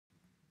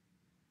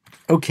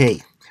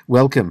Okay,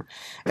 welcome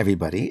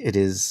everybody. It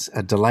is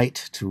a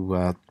delight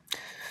to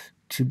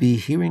be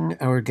hearing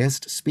our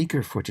guest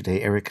speaker for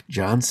today, Eric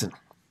Johnson,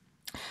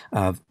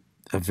 uh,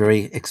 a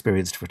very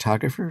experienced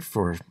photographer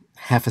for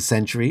half a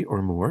century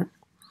or more,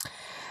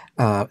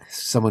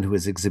 someone who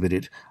has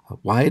exhibited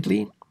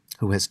widely,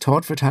 who has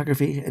taught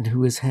photography, and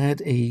who has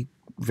had a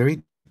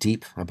very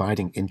deep,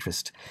 abiding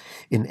interest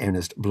in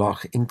Ernest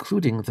Bloch,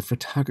 including the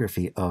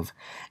photography of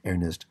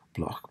Ernest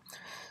Bloch.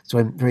 So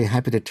I'm very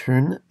happy to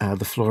turn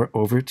the floor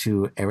over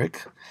to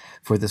Eric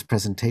for this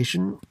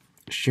presentation.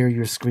 Share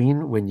your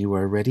screen when you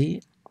are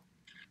ready,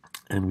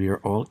 and we are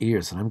all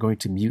ears. And I'm going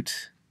to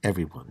mute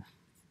everyone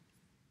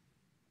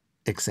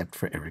except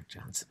for Eric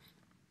Johnson.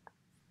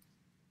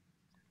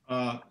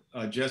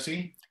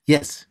 Jesse,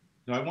 Yes.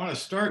 I want to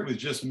start with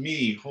just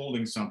me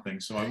holding something,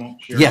 so I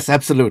won't share. Yes,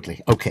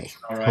 absolutely. Okay.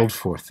 All right. Hold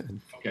forth.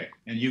 Okay.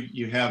 And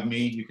you have me.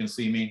 You can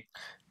see me.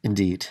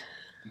 Indeed.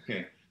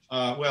 Okay.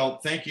 Well,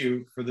 thank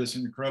you for this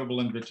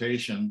incredible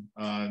invitation.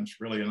 It's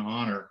really an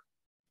honor.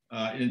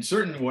 In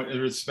certain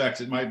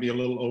respects, it might be a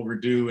little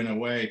overdue in a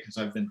way because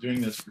I've been doing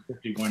this for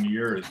 51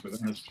 years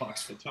with Ernest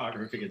Bloch's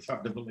photography. It's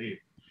hard to believe.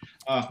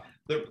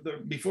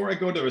 Before I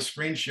go to a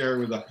screen share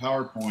with a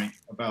PowerPoint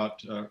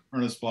about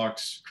Ernest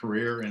Bloch's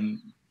career and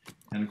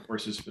of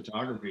course his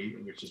photography,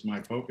 which is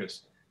my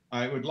focus,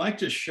 I would like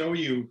to show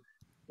you,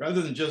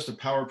 rather than just a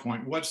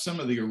PowerPoint, what some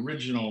of the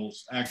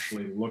originals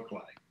actually look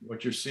like.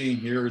 What you're seeing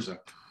here is a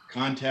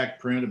contact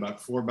print about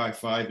 4 by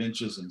 5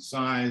 inches in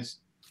size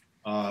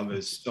of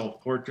his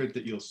self-portrait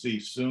that you'll see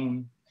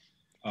soon.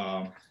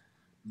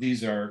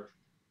 These are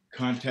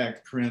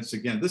contact prints.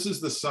 Again, this is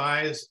the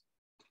size.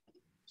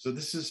 So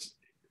this is,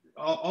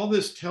 all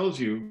this tells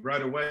you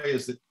right away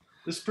is that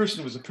this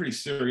person was a pretty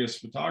serious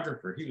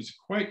photographer. He was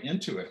quite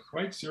into it,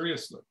 quite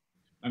seriously.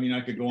 I mean,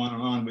 I could go on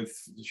and on with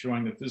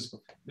showing the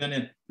physical. Then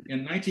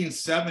in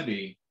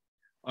 1970,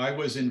 I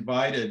was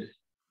invited.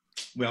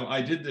 Well,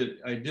 I did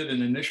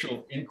an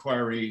initial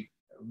inquiry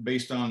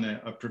based on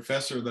a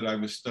professor that I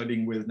was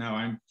studying with. Now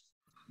I'm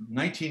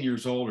 19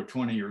 years old or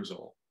 20 years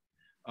old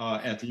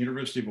at the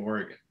University of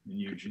Oregon in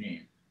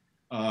Eugene.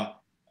 I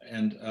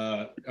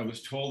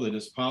was told that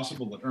it's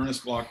possible that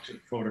Ernest Bloch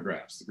took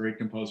photographs. The great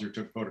composer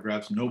took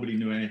photographs. Nobody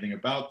knew anything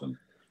about them.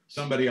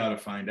 Somebody ought to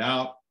find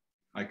out.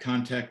 I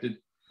contacted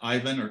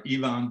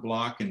Ivan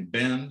Bloch in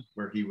Bend,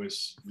 where he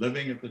was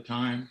living at the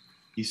time.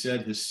 He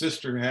said his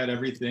sister had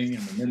everything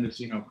in the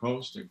Mendocino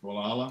coast at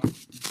Gualala.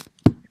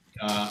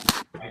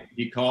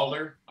 He called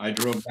her. I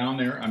drove down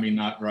there. I mean,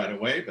 not right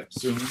away, but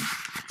soon.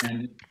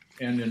 And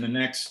in the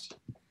next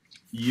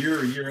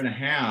year and a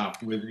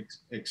half, with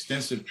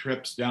extensive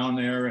trips down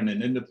there and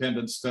an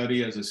independent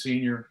study as a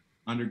senior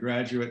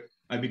undergraduate,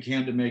 I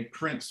began to make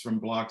prints from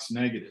Bloch's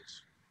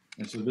negatives.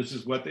 And so this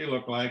is what they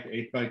look like,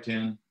 8 by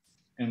 10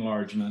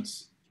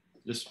 enlargements,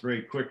 just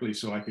very quickly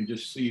so I can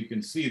just see, you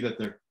can see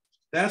that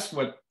that's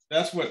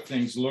what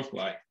things look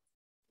like.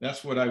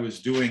 That's what I was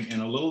doing in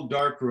a little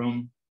dark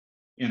room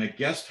in a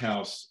guest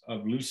house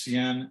of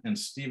Lucien and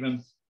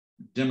Stephen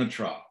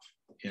Dimitrov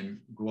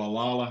in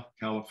Gualala,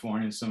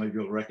 California. Some of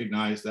you will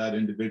recognize that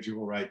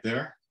individual right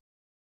there,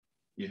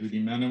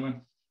 Yehudi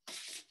Menuhin.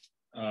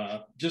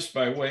 Just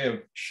by way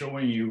of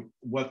showing you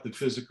what the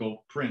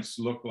physical prints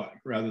look like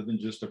rather than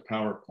just a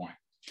PowerPoint.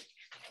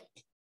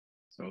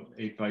 So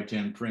 8 by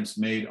 10 prints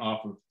made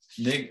off of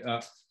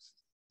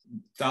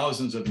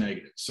thousands of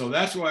negatives. So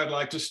that's where I'd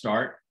like to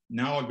start.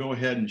 Now I'll go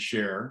ahead and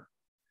share.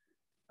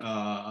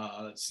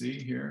 Let's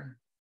see here.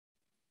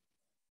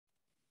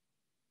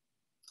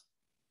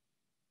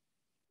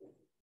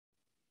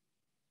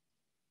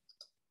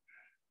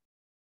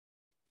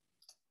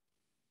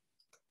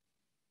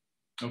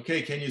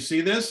 Okay, can you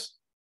see this?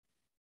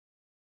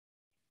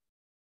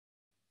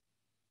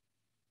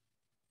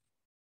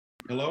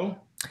 Hello?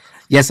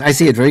 Yes, I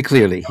see it very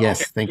clearly.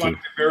 Yes, okay. Thank you.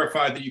 To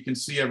verify that you can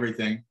see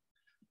everything.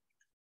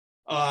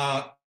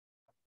 Well,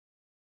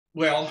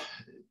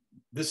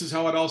 this is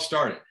how it all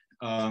started.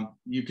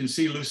 You can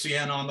see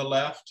Lucienne on the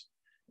left.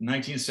 In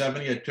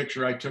 1970, a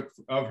picture I took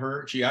of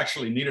her. She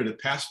actually needed a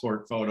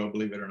passport photo,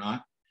 believe it or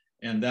not.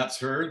 And that's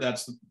her.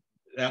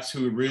 That's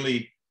who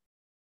really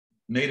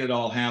made it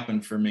all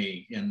happen for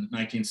me in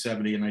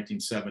 1970 and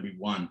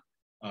 1971,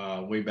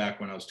 way back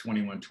when I was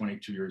 21,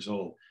 22 years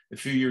old. A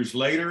few years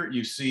later,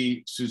 you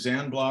see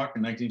Suzanne Bloch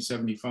in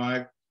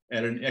 1975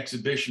 at an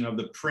exhibition of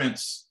the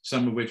prints,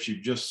 some of which you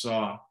just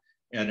saw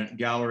at a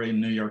gallery in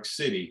New York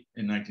City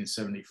in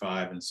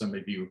 1975. And some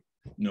of you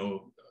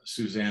know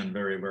Suzanne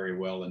very, very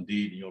well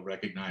indeed. You'll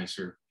recognize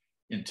her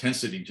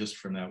intensity just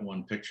from that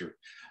one picture.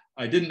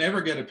 I didn't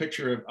ever get a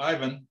picture of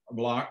Ivan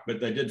Bloch,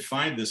 but I did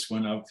find this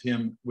one of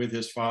him with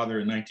his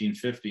father in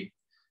 1950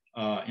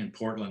 in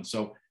Portland.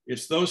 So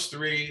it's those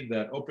three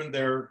that opened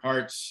their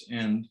hearts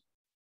and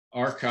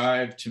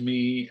archived to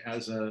me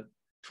as a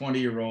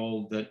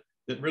 20-year-old that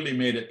really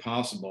made it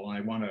possible. And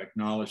I want to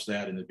acknowledge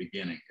that in the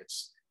beginning.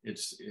 It's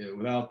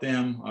without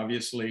them,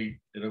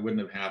 obviously, it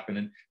wouldn't have happened.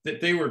 And that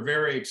they were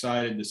very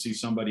excited to see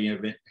somebody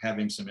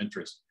having some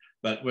interest.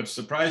 But what's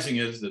surprising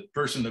is the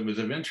person that was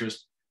of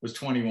interest was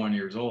 21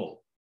 years old.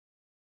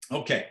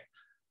 Okay,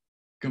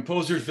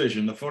 composer's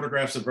vision, the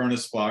photographs of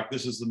Ernest Bloch.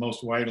 This is the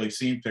most widely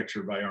seen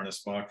picture by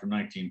Ernest Bloch from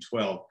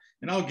 1912.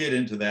 And I'll get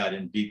into that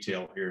in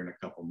detail here in a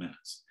couple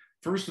minutes.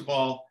 First of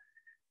all,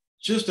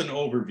 just an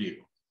overview.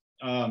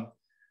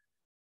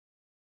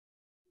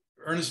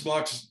 Ernest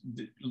Bloch's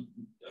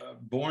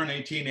born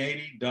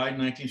 1880, died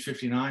in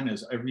 1959,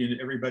 as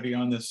everybody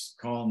on this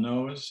call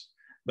knows.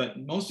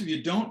 But most of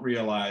you don't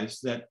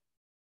realize that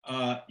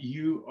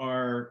you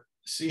are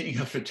seeing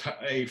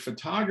a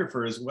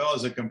photographer as well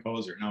as a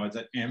composer. Now, it's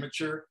an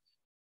amateur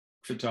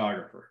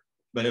photographer,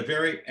 but a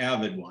very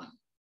avid one.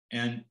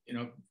 And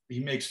he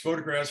makes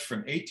photographs from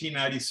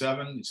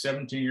 1897,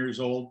 17 years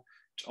old,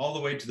 all the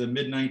way to the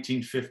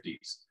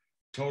mid-1950s.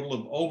 Total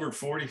of over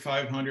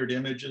 4,500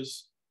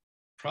 images,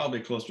 probably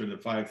closer to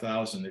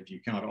 5,000 if you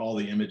count all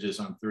the images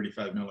on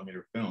 35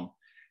 millimeter film.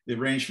 They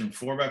range from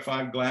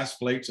 4x5 glass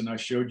plates, and I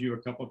showed you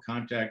a couple of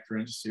contact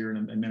prints here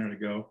a minute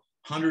ago,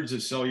 hundreds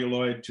of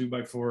celluloid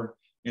 2x4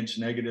 inch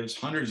negatives,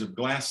 hundreds of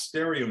glass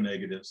stereo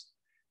negatives,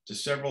 to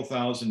several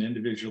thousand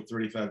individual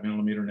 35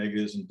 millimeter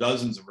negatives and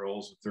dozens of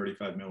rolls of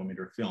 35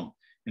 millimeter film.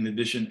 In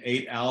addition,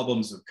 8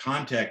 albums of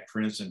contact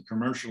prints and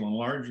commercial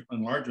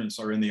enlargements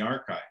are in the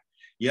archive.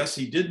 Yes,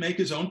 he did make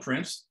his own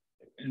prints.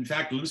 In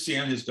fact,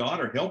 Lucienne, his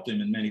daughter, helped him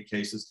in many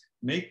cases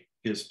make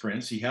his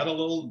prints. He had a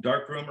little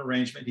darkroom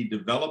arrangement. He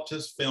developed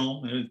his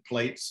film and his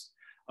plates,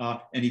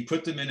 and he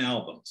put them in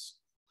albums.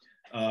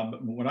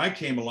 But when I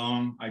came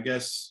along, I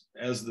guess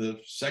as the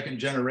second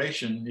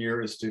generation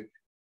here, is to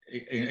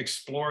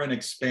explore and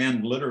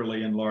expand,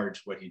 literally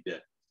enlarge what he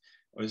did.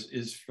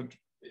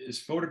 His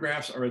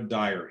photographs are a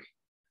diary,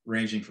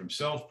 ranging from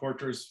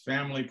self-portraits,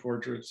 family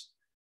portraits,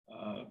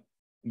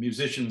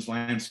 musicians,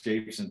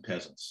 landscapes, and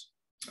peasants.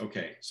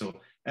 Okay, so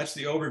that's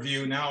the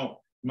overview. Now,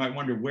 you might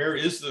wonder, where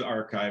is the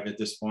archive at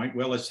this point?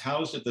 Well, it's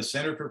housed at the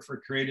Center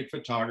for Creative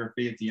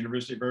Photography at the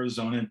University of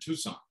Arizona in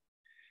Tucson.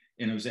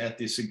 And it was at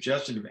the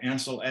suggestion of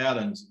Ansel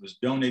Adams. It was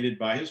donated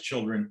by his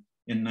children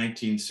in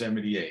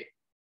 1978.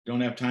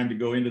 Don't have time to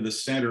go into the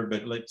center,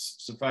 but let's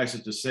suffice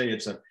it to say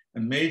it's a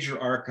major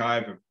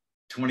archive of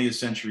 20th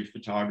century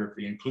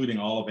photography, including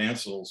all of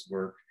Ansel's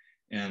work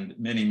and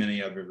many,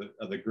 many other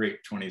of the great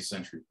 20th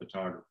century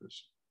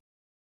photographers.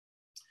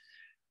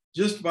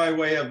 Just by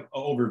way of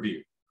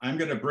overview, I'm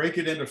going to break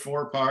it into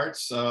 4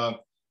 parts.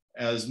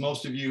 As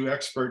most of you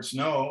experts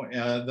know,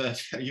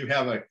 that you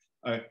have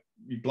a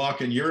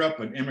Bloch in Europe,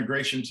 an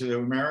immigration to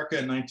America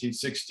in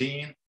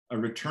 1916, a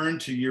return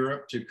to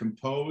Europe to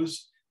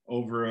compose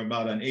over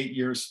about an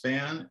 8-year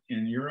span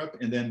in Europe,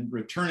 and then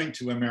returning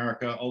to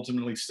America,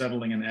 ultimately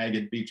settling in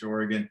Agate Beach,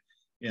 Oregon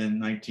in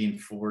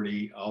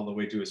 1940, all the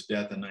way to his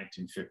death in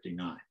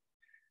 1959.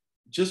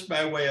 Just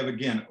by way of,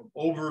 again,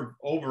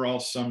 overall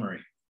summary,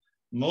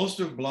 most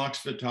of Bloch's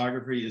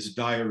photography is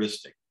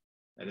diaristic.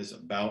 That is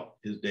about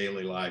his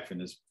daily life and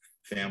his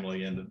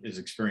family and his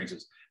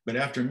experiences. But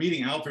after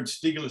meeting Alfred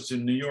Stieglitz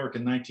in New York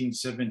in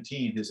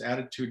 1917, his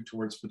attitude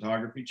towards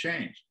photography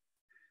changed.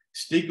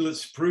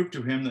 Stieglitz proved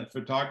to him that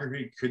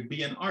photography could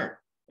be an art,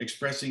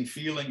 expressing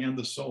feeling and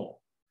the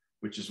soul,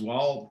 which is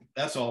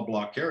that's all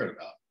Bloch cared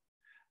about.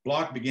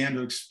 Bloch began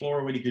to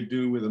explore what he could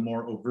do with a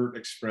more overt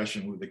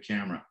expression with the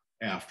camera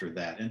after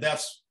that, and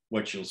that's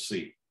what you'll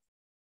see.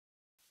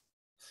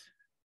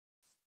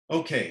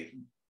 Okay,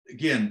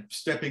 again,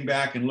 stepping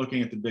back and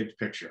looking at the big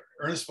picture.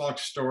 Ernest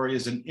Bloch's story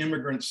is an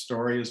immigrant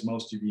story, as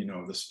most of you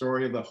know, the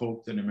story of the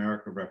hope that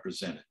America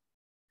represented.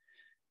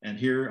 And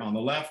here on the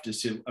left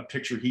is a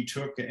picture he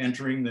took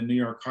entering the New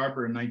York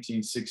Harbor in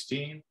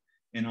 1916.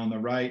 And on the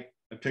right,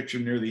 a picture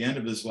near the end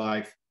of his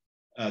life,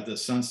 the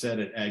sunset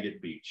at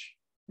Agate Beach,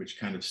 which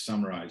kind of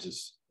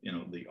summarizes,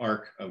 the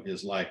arc of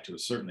his life to a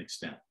certain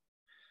extent.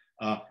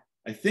 I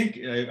think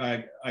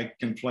I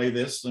can play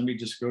this. Let me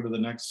just go to the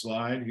next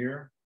slide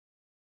here.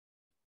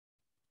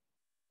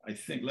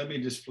 Let me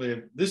just play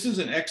it. This is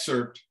an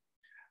excerpt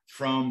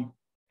from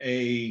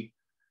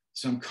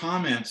some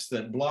comments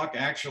that Bloch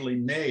actually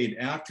made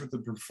after the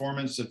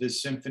performance of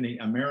his Symphony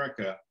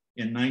America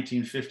in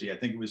 1950. I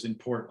think it was in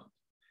Portland.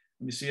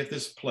 Let me see if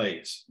this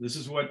plays. This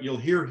is what you'll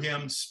hear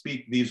him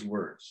speak these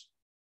words.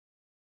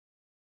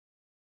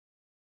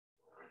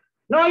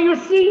 Now you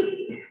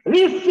see,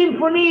 this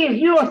symphony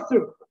is your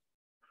symphony.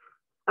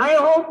 I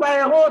hope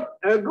I wrote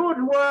a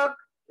good work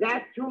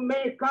that you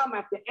may come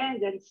at the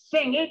end and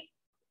sing it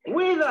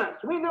with us,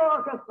 with the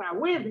orchestra,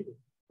 with me,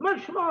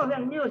 much more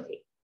than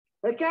music.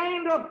 A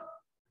kind of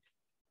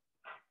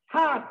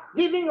heart,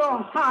 giving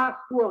our heart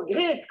to a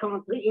great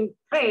country in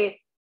faith,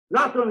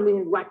 not only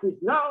in what is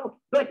now,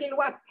 but in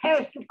what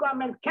has to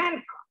come and can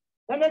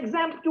come. An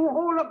example to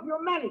whole of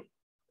humanity,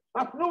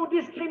 of no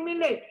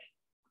discrimination,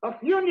 of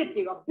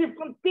unity, of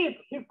different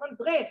people, different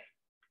races,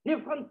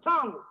 different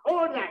tongues,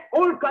 all that,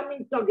 all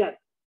coming together.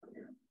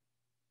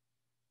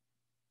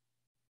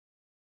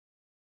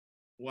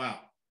 Wow.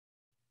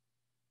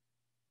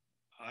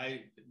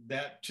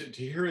 To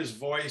hear his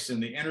voice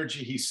and the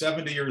energy, he's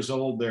 70 years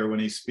old there when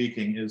he's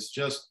speaking, is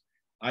just,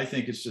 I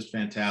think it's just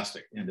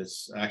fantastic. And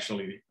it's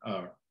actually,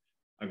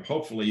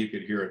 hopefully you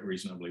could hear it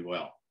reasonably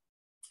well.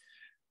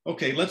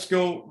 Okay, let's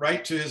go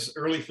right to his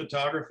early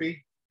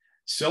photography.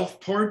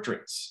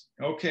 Self-portraits.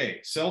 Okay,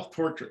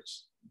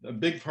 self-portraits. A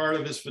big part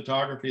of his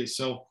photography is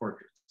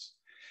self-portraits.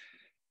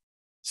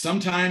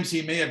 Sometimes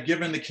he may have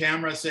given the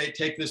camera, say,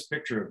 take this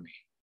picture of me.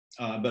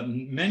 But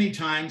many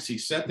times he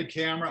set the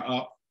camera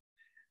up,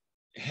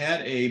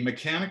 had a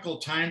mechanical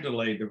time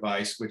delay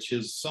device, which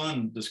his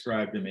son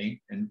described to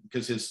me, and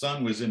because his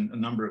son was in a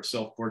number of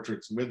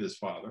self-portraits with his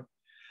father,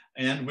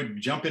 and would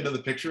jump into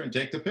the picture and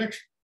take the picture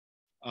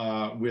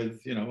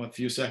with, you know, a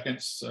few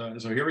seconds.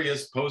 So here he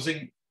is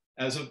posing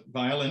as a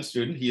violin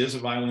student. He is a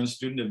violin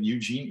student of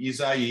Eugene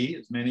Ysaÿe,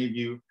 as many of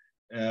you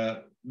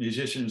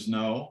musicians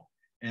know.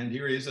 And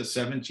here he is, a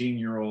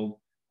 17-year-old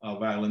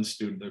violin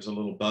student. There's a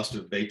little bust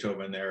of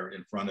Beethoven there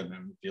in front of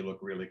him, if you look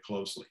really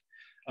closely.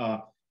 A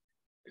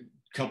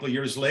couple of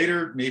years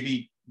later,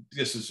 maybe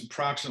this is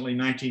approximately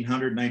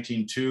 1900,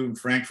 1902, in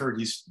Frankfurt,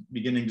 he's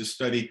beginning to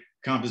study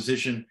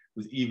composition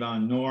with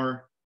Ivan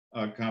Knorr,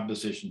 a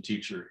composition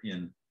teacher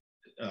in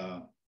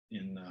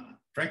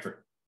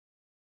Frankfurt.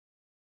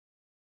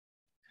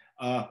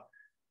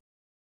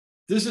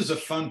 This is a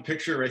fun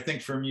picture, I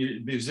think, for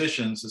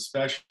musicians,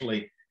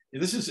 especially.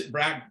 This is a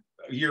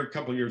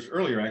couple of years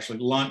earlier, actually,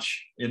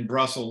 lunch in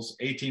Brussels,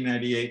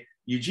 1898.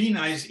 Eugene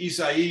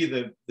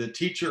Ysaÿe, the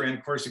teacher and,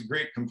 of course, a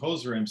great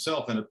composer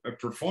himself and a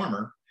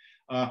performer,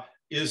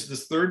 is the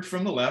third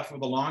from the left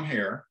with the long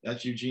hair.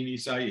 That's Eugene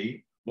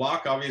Ysaÿe.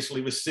 Bloch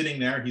obviously was sitting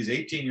there. He's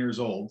 18 years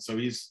old, so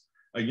he's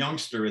a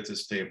youngster at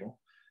this table.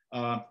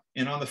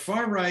 And on the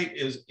far right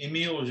is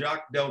Émile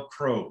Jacques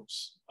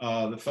Delcroze,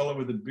 the fellow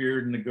with the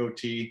beard and the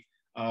goatee.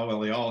 Well,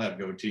 they all have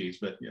goatees,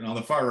 but you know, on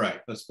the far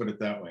right, let's put it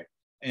that way.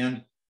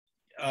 And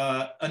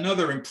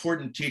another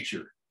important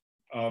teacher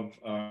of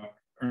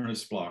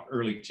Ernest Bloch,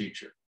 early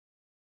teacher.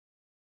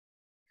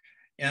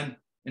 And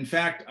in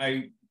fact,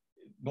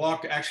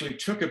 Bloch actually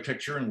took a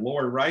picture in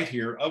lower right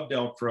here of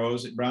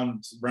Delcroze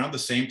around the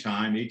same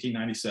time,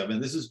 1897.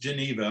 This is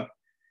Geneva.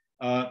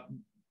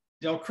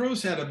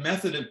 Delcroze had a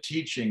method of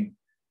teaching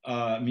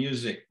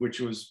music, which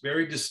was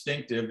very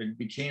distinctive. It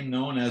became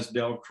known as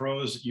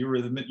Delcroze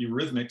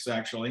eurythmics,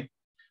 actually,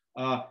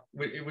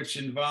 which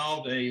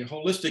involved a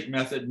holistic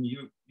method, and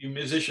you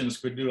musicians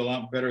could do a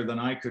lot better than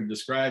I could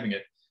describing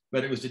it.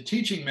 But it was a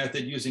teaching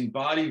method using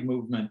body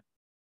movement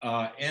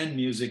and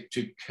music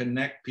to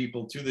connect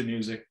people to the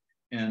music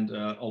and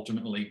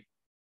ultimately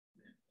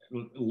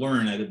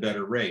learn at a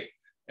better rate.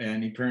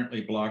 And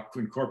apparently Bloch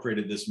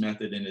incorporated this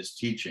method in his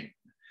teaching.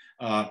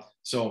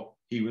 So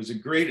he was a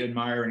great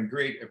admirer and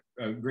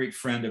a great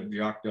friend of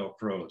Jacques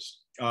Delcroze.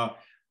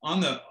 On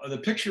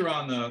the picture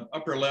on the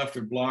upper left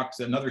of Bloch's,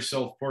 another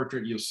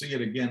self-portrait, you'll see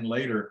it again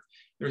later.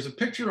 There's a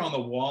picture on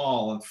the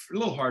wall, a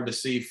little hard to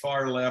see,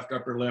 far left,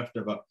 upper left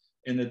of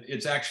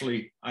it's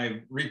actually,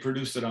 I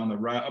reproduced it on the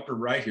upper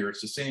right here.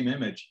 It's the same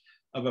image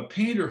of a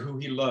painter who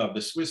he loved,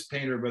 a Swiss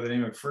painter by the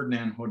name of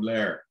Ferdinand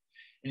Hodler.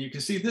 And you can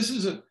see this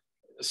is a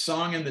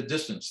song in the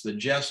distance, the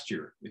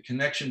gesture, the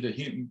connection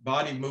to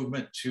body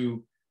movement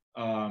to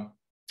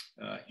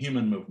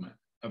human movement,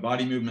 a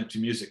body movement to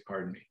music,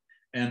 pardon me.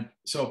 And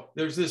so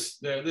there's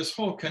this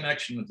whole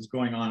connection that is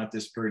going on at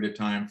this period of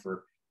time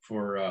for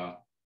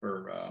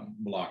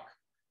Bloch,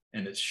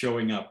 and it's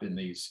showing up in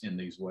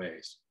these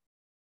ways.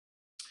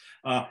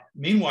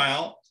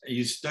 Meanwhile,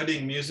 he's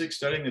studying music,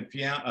 studying the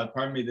piano,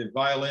 the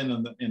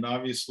violin, and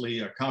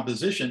obviously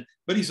composition,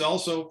 but he's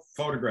also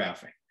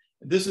photographing.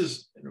 This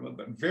is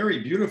a very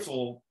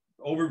beautiful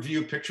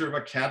overview picture of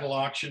a cattle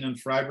auction in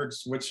Freiburg,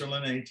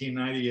 Switzerland,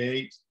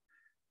 1898.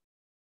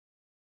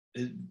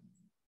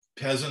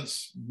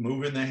 Peasants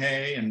moving the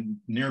hay, and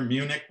near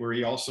Munich, where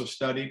he also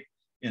studied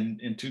in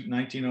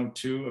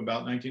 1902,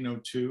 about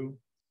 1902.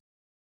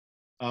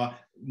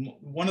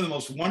 One of the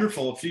most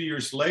wonderful, a few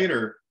years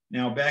later,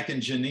 now back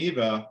in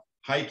Geneva,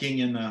 hiking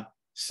in the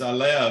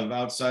Salève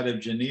outside of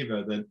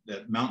Geneva,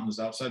 the mountains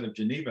outside of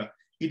Geneva,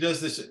 he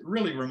does this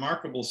really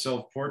remarkable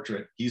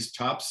self-portrait. He's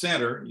top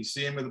center, you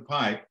see him with a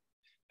pipe.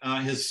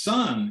 His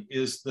son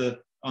is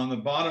on the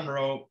bottom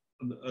row.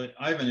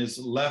 Ivan is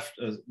left,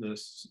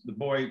 the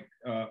boy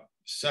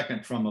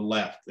second from the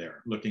left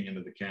there, looking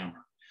into the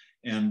camera.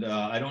 And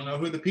I don't know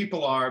who the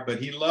people are,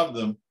 but he loved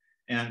them.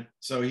 And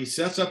so he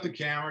sets up the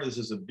camera. This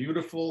is a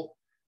beautiful,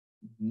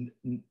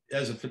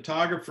 as a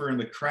photographer in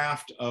the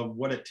craft of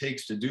what it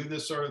takes to do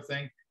this sort of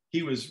thing,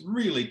 he was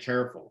really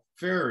careful,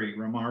 very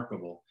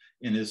remarkable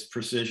in his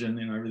precision.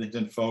 You know, everything's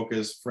in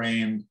focus,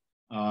 framed,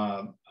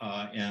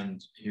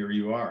 and here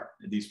you are,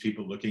 these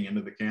people looking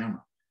into the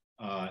camera.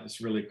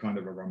 It's really kind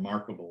of a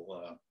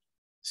remarkable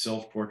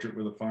self-portrait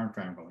with a farm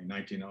family,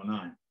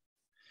 1909.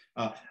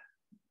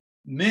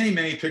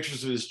 Many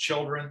pictures of his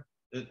children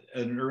at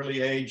an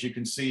early age. You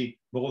can see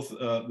both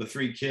the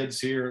three kids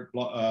here,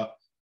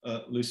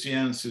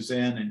 Lucien,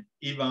 Suzanne, and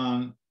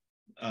Ivan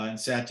in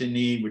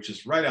Satigny, which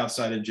is right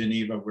outside of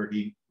Geneva, where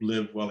he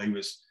lived while he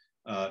was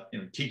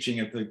teaching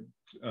at the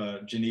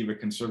Geneva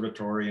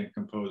Conservatory and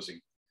composing.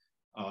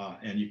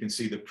 And you can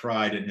see the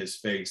pride in his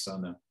face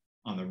on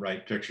the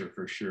right picture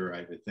for sure,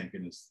 I would think,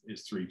 in his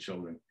three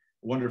children.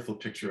 Wonderful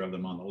picture of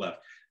them on the left.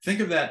 Think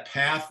of that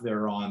path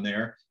they're on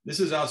there. This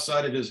is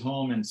outside of his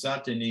home in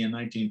Satigny in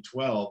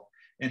 1912.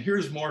 And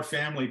here's more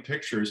family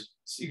pictures.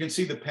 So you can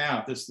see the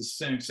path. It's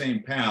the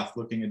same path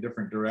looking a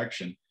different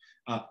direction.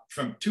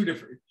 From 2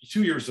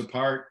 years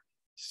apart,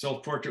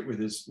 self-portrait with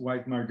his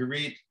wife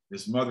Marguerite,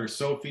 his mother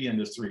Sophie, and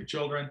his 3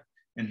 children.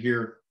 And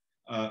here,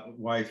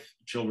 wife,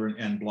 children,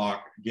 and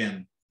Bloch.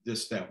 Again,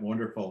 just that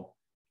wonderful.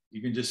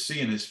 You can just see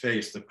in his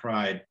face the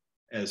pride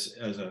as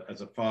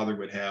a father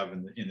would have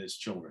in his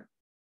children.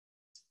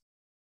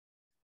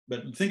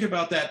 But think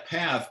about that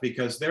path,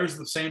 because there's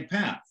the same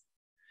path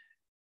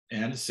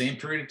and the same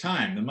period of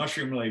time. The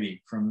Mushroom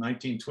Lady from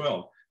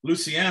 1912.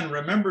 Lucienne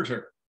remembered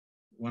her.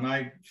 When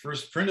I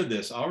first printed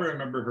this, I'll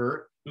remember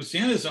her.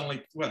 Lucienne is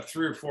only, what,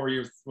 3 or 4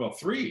 years, well,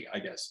 3, I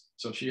guess.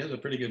 So she has a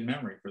pretty good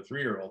memory for a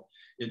 3-year-old.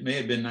 It may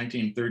have been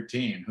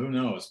 1913, who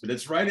knows? But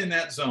it's right in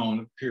that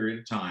zone period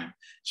of time.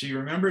 She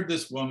remembered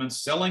this woman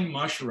selling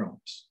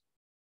mushrooms.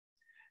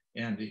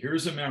 And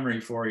here's a memory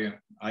for you.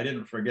 I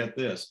didn't forget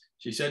this.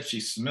 She said she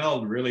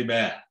smelled really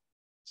bad.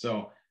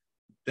 So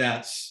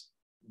that's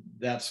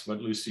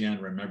what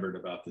Lucienne remembered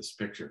about this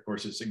picture. Of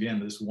course, it's, again,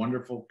 this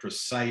wonderful,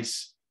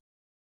 precise,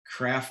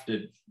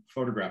 crafted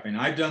photographing.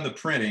 I've done the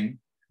printing,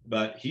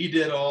 but he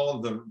did all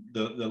of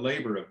the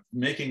labor of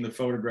making the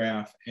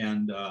photograph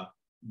and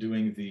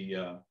doing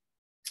the,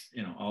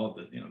 all of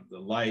the, the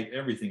light,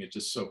 everything is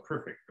just so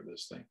perfect for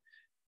this thing.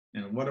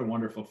 And what a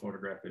wonderful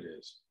photograph it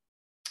is.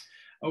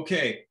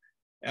 Okay,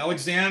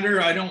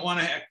 Alexander, I don't want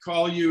to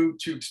call you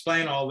to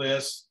explain all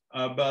this,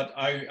 but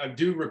I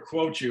do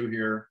quote you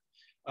here.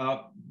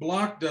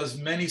 Bloch does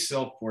many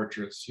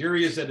self-portraits. Here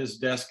he is at his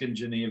desk in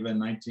Geneva in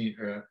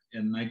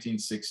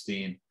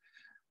 1916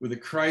 with a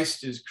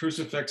Christ, his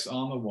crucifix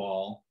on the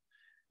wall.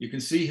 You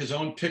can see his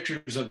own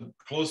pictures of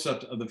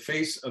close-up of the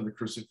face of the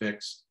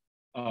crucifix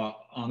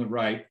on the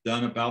right,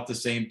 done about the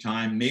same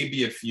time,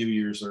 maybe a few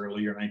years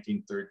earlier,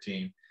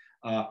 1913.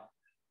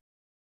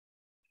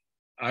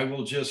 I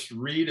will just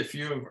read a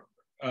few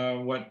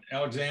of what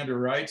Alexander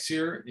writes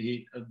here.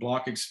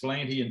 Bloch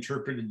explained he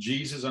interpreted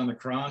Jesus on the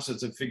cross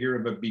as a figure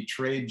of a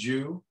betrayed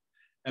Jew,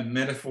 a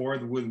metaphor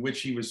with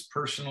which he was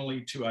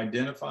personally to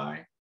identify,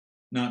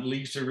 not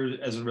least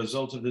as a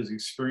result of his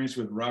experience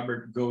with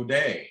Robert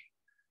Godet,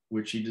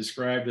 which he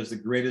described as the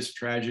greatest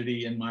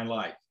tragedy in my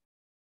life,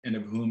 and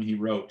of whom he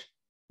wrote.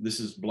 This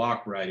is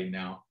Bloch writing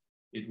now.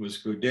 It was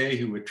Godet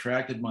who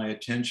attracted my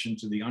attention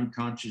to the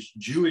unconscious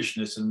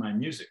Jewishness in my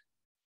music.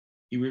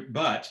 He was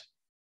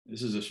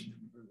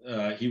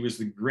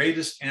the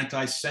greatest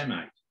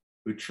anti-Semite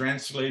who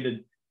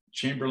translated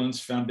Chamberlain's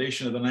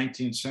Foundation of the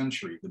 19th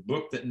Century, the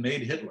book that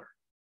made Hitler.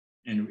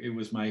 And it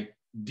was my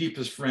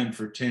deepest friend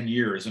for 10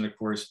 years. And of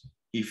course,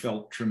 he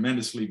felt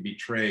tremendously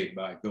betrayed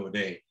by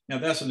Godet. Now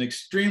that's an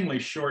extremely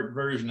short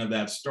version of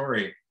that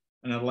story,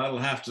 and that'll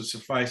have to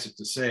suffice it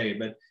to say,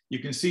 but you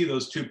can see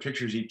those 2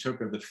 pictures he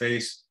took of the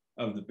face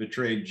of the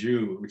betrayed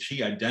Jew, which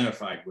he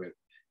identified with,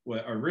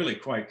 are really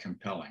quite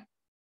compelling.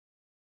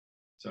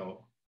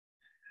 So,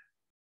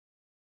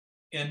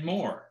 and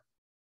more,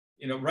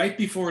 right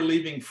before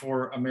leaving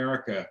for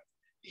America,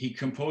 he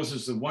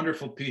composes the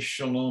wonderful piece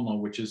Shlomo,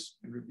 which is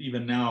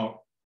even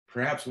now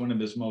perhaps one of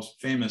his most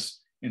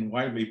famous and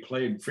widely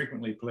played,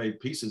 frequently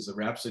played pieces, the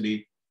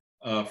Rhapsody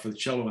for the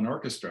cello and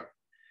orchestra.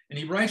 And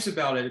he writes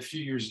about it a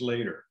few years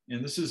later.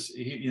 And this is,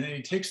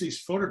 he takes these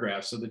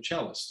photographs of the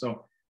cellist.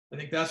 So I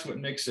think that's what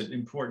makes it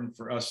important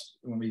for us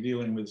when we're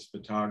dealing with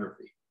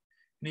photography.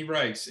 And he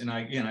writes, and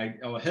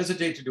I'll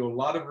hesitate to do a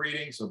lot of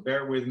reading, so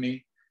bear with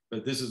me,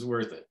 but this is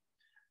worth it.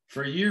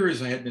 For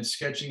years, I had been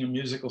sketching a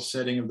musical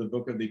setting of the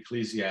book of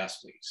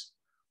Ecclesiastes.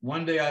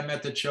 One day I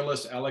met the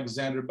cellist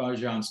Alexander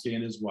Bajansky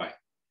and his wife.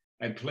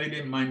 I played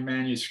him my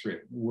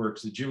manuscript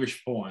works, the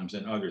Jewish poems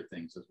and other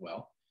things as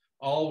well.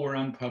 All were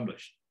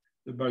unpublished.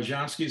 The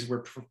Bajanskys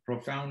were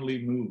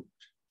profoundly moved.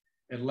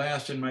 At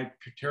last, in my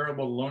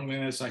terrible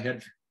loneliness, I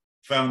had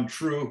found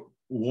true,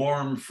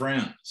 warm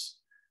friends.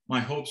 My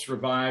hopes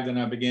revived and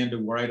I began to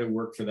write a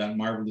work for that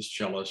marvelous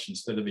cellist.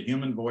 Instead of a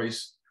human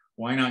voice,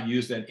 why not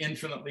use that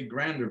infinitely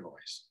grander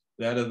voice,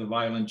 that of the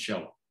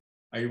violoncello?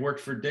 I worked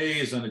for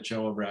days on a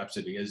cello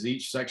rhapsody. As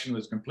each section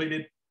was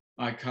completed,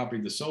 I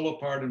copied the solo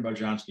part and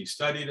Bajansky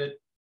studied it.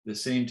 At the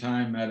same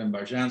time, Madame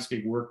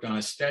Bajansky worked on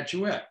a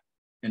statuette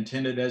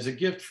intended as a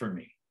gift for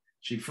me.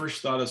 She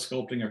first thought of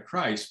sculpting a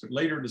Christ, but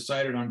later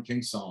decided on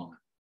King Solomon.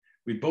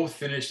 We both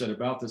finished at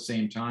about the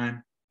same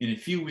time. In a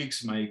few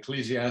weeks, my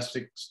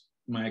Ecclesiastes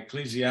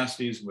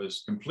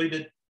was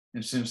completed,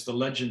 and since the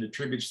legend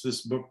attributes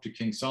this book to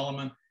King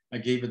Solomon, I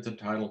gave it the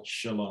title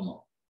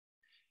Shlomo.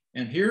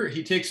 And here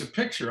he takes a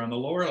picture on the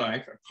lower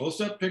right, a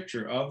close-up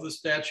picture of the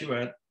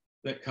statuette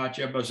that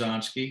Katya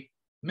Bajansky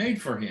made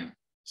for him.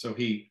 So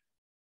he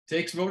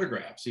takes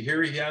photographs.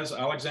 Here he has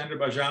Alexander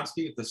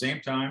Bajansky at the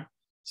same time.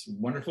 It's a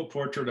wonderful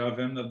portrait of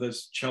him, of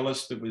this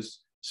cellist that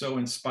was so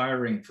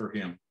inspiring for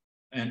him.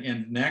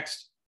 And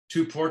next,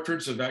 2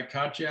 portraits of that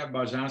Katya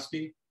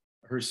Bajansky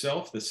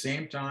herself at the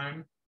same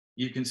time.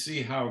 You can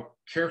see how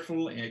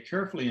carefully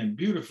and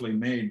beautifully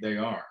made they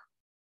are.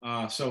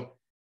 So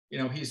you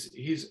know,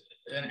 he's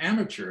an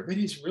amateur, but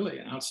he's really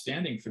an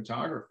outstanding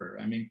photographer.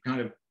 I mean, kind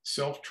of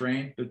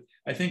self-trained, but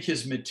I think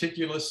his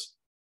meticulous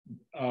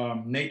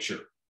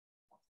nature,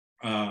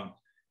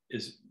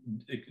 is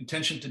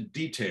attention to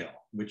detail,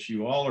 which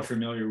you all are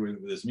familiar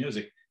with his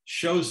music,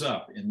 shows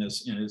up in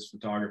his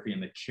photography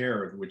and the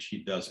care with which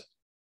he does it.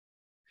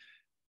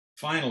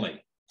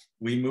 Finally,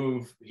 he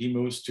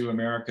moves to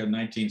America in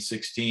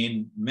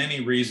 1916, many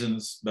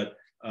reasons, but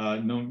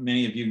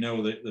many of you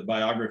know the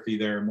biography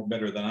there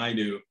better than I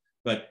do,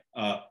 but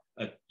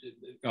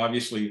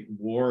obviously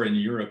war in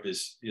Europe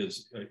is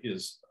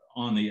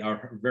on the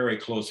very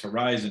close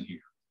horizon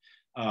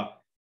here.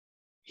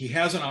 He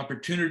has an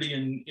opportunity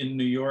in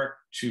New York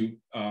to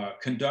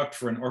conduct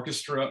for an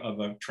orchestra of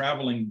a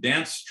traveling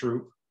dance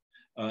troupe,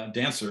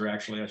 dancer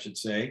actually I should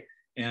say,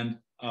 and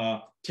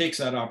takes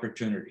that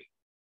opportunity.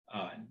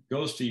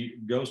 Goes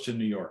to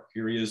New York.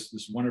 Here he is,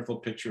 this wonderful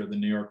picture of the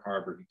New York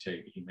Harbor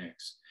he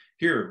makes.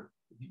 Here,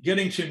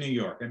 getting to New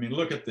York, I mean,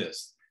 look at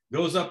this.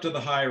 Goes up to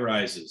the high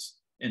rises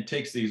and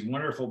takes these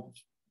wonderful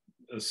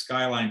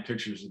skyline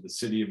pictures of the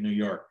city of New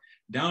York.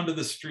 Down to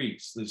the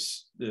streets,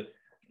 the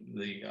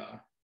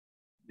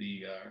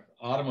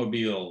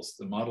automobiles,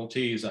 the Model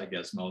Ts, I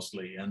guess,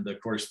 mostly, and of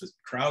course the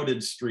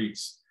crowded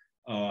streets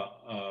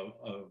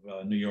of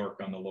New York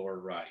on the lower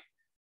right.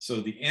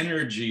 So the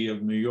energy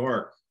of New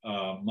York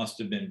must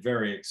have been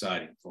very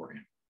exciting for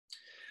him.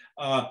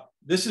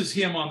 This is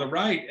him on the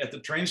right at the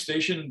train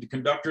station, the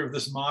conductor of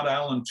this Maud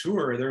Allen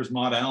tour. There's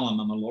Maud Allen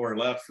on the lower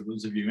left, for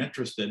those of you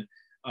interested.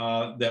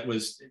 That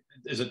was,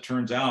 as it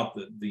turns out,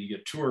 the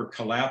tour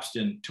collapsed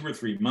in 2 or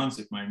 3 months,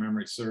 if my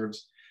memory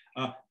serves.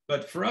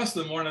 But for us,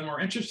 the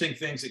more interesting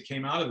things that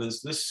came out of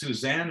this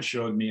Suzanne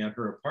showed me at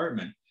her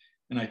apartment,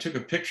 and I took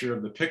a picture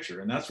of the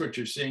picture, and that's what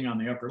you're seeing on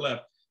the upper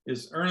left,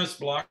 is Ernest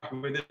Bloch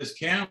with his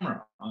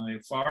camera. On the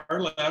far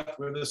left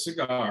with a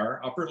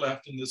cigar, upper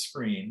left in the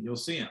screen, you'll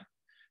see him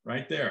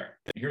right there.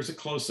 Here's a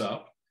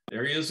close-up.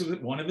 There he is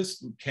with one of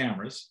his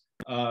cameras.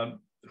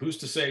 Who's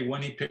to say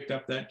when he picked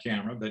up that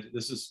camera, but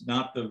this is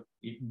not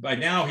by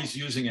now he's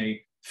using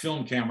a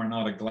film camera,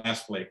 not a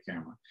glass plate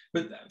camera.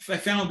 But I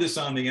found this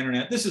on the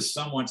internet. This is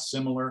somewhat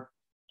similar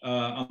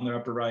on the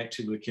upper right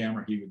to the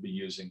camera he would be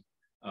using.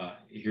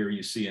 Here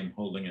you see him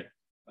holding it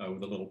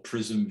with a little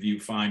prism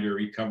viewfinder.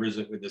 He covers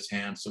it with his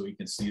hand so he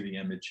can see the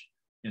image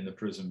in the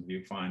prism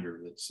viewfinder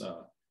that's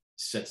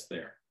sits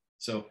there.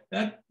 So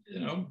that,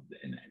 you know,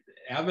 an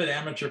avid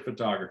amateur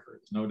photographer,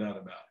 there's no doubt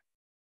about it.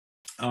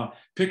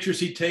 Pictures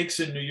he takes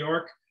in New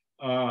York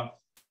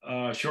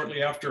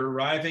shortly after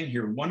arriving.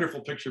 Here,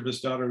 wonderful picture of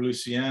his daughter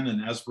Lucienne in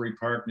Asbury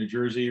Park, New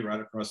Jersey,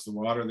 right across the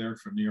water there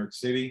from New York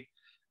City.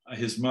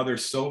 His mother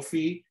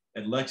Sophie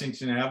at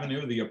Lexington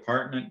Avenue, the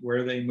apartment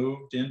where they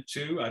moved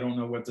into. I don't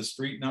know what the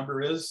street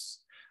number is,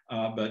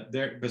 but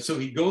so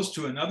he goes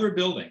to another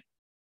building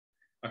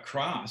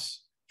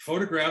across,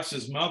 photographs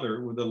his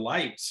mother with the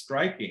light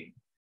striking.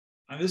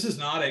 And this is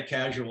not a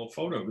casual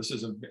photo. This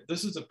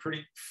is a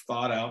pretty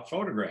thought out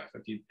photograph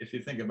if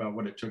you think about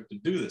what it took to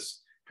do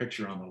this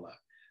picture on the left.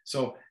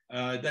 So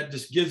that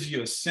just gives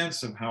you a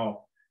sense of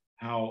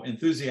how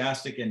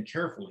enthusiastic and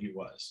careful he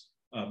was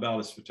about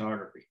his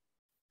photography.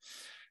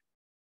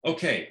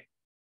 Okay,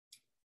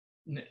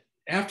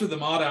 after the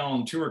Maud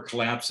Allen tour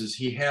collapses,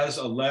 he has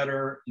a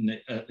letter,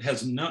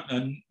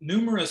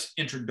 numerous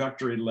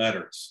introductory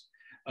letters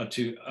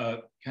to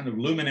kind of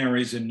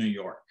luminaries in New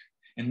York.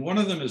 And one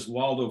of them is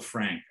Waldo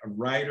Frank, a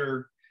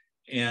writer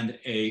and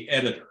an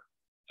editor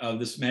of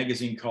this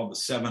magazine called The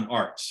Seven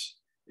Arts.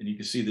 And you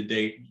can see the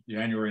date,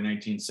 January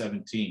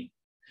 1917.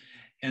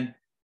 And,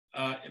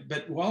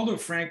 but Waldo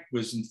Frank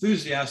was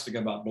enthusiastic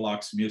about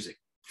Bloch's music.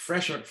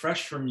 Fresh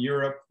from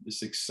Europe,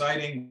 this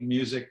exciting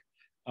music,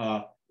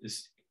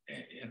 this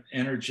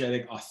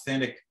energetic,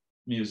 authentic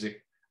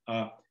music.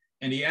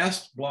 And he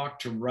asked Bloch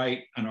to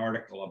write an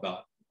article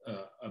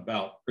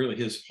about really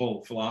his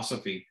whole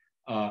philosophy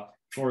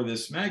for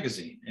this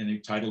magazine, and he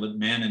titled it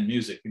Man and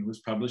Music, and it was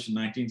published in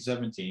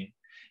 1917.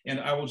 And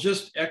I will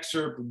just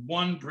excerpt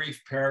one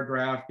brief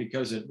paragraph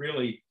because it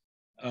really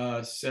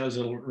says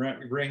it'll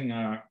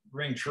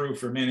ring true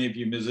for many of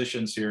you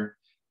musicians here.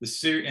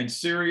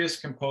 Serious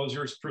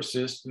composers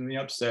persist in the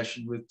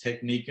obsession with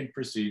technique and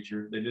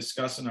procedure. They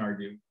discuss and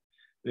argue.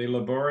 They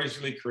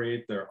laboriously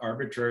create their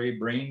arbitrary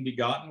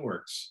brain-begotten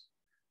works,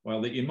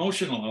 while the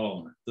emotional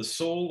element, the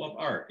soul of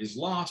art, is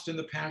lost in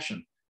the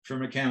passion for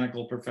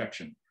mechanical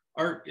perfection.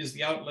 Art is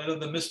the outlet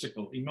of the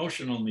mystical,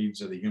 emotional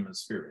needs of the human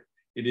spirit.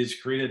 It is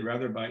created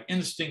rather by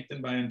instinct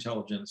than by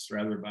intelligence,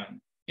 rather by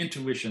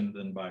intuition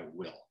than by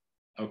will.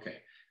 Okay,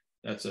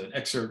 that's an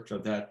excerpt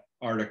of that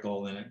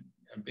article, and I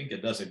think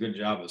it does a good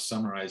job of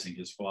summarizing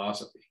his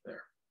philosophy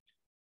there.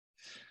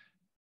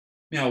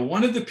 Now,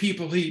 one of the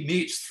people he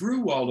meets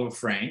through Waldo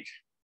Frank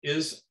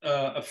is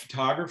a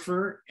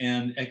photographer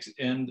and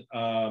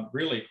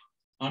really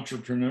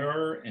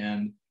entrepreneur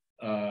and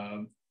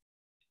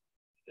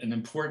an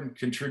important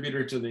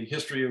contributor to the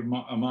history of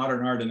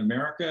modern art in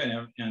America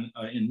and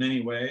in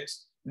many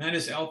ways, and that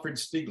is Alfred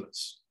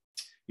Stieglitz.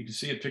 You can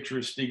see a picture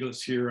of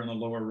Stieglitz here in the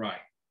lower right.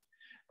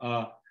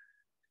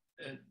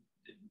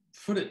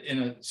 put it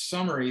in a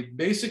summary,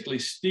 basically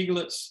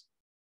Stieglitz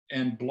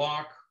and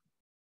Bloch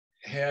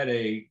had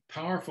a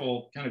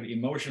powerful kind of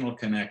emotional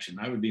connection.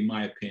 That would be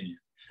my opinion.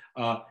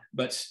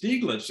 But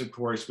Stieglitz, of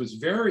course, was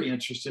very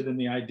interested in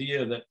the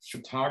idea that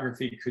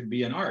photography could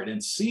be an art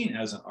and seen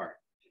as an art.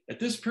 At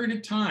this period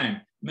of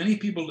time, many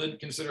people didn't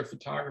consider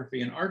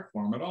photography an art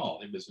form at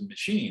all. It was a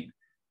machine.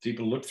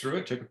 People looked through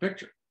it, took a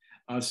picture.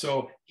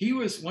 So he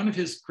was, one of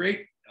his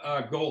great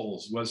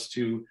goals was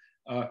to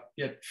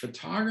get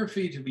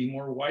photography to be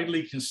more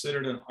widely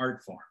considered an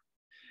art form.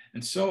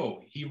 And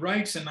so he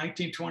writes in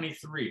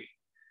 1923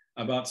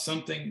 about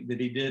something that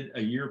he did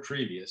a year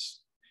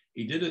previous.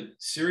 He did a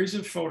series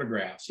of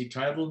photographs he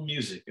titled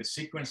Music, a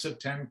sequence of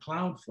 10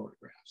 cloud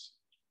photographs.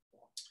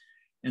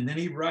 And then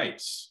he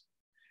writes,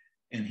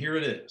 and here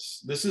it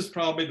is. This is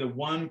probably the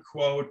one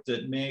quote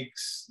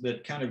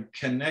that kind of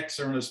connects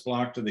Ernest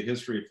Bloch to the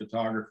history of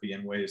photography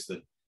in ways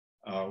that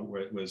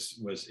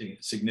was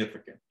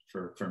significant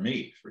for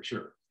me, for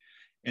sure.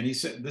 And he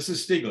said, this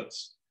is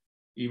Stieglitz.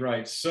 He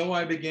writes, so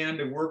I began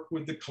to work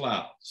with the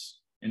clouds,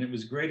 and it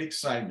was great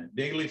excitement,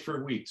 daily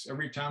for weeks.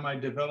 Every time I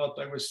developed,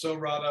 I was so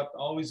wrought up,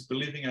 always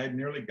believing I had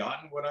nearly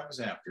gotten what I was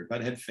after,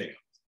 but had failed.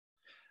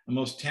 A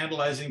most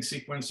tantalizing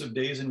sequence of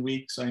days and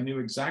weeks. I knew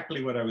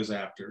exactly what I was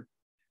after.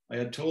 I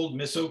had told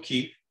Miss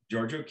O'Keeffe,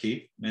 George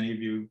O'Keeffe, many of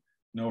you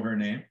know her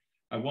name,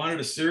 I wanted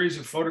a series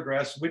of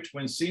photographs which,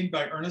 when seen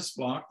by Ernest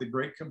Bloch, the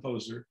great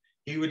composer,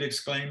 he would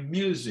exclaim,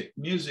 music,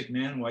 music,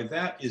 man, why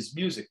that is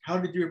music. How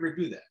did you ever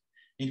do that?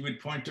 He would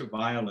point to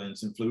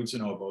violins and flutes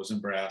and oboes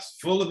and brass,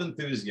 full of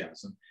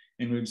enthusiasm,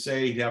 and would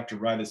say he'd have to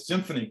write a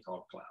symphony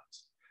called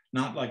Clouds,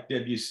 not like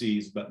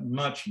Debussy's, but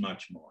much,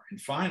 much more. And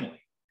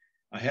finally,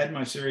 I had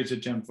my series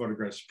of 10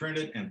 photographs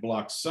printed, and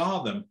Bloch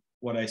saw them.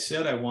 What I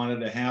said I wanted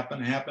to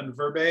happen happened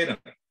verbatim.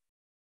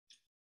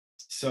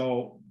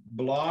 So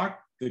Bloch,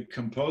 the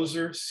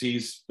composer,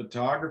 sees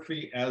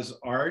photography as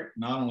art,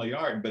 not only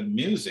art, but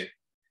music.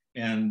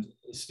 And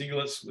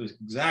Stieglitz was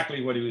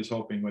exactly what he was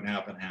hoping would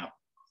happen.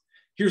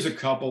 Here's a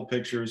couple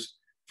pictures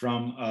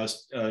from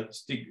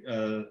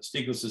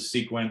Stieglitz's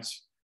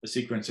sequence, a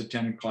sequence of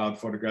 10 cloud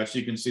photographs.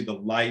 You can see the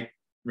light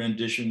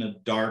rendition, the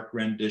dark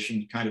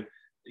rendition, kind of,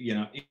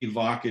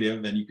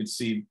 evocative, and you can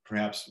see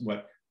perhaps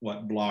what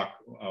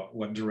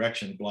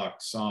direction Bloch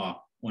saw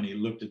when he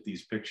looked at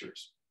these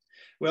pictures.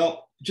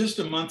 Well, just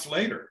a month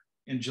later,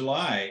 in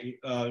July,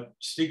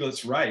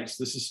 Stieglitz writes,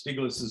 this is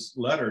Stieglitz's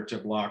letter to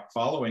Bloch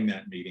following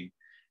that meeting,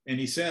 and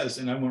he says,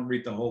 and I won't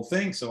read the whole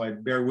thing, so I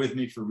bear with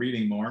me for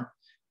reading more.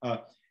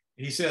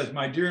 He says,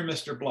 my dear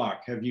Mr.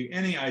 Bloch, have you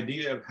any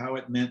idea of how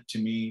it meant to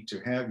me to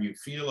have you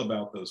feel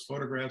about those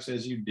photographs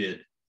as you did?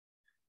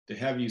 To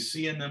have you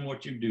see in them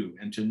what you do,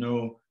 and to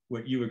know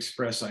what you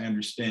express, I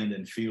understand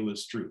and feel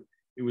is true.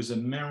 It was a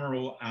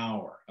memorable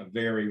hour, a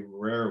very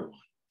rare one.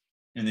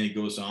 And then he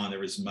goes on, there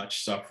was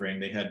much suffering.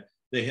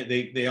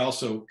 They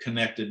also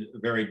connected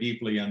very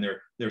deeply on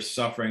their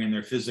suffering and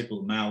their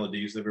physical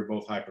maladies. They were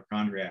both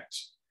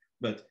hypochondriacs.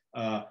 But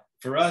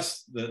for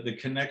us, the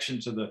connection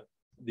to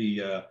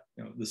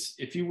this,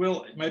 if you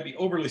will, it might be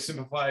overly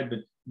simplified, but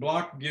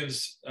Bloch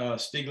gives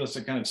Stieglitz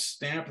a kind of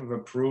stamp of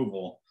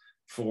approval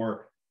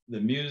for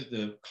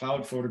the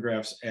cloud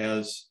photographs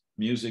as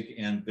music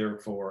and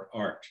therefore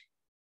art.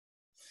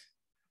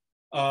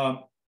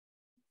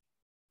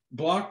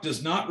 Bloch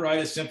does not write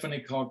a symphony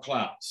called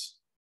Clouds.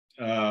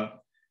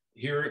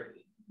 Here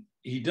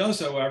he does,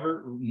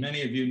 however,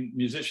 many of you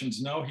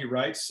musicians know, he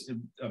writes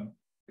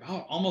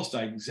almost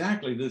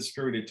exactly this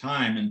period of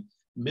time in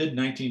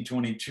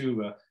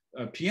mid-1922,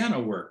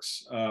 piano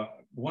works,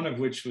 one of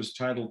which was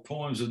titled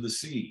Poems of the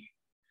Sea.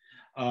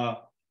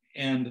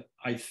 And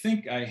I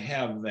think I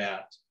have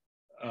that,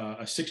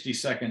 a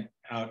 60-second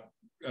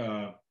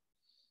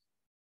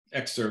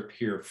excerpt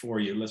here for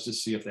you. Let's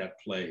just see if that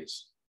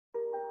plays.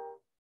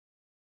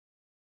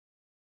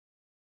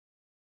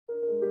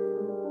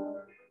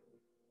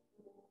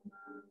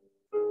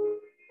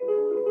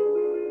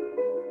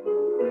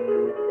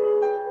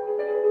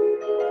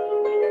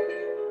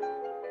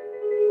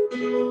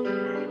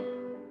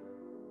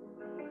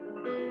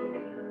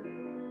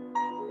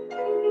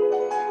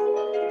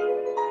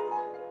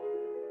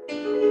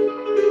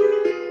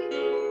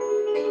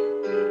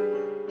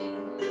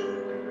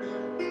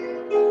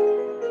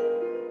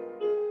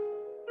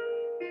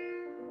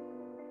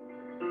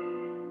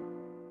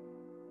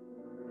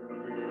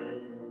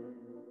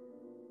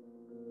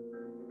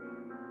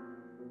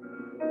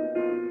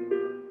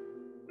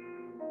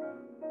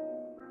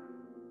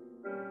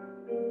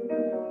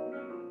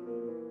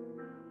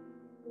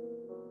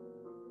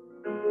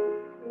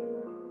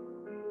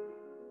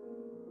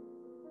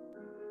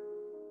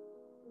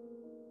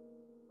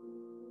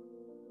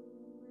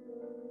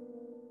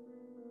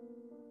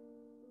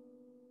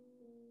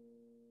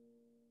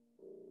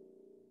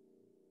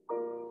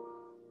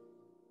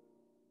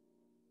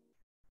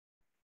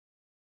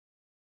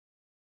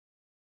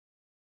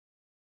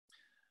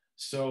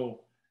 So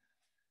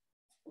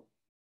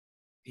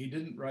he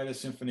didn't write a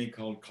symphony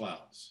called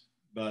Clouds,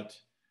 but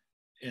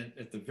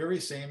at the very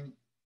same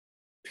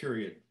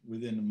period,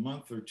 within a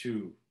month or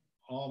two,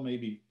 all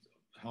maybe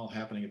all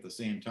happening at the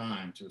same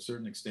time to a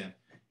certain extent,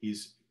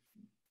 he's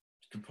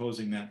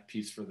composing that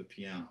piece for the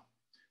piano,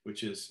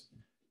 which is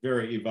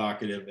very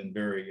evocative and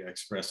very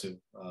expressive,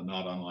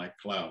 not unlike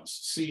Clouds.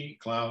 See,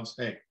 Clouds,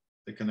 hey,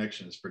 the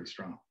connection is pretty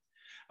strong.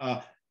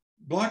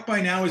 Bloch by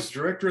now is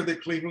director of the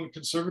Cleveland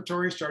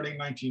Conservatory starting in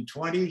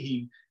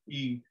 1920.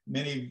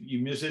 Many of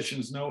you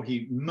musicians know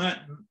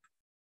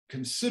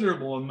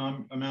considerable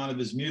amount of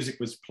his music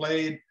was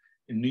played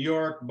in New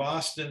York,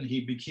 Boston.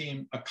 He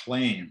became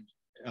acclaimed.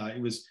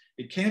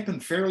 It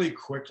happened fairly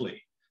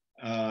quickly.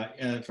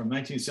 From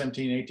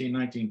 1917, 18,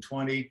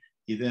 1920,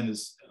 he then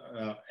is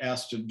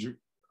asked to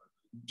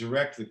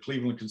direct the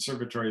Cleveland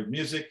Conservatory of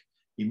Music.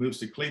 He moves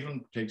to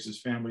Cleveland, takes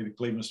his family to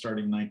Cleveland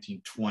starting in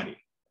 1920.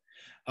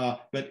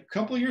 But a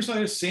couple of years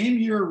later, same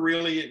year,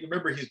 really,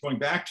 remember, he's going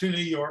back to New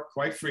York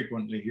quite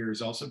frequently here.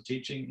 He's also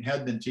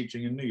had been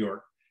teaching in New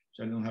York,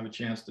 which I don't have a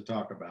chance to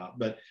talk about.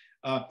 But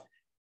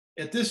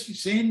at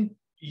this same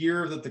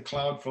year that the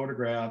Cloud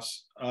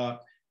photographs, Alfred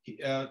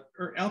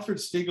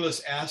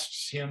Stieglitz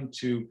asks him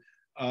to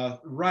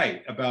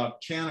write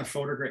about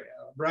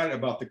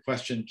the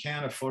question,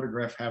 can a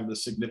photograph have the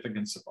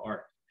significance of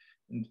art?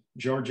 And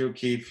George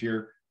O'Keeffe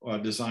here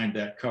designed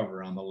that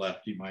cover on the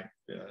left. You might,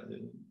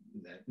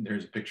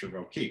 there's a picture of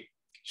O'Keeffe.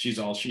 She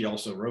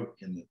also wrote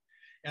in the,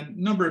 and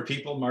a number of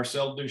people,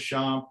 Marcel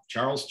Duchamp,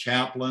 Charles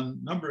Chaplin,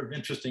 number of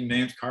interesting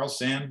names, Carl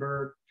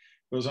Sandburg,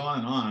 goes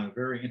on, a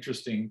very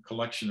interesting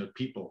collection of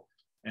people,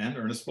 and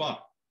Ernest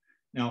Bloch.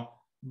 Now,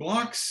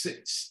 Bloch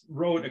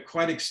wrote a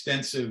quite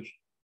extensive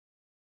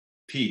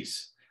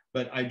piece,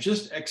 but I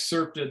just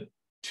excerpted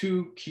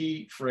two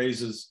key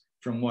phrases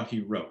from what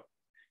he wrote.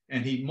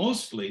 And he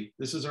mostly,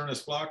 this is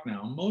Ernest Bloch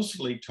now,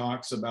 mostly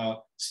talks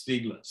about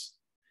Stieglitz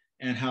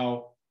and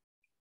how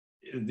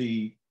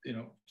the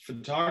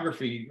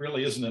photography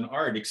really isn't an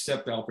art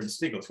except Alfred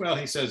Stieglitz. Well,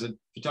 he says that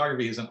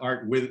photography is an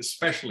art with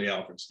especially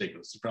Alfred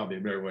Stieglitz, is probably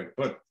a better way to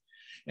put it.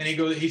 And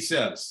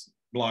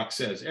Bloch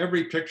says,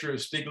 every picture of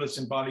Stieglitz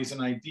embodies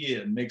an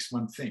idea and makes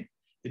one think.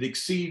 It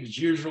exceeds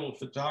usual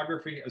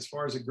photography as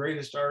far as the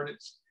greatest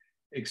artists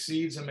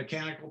exceeds a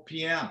mechanical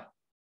piano.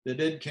 The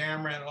dead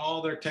camera and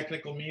all their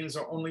technical means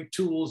are only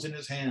tools in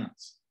his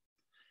hands.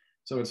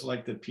 So it's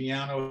like the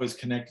piano is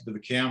connected to the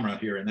camera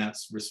here in that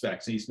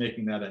respect. So he's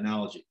making that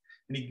analogy.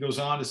 And he goes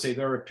on to say,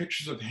 there are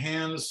pictures of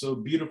hands so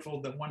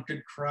beautiful that one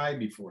could cry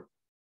before them.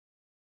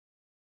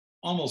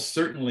 Almost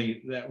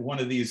certainly that one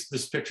of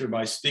this picture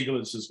by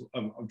Stieglitz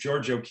of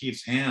George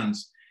O'Keeffe's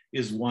hands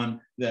is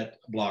one that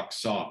Bloch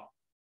saw.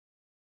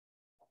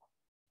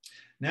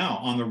 Now,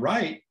 on the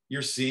right,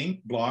 you're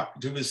seeing Bloch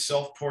do his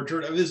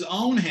self-portrait of his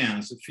own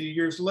hands a few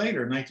years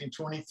later,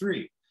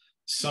 1923,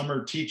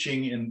 summer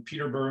teaching in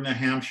Peterborough, New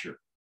Hampshire,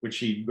 which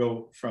he'd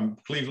go from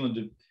Cleveland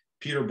to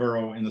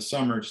Peterborough in the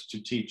summers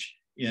to teach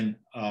in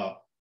a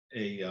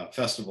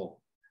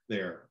festival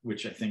there,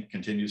 which I think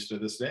continues to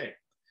this day.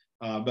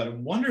 But a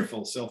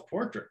wonderful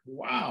self-portrait.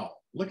 Wow,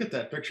 look at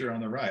that picture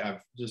on the right.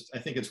 I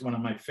think it's one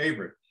of my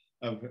favorite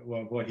of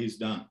what he's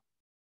done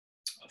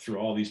through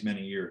all these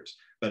many years.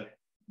 But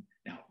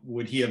now,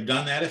 would he have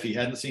done that if he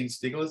hadn't seen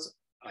Stieglitz?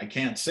 I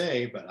can't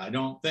say, but I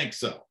don't think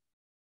so.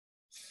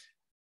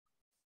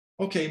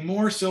 Okay,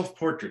 more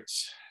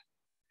self-portraits.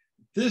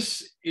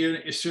 This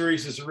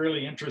series is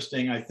really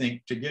interesting, I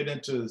think, to get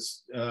into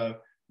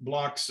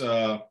Bloch's,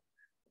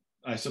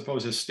 I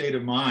suppose, his state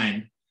of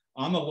mind.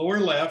 On the lower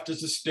left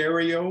is a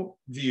stereo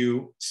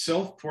view,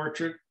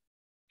 self-portrait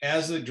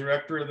as the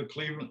director of the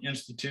Cleveland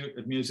Institute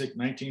of Music,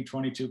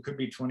 1922, could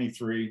be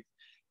 23.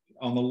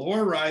 On the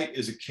lower right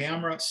is a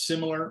camera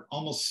similar,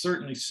 almost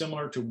certainly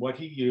similar to what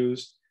he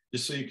used.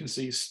 Just so you can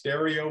see,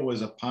 stereo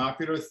was a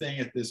popular thing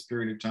at this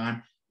period of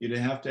time. You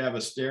didn't have to have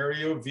a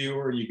stereo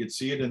viewer. You could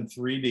see it in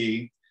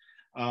 3D.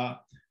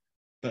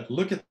 But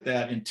look at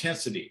that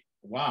intensity.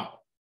 Wow.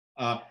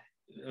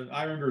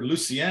 I remember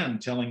Lucien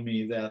telling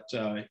me that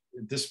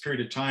at this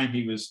period of time,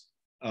 he was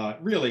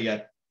really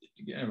at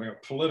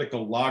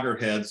political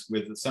loggerheads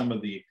with some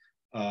of the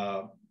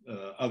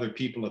other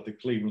people at the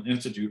Cleveland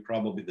Institute,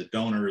 probably the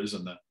donors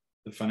and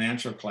the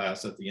financial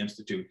class at the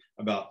Institute,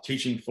 about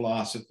teaching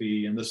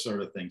philosophy and this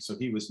sort of thing. So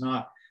he was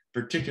not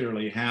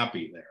particularly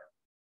happy there.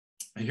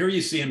 And here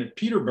you see him at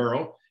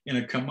Peterborough in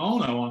a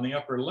kimono on the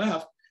upper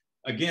left,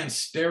 again,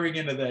 staring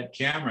into that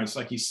camera. It's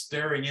like he's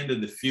staring into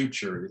the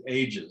future, the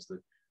ages,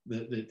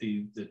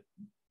 the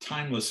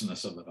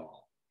timelessness of it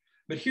all.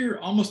 But here,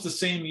 almost the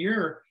same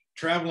year,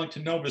 traveling to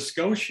Nova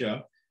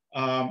Scotia,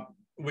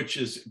 which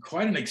is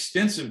quite an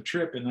extensive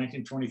trip in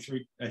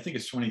 1923. I think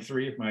it's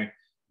 23 if my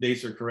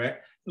dates are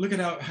correct. Look at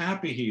how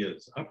happy he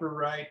is. Upper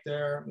right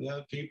there,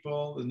 the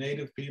people, the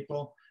native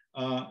people.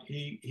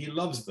 He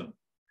loves them.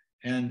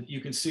 And you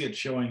can see it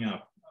showing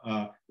up.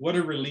 What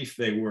a relief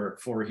they were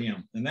for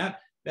him. And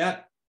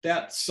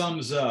that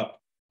sums up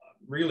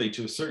really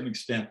to a certain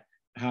extent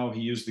how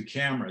he used the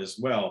camera as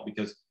well,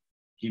 because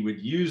he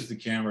would use the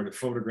camera to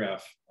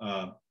photograph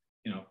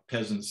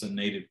peasants and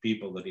native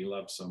people that he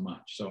loved so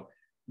much. So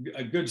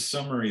a good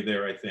summary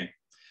there, I think.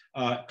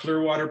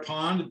 Clearwater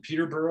Pond,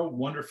 Peterborough,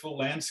 wonderful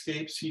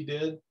landscapes he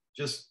did,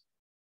 just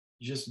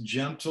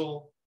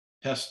gentle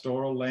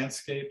pastoral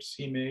landscapes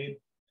he made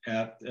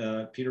at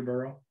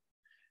Peterborough.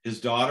 His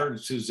daughter,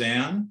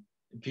 Suzanne,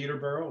 in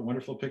Peterborough, a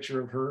wonderful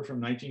picture of her from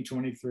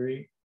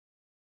 1923.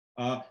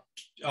 On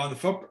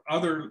the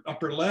other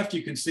upper left,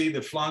 you can see the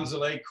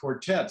Flanzolais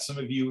Quartet. Some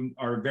of you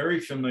are very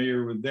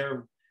familiar with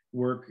their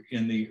work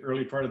in the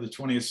early part of the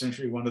 20th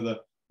century.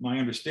 My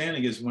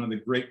understanding is one of the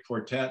great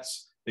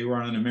quartets. They were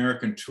on an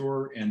American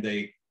tour and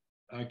they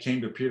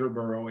came to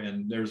Peterborough,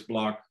 and there's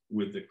Bloch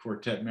with the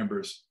quartet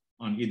members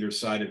on either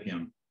side of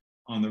him.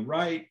 On the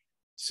right,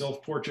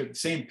 self-portrait,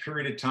 same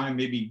period of time,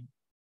 maybe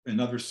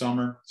another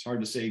summer, it's hard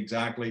to say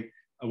exactly,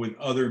 with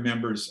other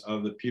members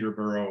of the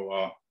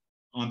Peterborough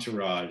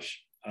entourage.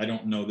 I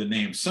don't know the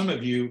names. Some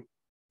of you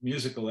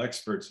musical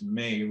experts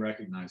may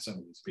recognize some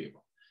of these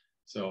people.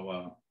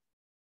 So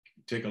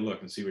take a look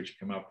and see what you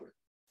come up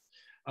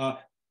with.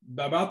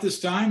 About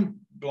this time,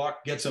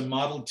 Bloch gets a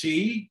Model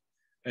T.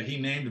 He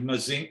named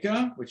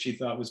Mazinka, which he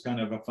thought was kind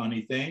of a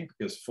funny thing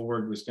because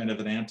Ford was kind of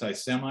an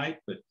anti-Semite,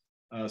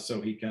 but so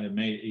he kind of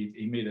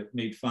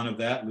made fun of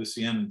that.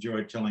 Lucien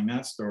enjoyed telling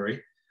that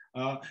story.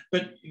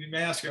 But you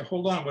may ask,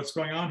 hold on, what's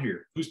going on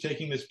here? Who's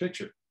taking this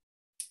picture?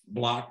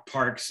 Bloch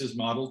parks his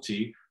Model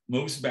T,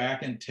 moves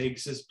back and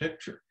takes his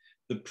picture.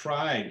 The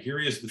pride, here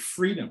is the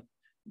freedom.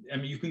 I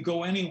mean, you can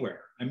go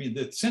anywhere. I mean,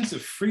 the sense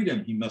of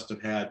freedom he must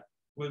have had,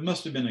 well, it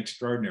must have been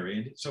extraordinary.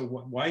 And so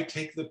why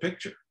take the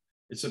picture?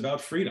 It's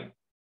about freedom.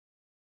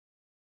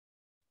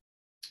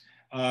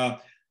 By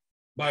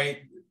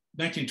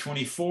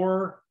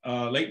 1924,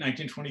 late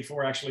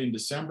 1924, actually in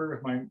December,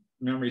 if my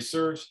memory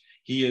serves,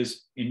 he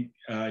is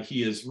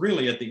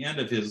really at the end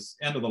of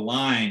the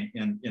line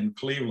in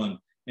Cleveland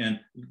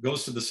and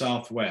goes to the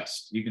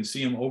Southwest. You can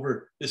see him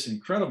over this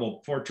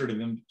incredible portrait of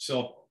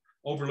himself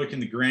overlooking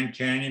the Grand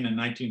Canyon in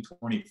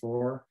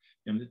 1924,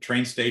 in the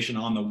train station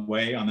on the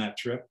way on that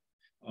trip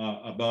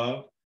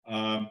above.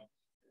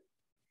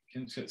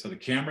 So the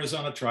camera's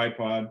on a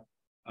tripod.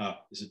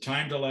 There's a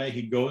time delay.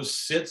 He goes,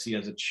 sits, he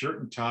has a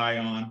shirt and tie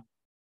on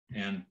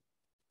and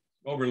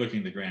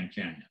overlooking the Grand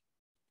Canyon.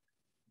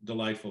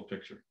 Delightful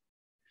picture.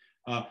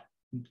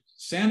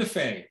 Santa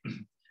Fe.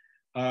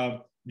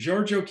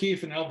 George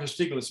O'Keeffe and Elvis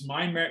Stiglitz,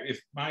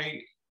 if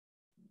my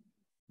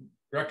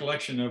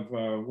recollection of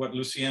what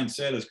Lucien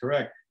said is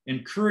correct,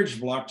 encouraged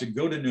Bloch to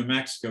go to New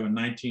Mexico in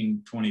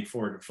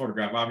 1924 to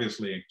photograph,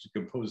 obviously to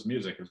compose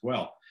music as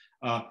well.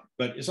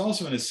 But it's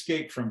also an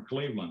escape from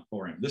Cleveland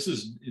for him. This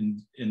is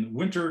in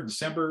winter,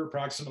 December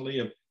approximately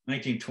of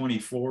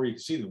 1924. You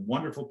can see the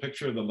wonderful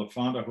picture of the La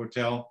Fonda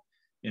Hotel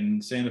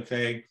in Santa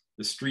Fe,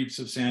 the streets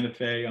of Santa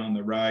Fe on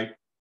the right.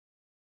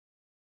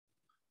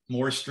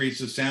 More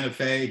streets of Santa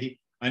Fe.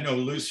 I know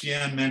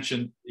Lucien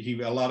mentioned he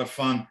had a lot of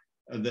fun.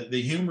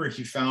 The humor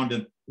he found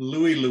in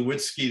Louis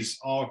Lewitsky's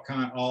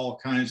all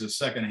kinds of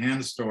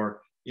secondhand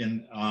store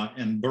in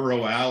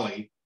Burrow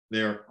Alley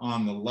there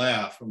on the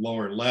left,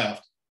 lower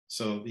left.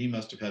 So he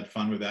must have had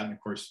fun with that. And of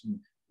course,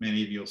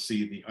 many of you will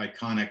see the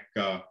iconic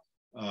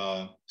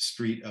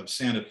street of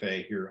Santa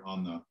Fe here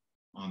on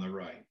the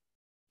right,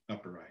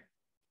 upper right.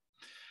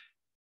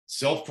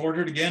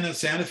 Self-portrait again in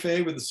Santa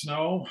Fe with the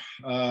snow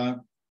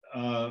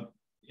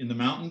in the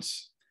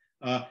mountains.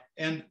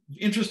 And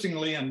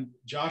interestingly, and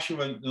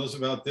Joshua knows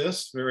about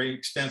this very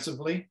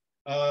extensively,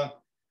 the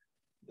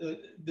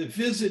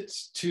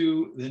visits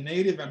to the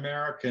Native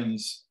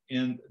Americans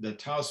in the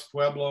Taos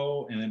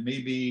Pueblo, and it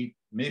may be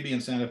in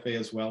Santa Fe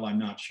as well, I'm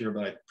not sure,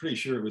 but I'm pretty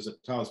sure it was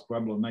at Taos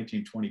Pueblo in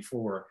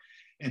 1924.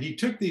 And he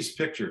took these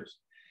pictures,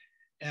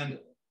 and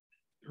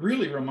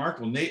really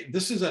remarkable.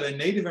 This is at a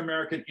Native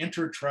American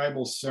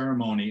intertribal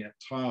ceremony at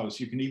Taos.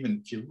 You can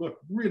even, if you look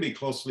really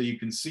closely, you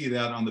can see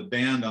that on the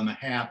band on the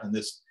hat and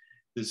this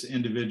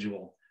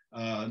individual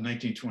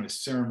 1920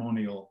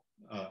 ceremonial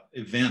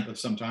event of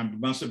some time. It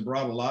must have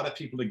brought a lot of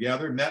people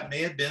together, and that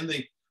may have been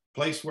the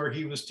place where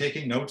he was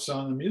taking notes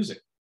on the music.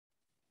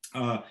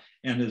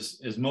 And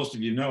as most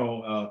of you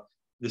know,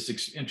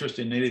 this interest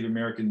in Native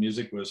American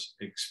music was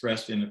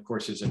expressed in, of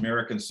course, his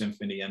American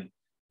Symphony and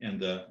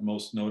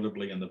most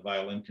notably in the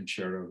violin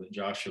concerto that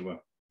Joshua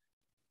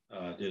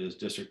did his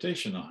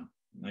dissertation on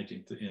in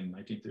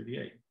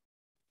 1938.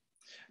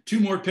 Two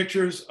more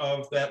pictures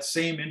of that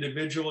same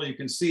individual. You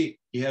can see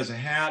he has a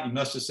hat. He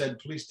must have said,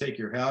 please take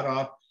your hat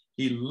off.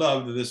 He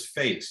loved this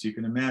face. You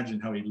can imagine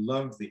how he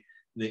loved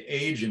the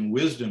age and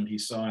wisdom he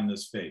saw in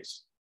this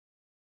face.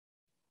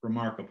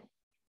 Remarkable.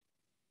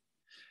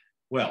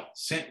 Well,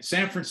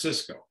 San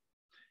Francisco.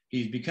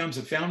 He becomes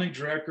a founding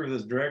director of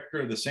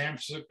the San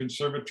Francisco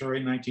Conservatory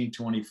in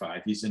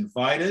 1925. He's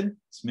invited,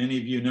 as many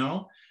of you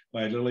know,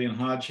 by Lillian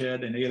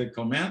Hodgehead and Ada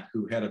Clement,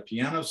 who had a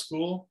piano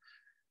school,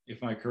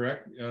 if I'm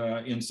correct,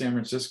 in San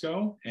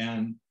Francisco,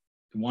 and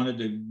wanted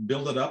to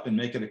build it up and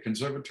make it a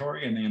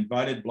conservatory, and they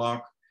invited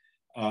Bloch,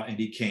 and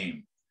he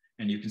came.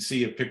 And you can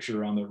see a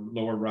picture on the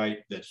lower right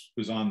that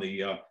was on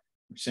the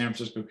San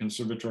Francisco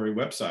Conservatory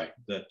website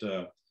that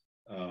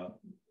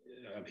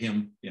of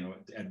him,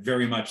 at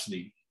very much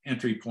the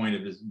entry point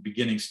of his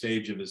beginning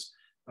stage of his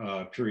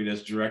period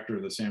as director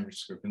of the San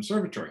Francisco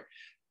Conservatory.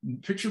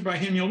 Pictured by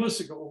him, you'll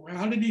listen, go, well,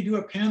 how did he do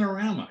a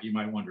panorama? You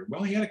might wonder.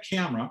 Well, he had a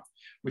camera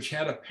which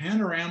had a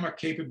panorama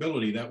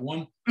capability. That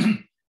one,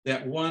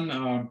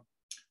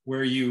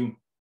 where you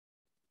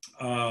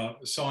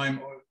saw him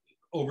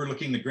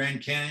overlooking the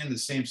Grand Canyon, the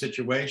same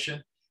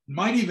situation.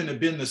 Might even have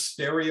been the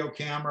stereo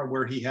camera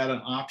where he had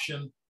an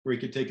option where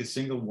he could take a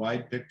single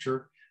wide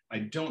picture. I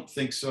don't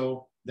think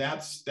so.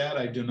 That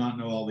I do not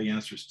know all the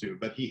answers to,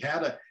 but he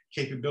had a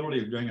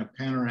capability of doing a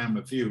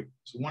panorama view.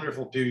 It's a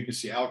wonderful view. You can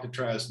see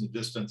Alcatraz in the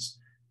distance,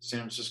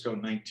 San Francisco,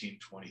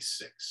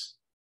 1926.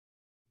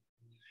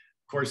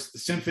 Of course, the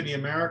Symphony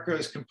America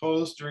is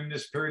composed during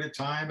this period of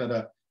time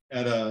at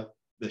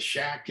the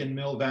shack in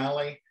Mill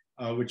Valley,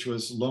 which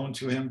was loaned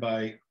to him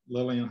by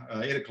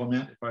Ada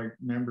Clement, if I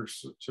remember,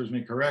 serves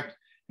me correct.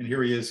 And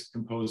here he is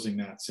composing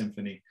that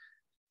symphony.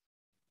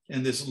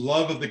 And this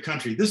love of the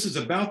country. This is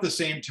about the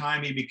same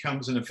time he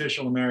becomes an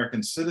official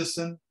American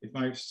citizen, if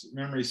my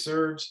memory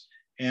serves.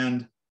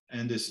 And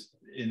this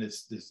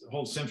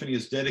whole symphony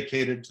is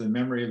dedicated to the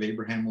memory of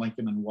Abraham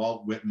Lincoln and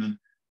Walt Whitman,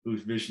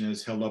 whose vision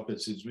has held up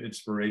as his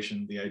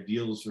inspiration. The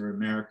ideals of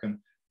America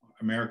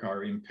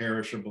are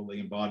imperishable. They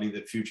embody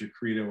the future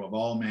credo of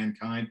all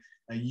mankind,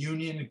 a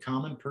union in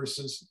common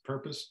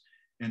purpose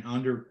and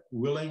under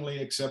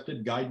willingly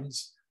accepted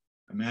guidance.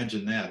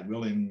 Imagine that,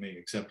 willingly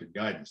accepted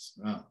guidance.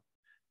 Wow.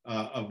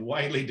 Of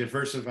widely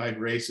diversified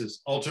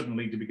races,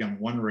 ultimately to become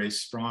one race,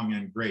 strong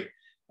and great.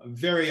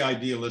 Very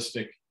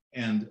idealistic,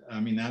 and I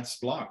mean, that's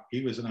Bloch.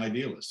 He was an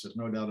idealist, there's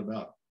no doubt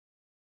about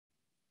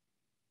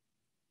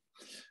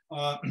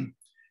it.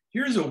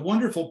 Here's a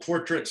wonderful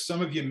portrait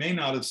some of you may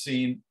not have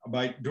seen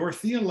by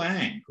Dorothea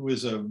Lange, who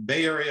is a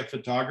Bay Area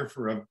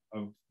photographer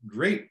of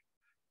great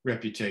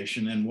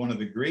reputation and one of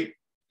the great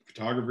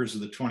photographers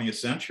of the 20th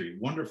century.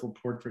 Wonderful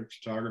portrait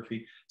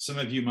photography. Some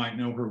of you might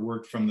know her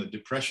work from the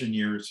Depression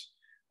years,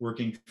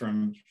 working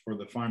for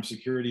the Farm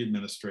Security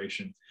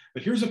Administration.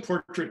 But here's a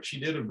portrait she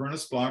did of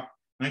Ernest Bloch,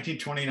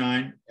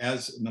 1929,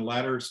 as in the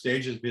latter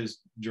stages of his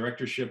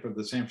directorship of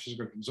the San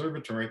Francisco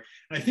Conservatory.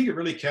 And I think it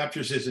really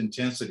captures his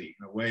intensity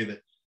in a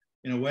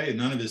way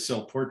none of his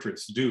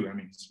self-portraits do. I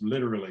mean, it's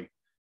literally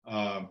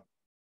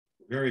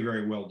very,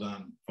 very well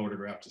done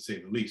photograph, to say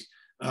the least.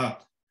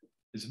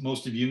 As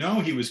most of you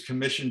know, he was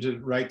commissioned to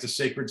write the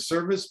Sacred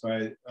Service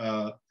by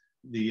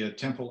the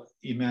Temple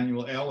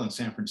Emmanuel L in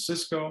San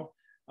Francisco.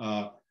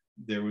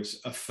 There was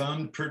a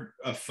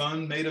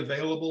fund made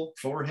available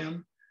for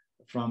him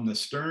from the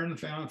Stern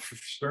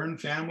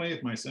family,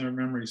 if my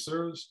memory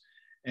serves,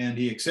 and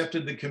he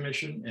accepted the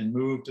commission and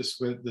moved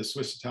to the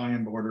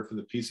Swiss-Italian border for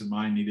the peace of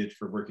mind needed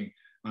for working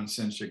on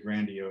such a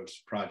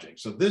grandiose project.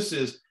 So this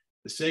is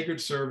the Sacred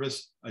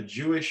Service, a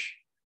Jewish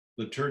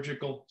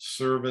liturgical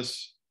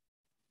service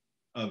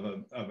of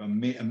a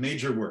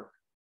major work.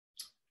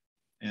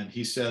 And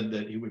he said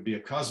that it would be a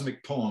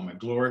cosmic poem, a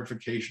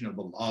glorification of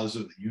the laws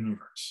of the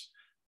universe.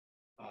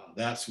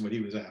 That's what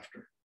he was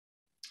after.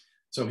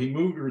 So he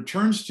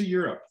returns to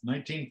Europe,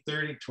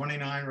 1930,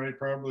 29, right?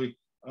 Probably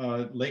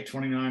late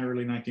 29,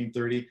 early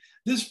 1930.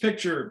 This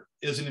picture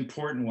is an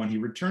important one. He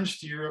returns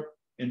to Europe,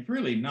 and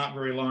really not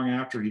very long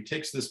after, he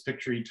takes this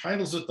picture. He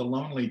titles it The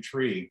Lonely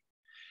Tree.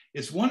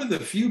 It's one of the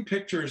few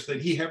pictures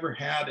that he ever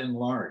had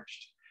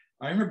enlarged.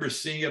 I remember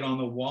seeing it on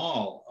the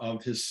wall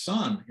of his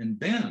son in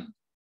Bend,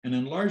 an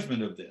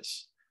enlargement of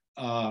this.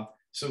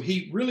 So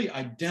he really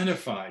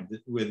identified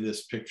with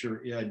this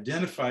picture. He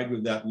identified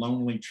with that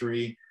lonely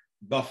tree,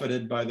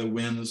 buffeted by the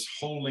winds,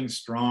 holding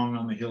strong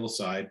on the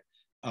hillside.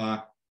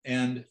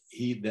 And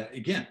he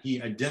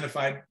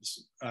identified,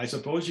 I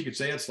suppose you could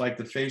say it's like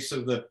the face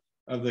of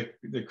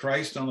the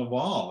Christ on the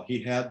wall.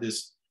 He had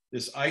this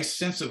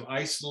sense of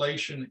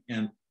isolation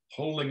and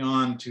holding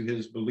on to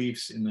his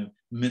beliefs in the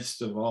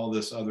midst of all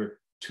this other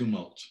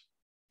tumult.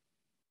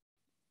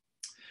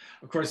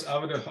 Of course,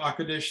 Avodah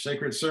HaKodesh,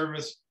 Sacred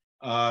Service,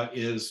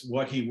 is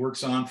what he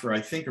works on for,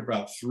 I think,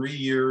 about 3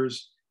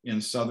 years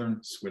in southern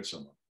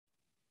Switzerland.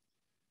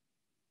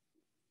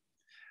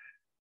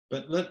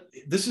 But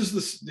this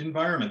is the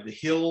environment, the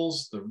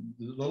hills, the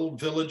little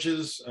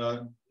villages,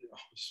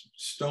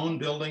 stone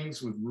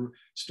buildings with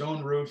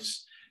stone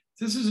roofs.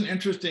 This is an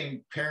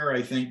interesting pair,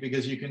 I think,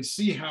 because you can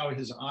see how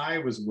his eye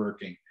was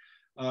working.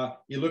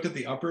 You look at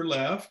the upper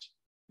left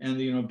and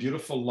the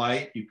beautiful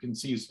light. You can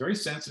see he's very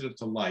sensitive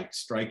to light,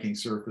 striking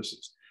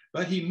surfaces.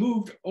 But he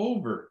moved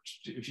over.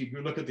 If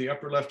you look at the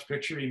upper left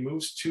picture, he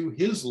moves to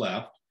his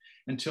left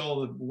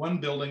until the one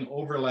building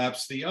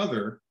overlaps the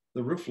other,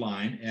 the roof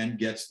line, and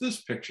gets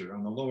this picture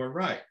on the lower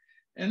right.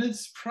 And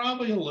it's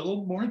probably a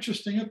little more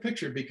interesting a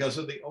picture because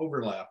of the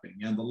overlapping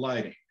and the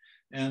lighting.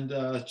 And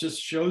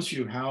just shows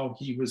you how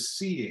he was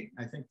seeing.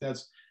 I think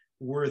that's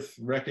worth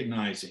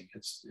recognizing.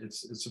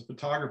 It's a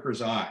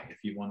photographer's eye, if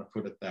you want to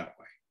put it that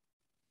way.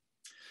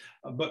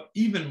 But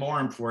even more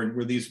important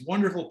were these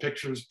wonderful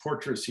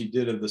portraits he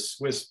did of the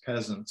Swiss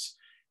peasants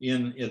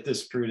at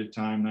this period of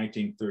time,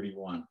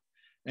 1931.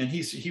 And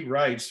he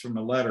writes from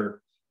a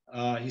letter,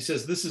 he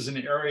says, "This is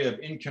an area of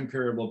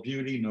incomparable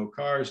beauty, no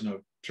cars,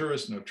 no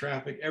tourists, no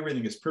traffic.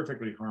 Everything is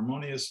perfectly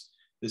harmonious.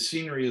 The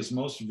scenery is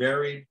most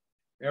varied.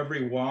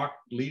 Every walk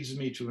leads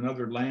me to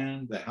another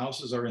land. The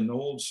houses are in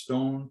old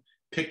stone,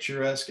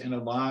 picturesque and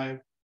alive.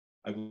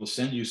 I will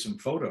send you some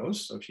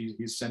photos. So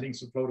he's sending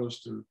some photos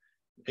to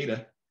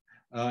Ada.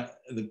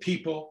 The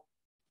people,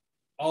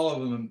 all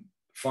of them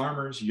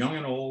farmers, young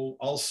and old,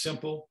 all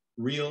simple,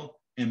 real,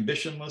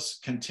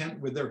 ambitionless,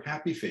 content with their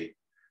happy fate,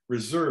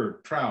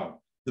 reserved, proud,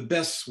 the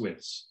best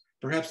Swiss,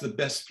 perhaps the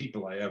best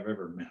people I have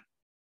ever met.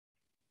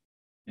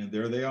 And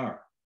there they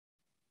are.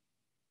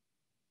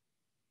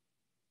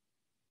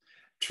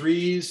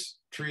 Trees,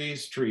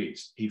 trees,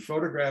 trees. He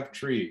photographed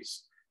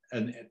trees,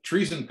 and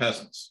trees and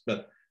peasants,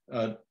 but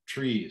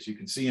trees. You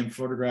can see him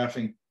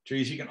photographing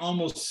trees. You can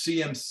almost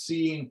see him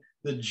seeing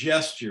the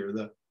gesture,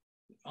 the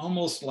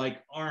almost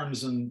like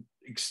arms and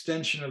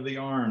extension of the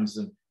arms,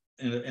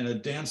 and a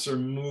dancer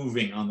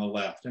moving on the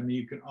left. I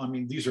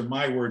mean, these are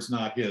my words,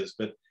 not his,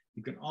 but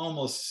you can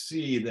almost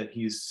see that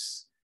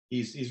he's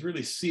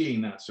really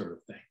seeing that sort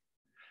of thing.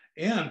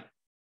 And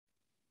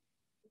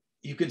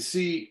you can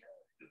see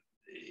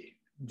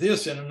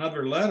this in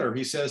another letter.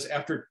 He says,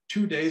 after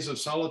 2 days of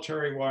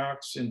solitary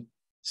walks, in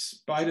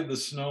spite of the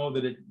snow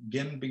that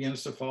again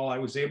begins to fall, I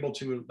was able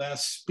to at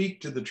last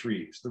speak to the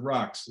trees, the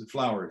rocks, the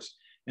flowers,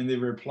 and they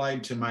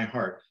replied to my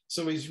heart.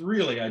 So he's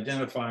really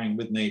identifying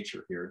with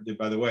nature here.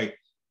 By the way,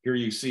 here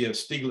you see a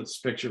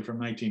Stieglitz picture from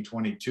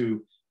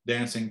 1922,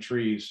 Dancing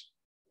Trees,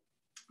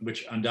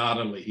 which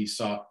undoubtedly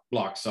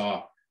Bloch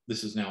saw.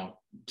 This is now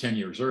 10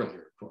 years earlier,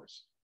 of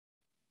course.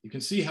 You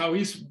can see how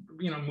he's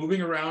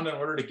moving around in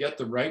order to get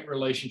the right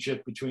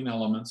relationship between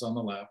elements on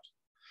the left.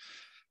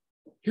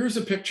 Here's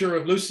a picture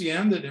of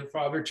Lucienne that her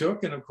father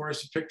took, and of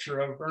course a picture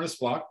of Ernest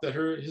Bloch that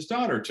his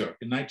daughter took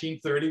in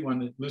 1930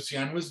 when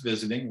Lucienne was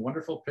visiting.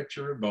 Wonderful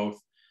picture of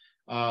both.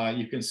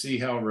 You can see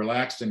how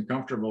relaxed and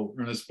comfortable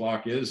Ernest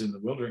Bloch is in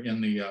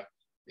the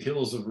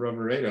hills of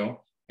Roveredo,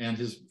 and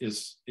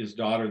his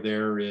daughter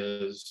there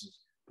is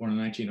born in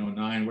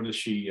 1909. What is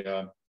she?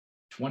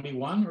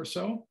 21 or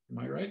so, am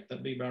I right?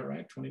 That'd be about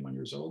right, 21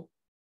 years old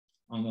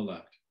on the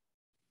left.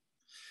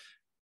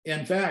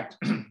 In fact,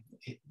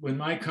 when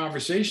my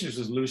conversations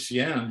with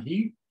Lucienne,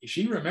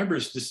 she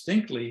remembers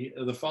distinctly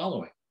the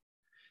following.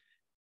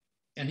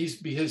 And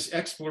his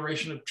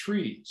exploration of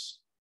trees.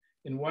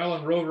 And while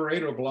in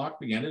Roveredo, Bloch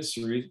began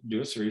to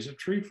do a series of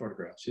tree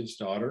photographs. His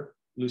daughter,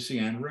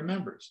 Lucienne,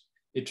 remembers.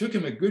 It took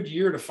him a good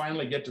year to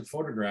finally get to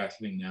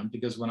photographing them,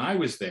 because when I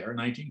was there in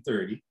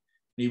 1930, and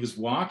he was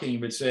walking, he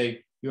would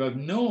say, "You have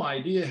no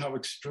idea how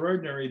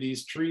extraordinary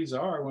these trees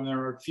are when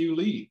there are few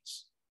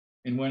leaves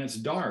and when it's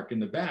dark in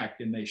the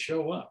back and they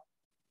show up."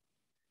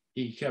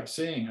 He kept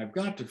saying, "I've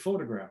got to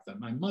photograph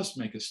them. I must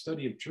make a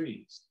study of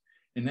trees."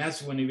 And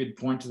that's when he would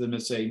point to them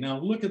and say, "Now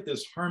look at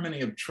this harmony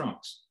of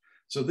trunks."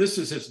 So this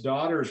is his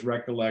daughter's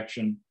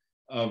recollection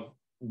of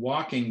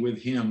walking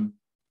with him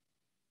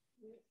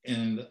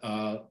in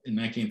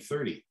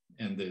 1930,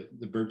 and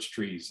the birch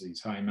trees,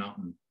 these high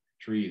mountain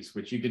trees,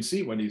 which you can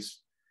see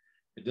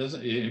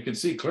you can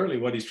see clearly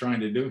what he's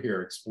trying to do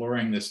here,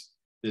 exploring this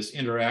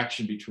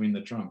interaction between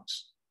the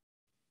trunks.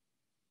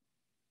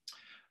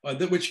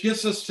 Which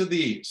gets us to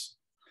these.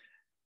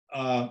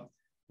 Well,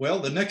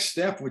 the next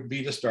step would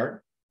be to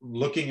start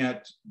looking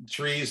at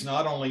trees,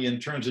 not only in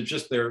terms of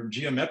just their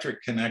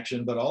geometric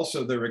connection, but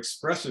also their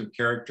expressive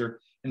character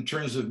in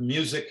terms of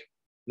music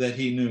that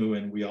he knew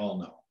and we all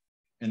know.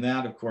 And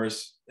that, of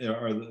course,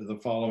 are the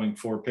following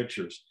 4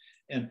 pictures.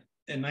 And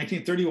in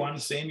 1931,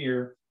 the same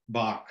year,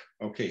 Bach.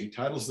 Okay, he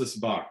titles this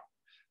Bach,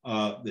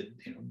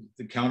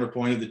 the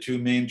counterpoint of the 2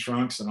 main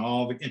trunks and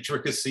all the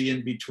intricacy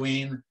in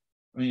between.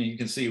 I mean, you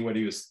can see what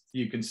he was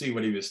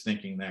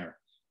thinking there.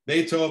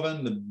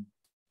 Beethoven, the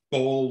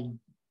bold,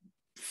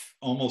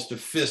 almost a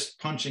fist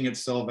punching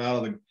itself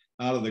out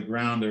of the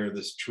ground there,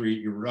 this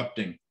tree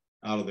erupting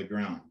out of the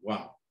ground.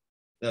 Wow,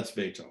 that's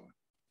Beethoven.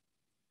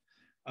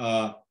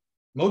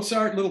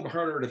 Mozart, a little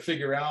harder to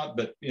figure out,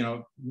 but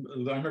I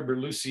remember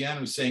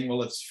Lucienne was saying,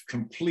 well, it's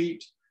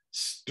complete,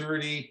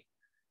 sturdy.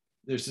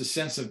 There's a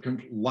sense of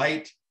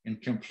light and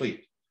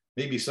complete.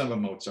 Maybe some of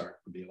Mozart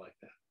would be like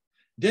that.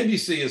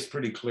 Debussy is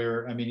pretty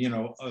clear. I mean,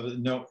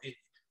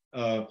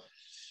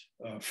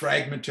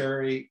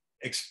 fragmentary,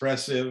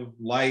 expressive,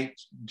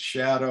 light,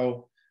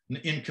 shadow,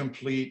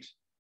 incomplete,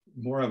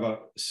 more of a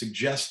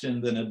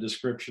suggestion than a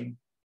description.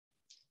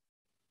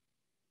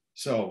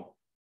 So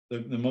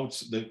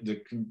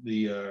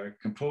the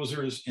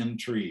composers in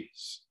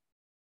trees.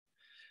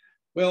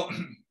 Well,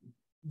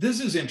 this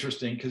is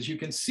interesting because you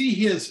can see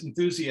his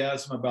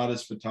enthusiasm about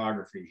his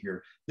photography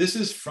here. This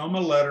is from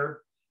a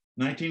letter,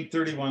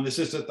 1931. This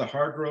is at the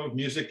Hargrove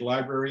Music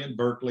Library in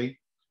Berkeley,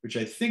 which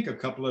I think a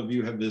couple of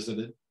you have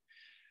visited.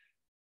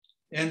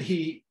 And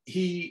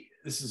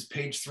this is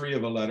page 3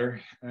 of a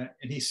letter,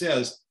 and he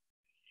says,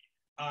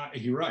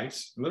 he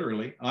writes,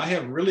 literally, "I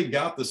have really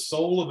got the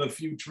soul of a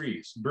few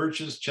trees,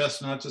 birches,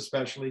 chestnuts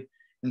especially,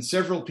 and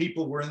several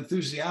people were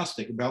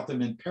enthusiastic about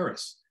them in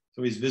Paris."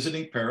 So he's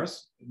visiting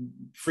Paris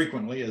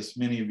frequently, as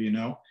many of you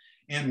know,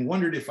 and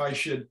wondered if I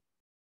should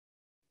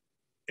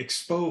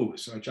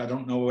expose, which I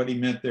don't know what he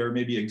meant there,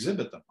 maybe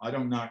exhibit them. I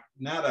do not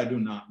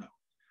know.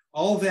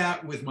 All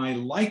that with my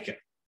Leica,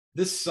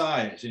 this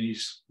size, and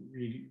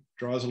he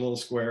draws a little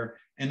square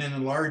and then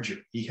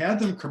enlarger. He had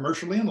them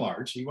commercially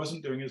enlarged. He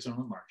wasn't doing his own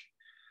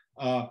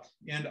enlarging.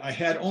 And I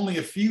had only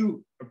a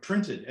few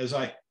printed, as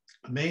I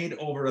made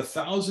over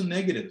 1,000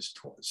 negatives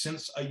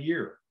since a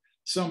year.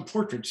 Some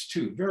portraits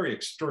too, very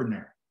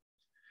extraordinary.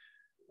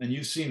 And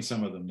you've seen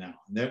some of them now.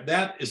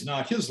 That is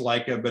not his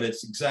Leica, but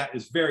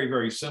it's very,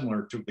 very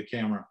similar to the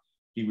camera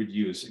he would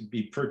use. It'd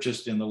be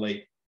purchased in the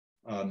late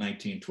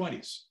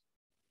 1920s.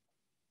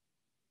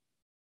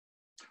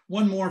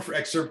 One more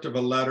excerpt of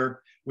a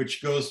letter,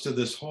 which goes to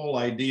this whole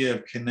idea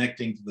of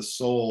connecting to the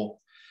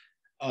soul.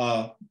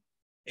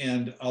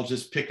 And I'll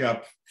just pick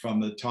up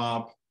from the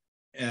top.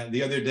 And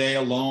the other day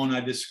alone,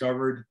 I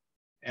discovered,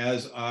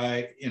 as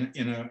I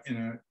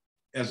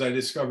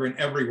discover in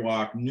every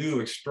walk,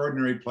 new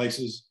extraordinary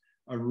places,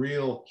 a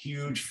real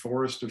huge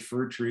forest of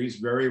fir trees,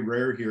 very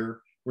rare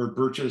here, where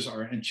birches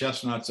and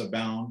chestnuts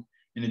abound.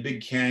 In a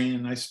big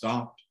canyon, I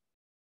stopped,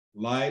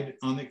 lied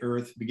on the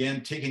earth,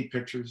 began taking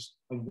pictures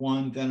of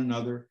one, then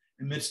another,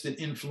 amidst an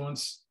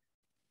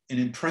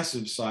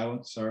impressive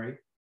silence,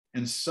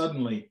 and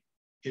suddenly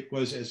it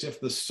was as if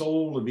the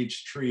soul of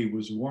each tree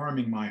was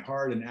warming my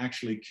heart and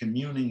actually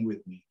communing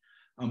with me.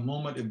 A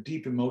moment of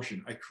deep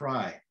emotion. I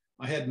cry.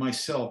 I had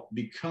myself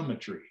become a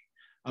tree,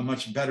 a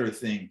much better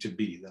thing to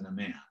be than a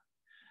man.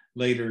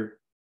 Later,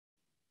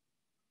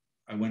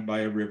 I went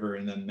by a river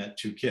and then met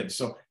two kids.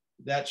 So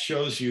that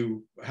shows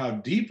you how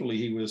deeply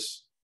he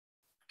was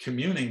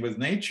communing with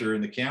nature,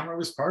 and the camera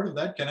was part of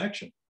that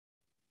connection.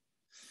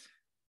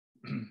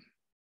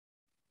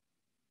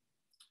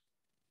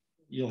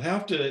 You'll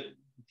have to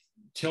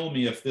tell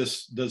me if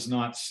this does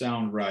not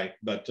sound right,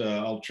 but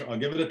I'll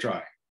give it a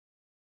try.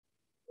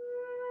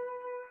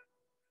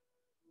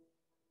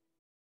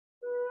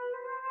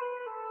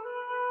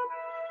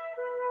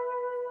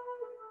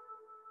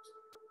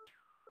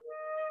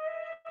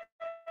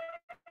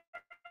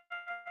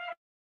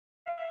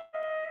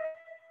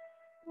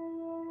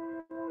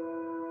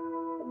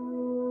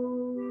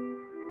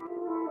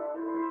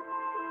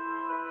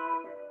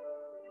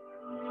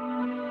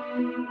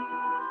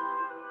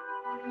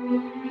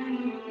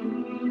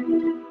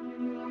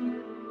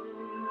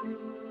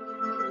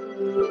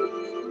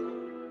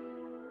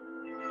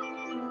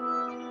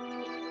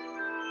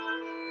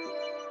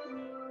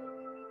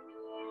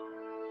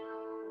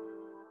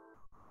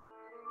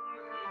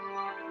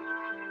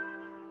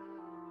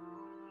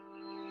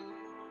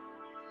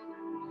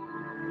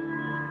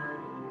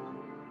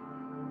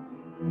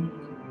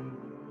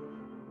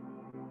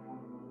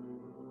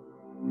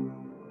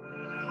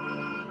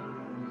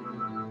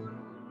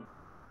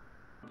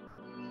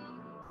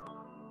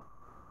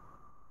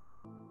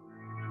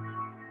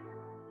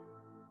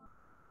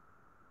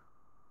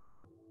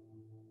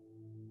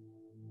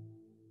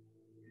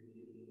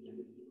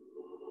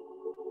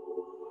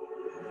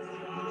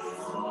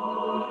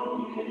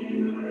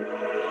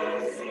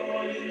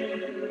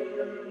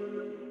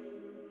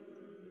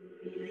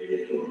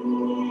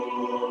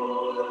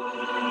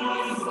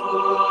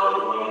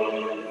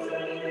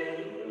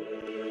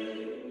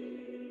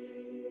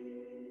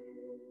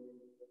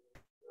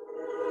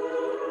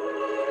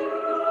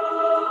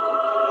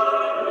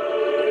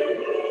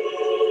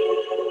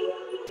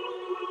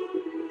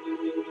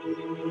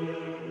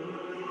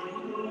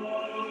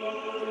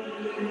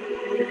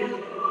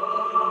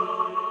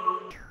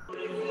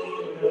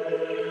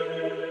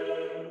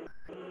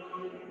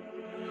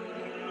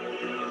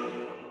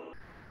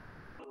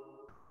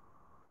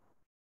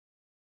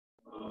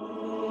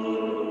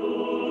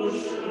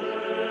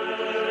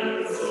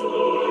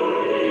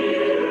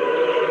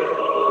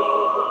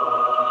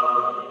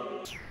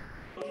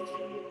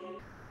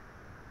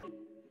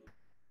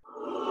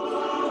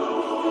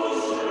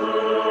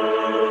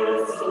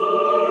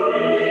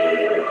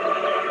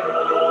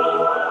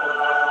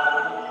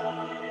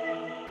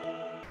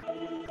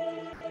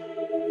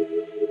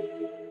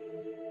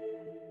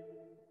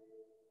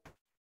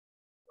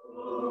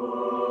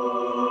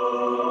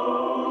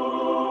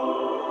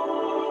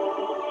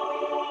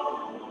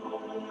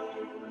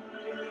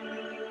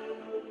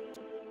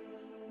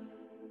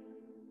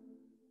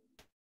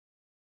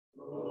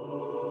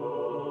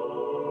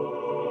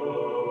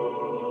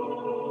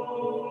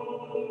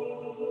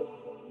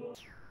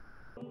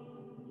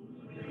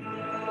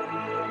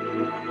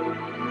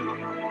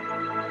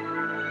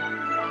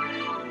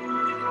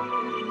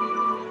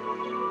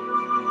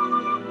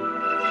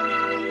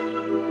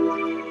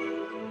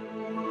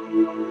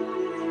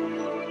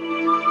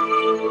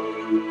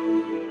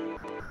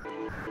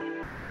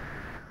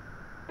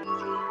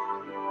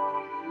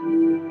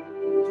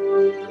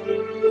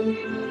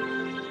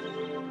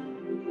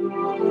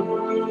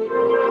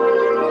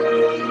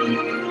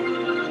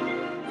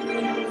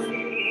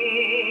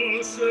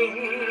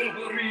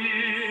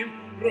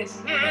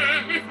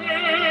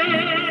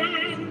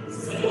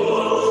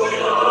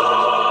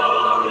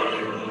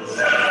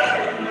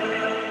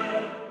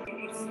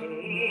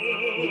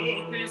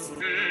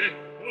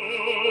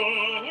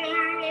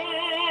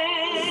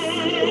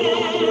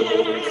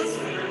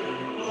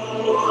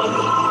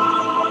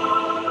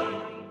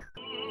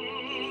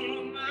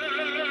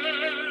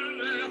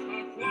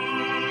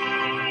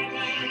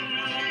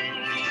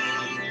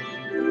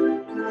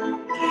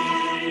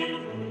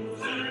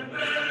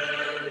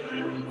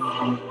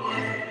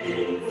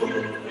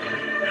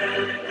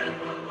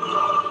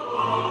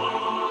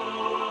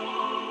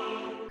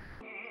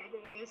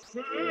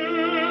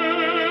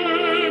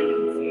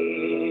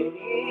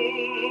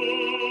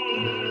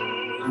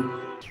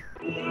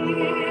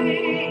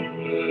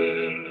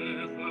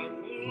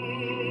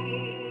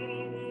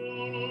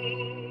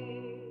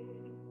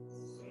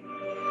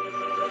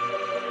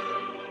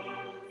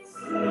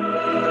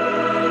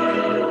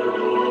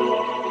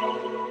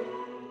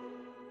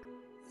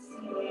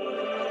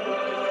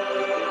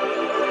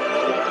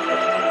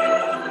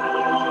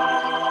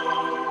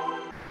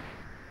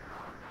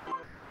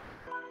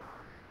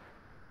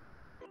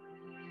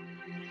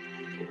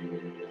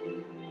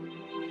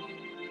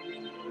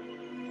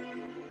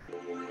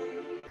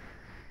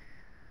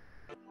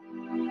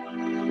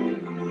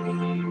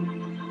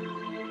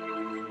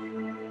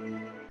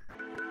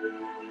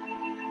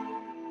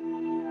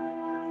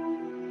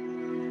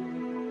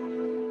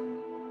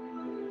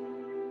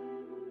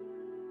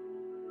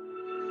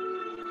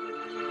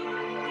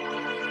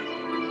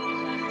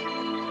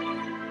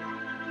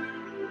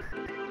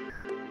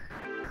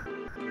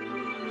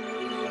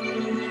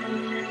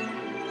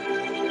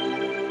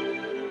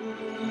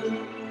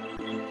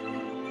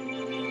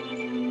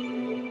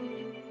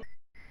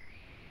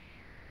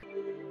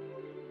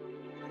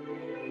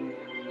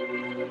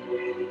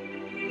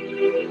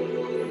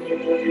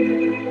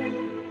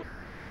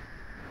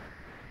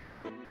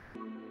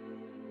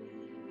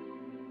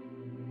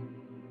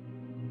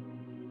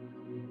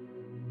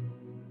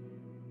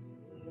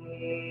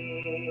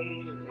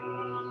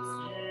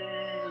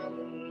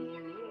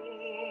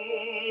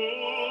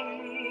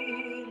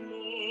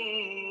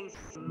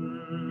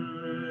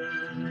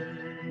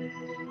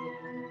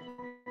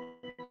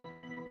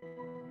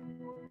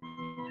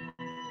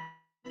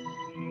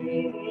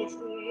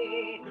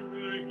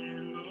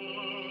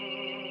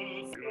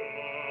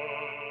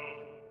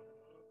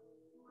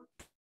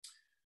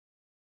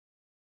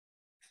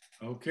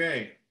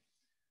 Okay.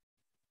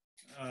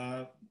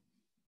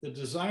 The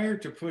desire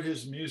to put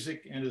his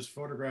music and his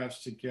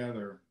photographs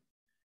together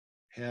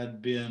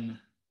had been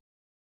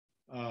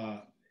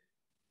a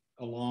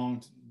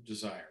long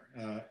desire.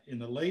 In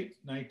the late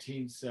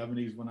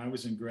 1970s, when I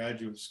was in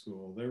graduate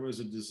school, there was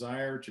a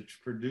desire to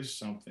produce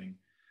something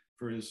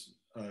for his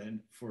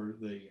for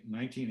the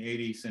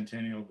 1980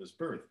 centennial of his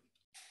birth.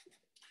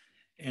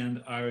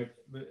 And I,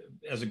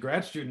 as a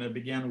grad student, I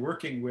began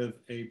working with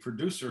a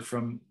producer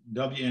from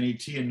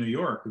WNET in New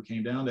York who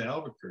came down to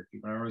Albuquerque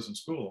when I was in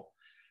school.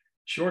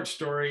 Short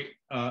story,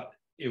 I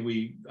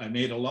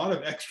made a lot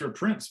of extra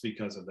prints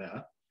because of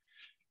that.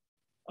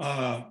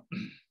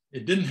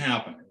 It didn't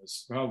happen. It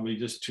was probably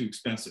just too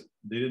expensive.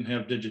 They didn't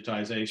have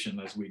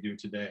digitization as we do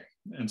today.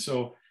 And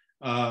so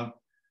bottom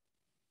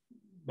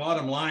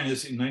line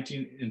is in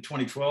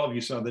 2012,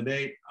 you saw the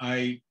date,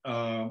 I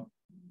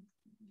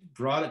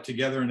brought it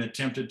together and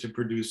attempted to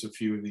produce a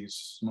few of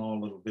these small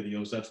little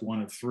videos. That's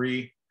one of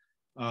three.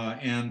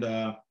 And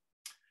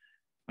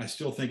I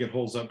still think it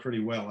holds up pretty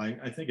well.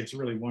 I think it's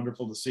really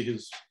wonderful to see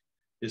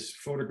his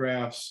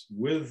photographs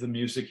with the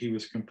music he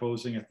was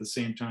composing at the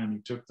same time he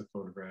took the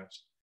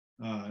photographs.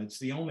 It's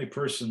the only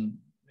person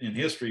in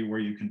history where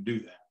you can do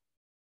that.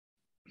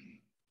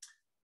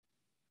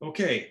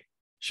 Okay,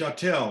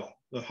 Châtel,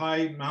 the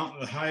high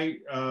mountain, the high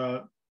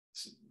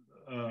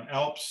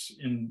Alps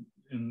in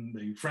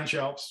the French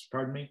Alps,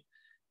 pardon me.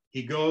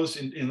 He goes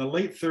in the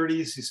late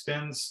 30s, he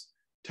spends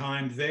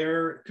time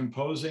there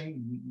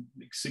composing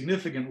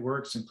significant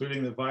works,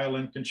 including the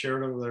violin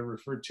concerto that I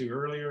referred to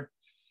earlier.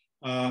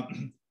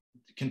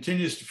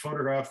 Continues to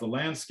photograph the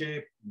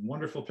landscape,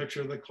 wonderful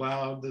picture of the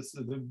cloud,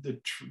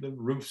 the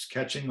roofs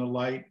catching the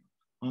light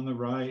on the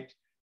right,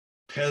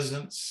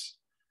 peasants.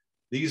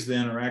 These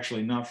then are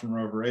actually not from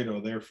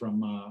Rovereto, they're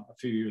from a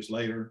few years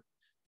later.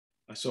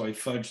 So I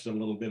fudged a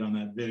little bit on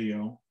that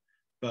video,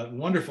 but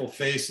wonderful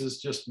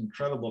faces, just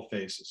incredible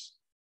faces.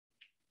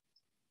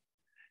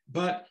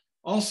 But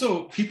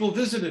also people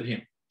visited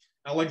him.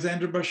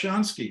 Alexander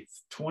Bashansky,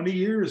 20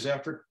 years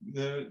after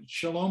the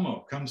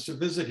Shalomo, comes to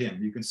visit him.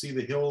 You can see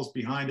the hills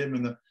behind him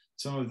and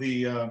some of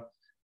the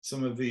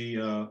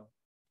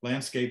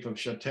landscape of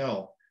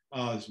Châtel.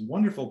 This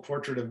wonderful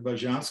portrait of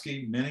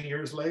Bashansky many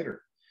years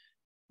later.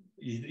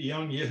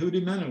 Young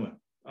Yehudi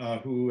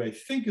Menuhin, who I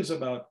think is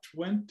about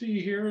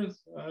 20 here.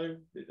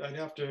 I'd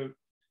have to,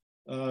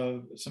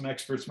 some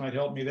experts might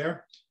help me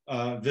there,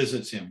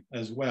 visits him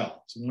as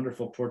well. It's a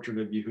wonderful portrait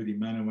of Yehudi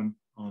Menuhin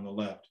on the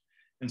left.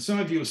 And some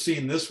of you have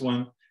seen this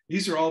one.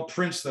 These are all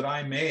prints that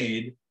I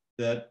made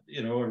that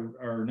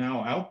are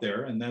now out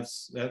there, and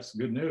that's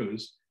good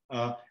news.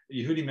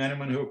 Yehudi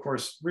Menuhin, who of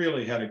course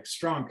really had a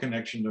strong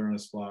connection to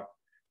Ernest Bloch.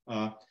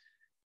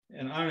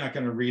 And I'm not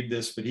going to read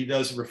this, but he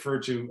does refer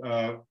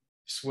to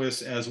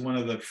Swiss as one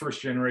of the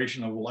first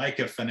generation of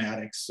Leica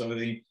fanatics. So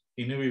he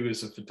knew he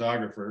was a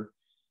photographer.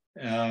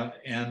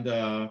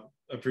 and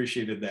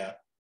appreciated that.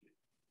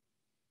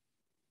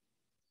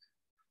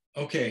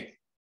 Okay,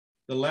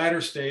 the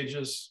latter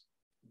stages,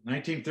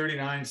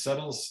 1939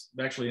 settles,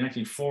 actually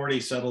 1940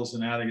 settles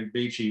in Agate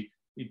Beach.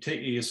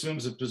 He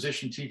assumes a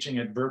position teaching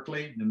at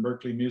Berkeley, in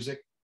Berkeley Music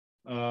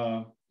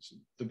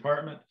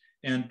Department,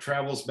 and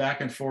travels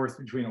back and forth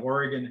between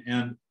Oregon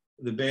and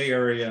the Bay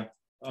Area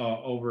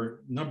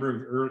over a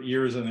number of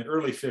years in the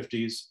early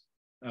 50s,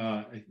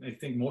 I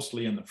think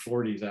mostly in the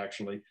 40s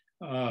actually,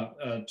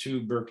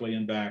 to Berkeley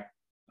and back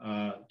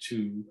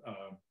to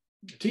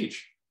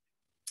teach.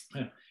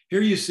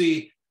 Here you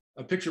see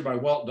a picture by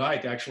Walt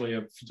Dyke, actually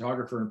a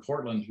photographer in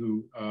Portland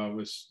who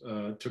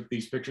took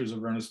these pictures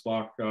of Ernest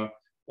Bloch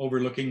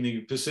overlooking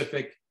the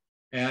Pacific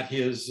at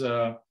his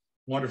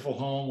wonderful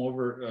home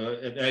over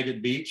at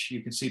Agate Beach.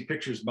 You can see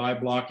pictures by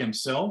Bloch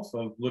himself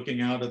of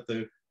looking out at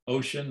the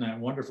ocean, that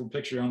wonderful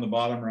picture on the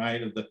bottom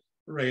right of the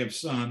ray of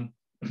sun.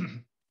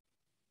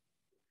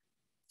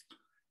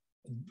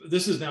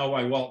 This is now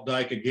by Walt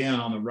Dyke again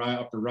on the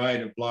upper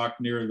right of Bloch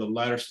near the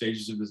latter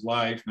stages of his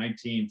life,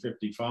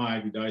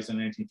 1955. He dies in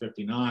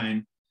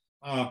 1959.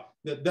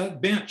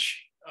 That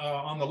bench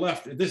on the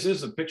left, this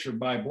is a picture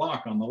by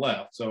Bloch on the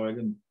left, so I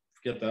didn't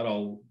get that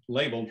all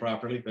labeled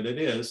properly, but it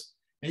is.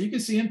 And you can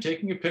see him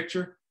taking a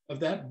picture of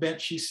that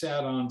bench he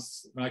sat on.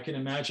 I can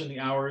imagine the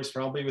hours,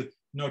 probably with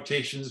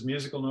notations,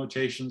 musical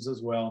notations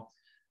as well.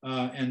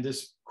 And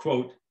this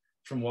quote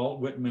from Walt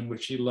Whitman,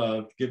 which he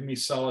loved: "Give me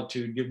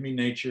solitude, give me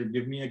nature,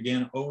 give me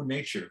again, oh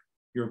nature,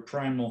 your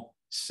primal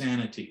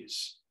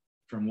sanities,"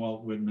 from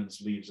Walt Whitman's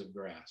Leaves of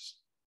Grass.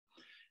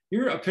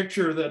 Here, a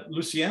picture that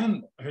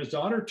Lucienne, his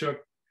daughter, took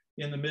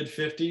in the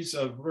mid-50s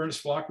of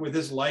Ernest Bloch with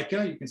his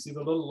Leica. You can see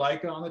the little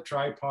Leica on the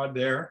tripod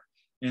there.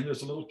 And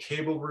there's a little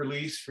cable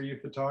release for you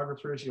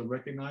photographers. You'll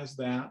recognize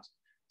that.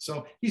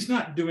 So he's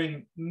not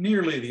doing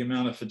nearly the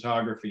amount of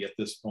photography at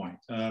this point.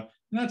 And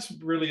that's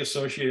really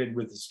associated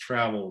with his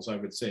travels, I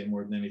would say,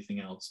 more than anything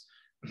else.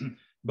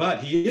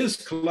 But he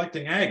is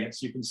collecting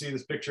agates. You can see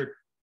this picture.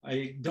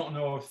 I don't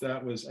know if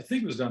that was, I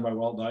think it was done by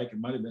Walt Dyke. It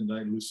might have been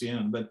by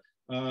Lucienne, but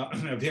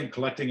of him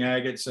collecting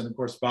agates, and of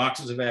course,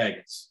 boxes of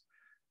agates.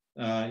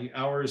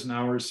 Hours and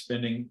hours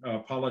spending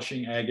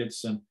polishing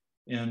agates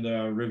and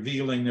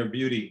revealing their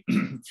beauty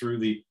through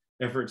the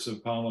efforts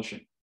of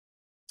polishing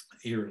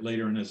here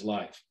later in his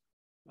life.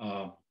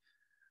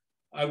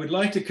 I would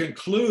like to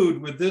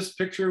conclude with this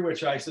picture,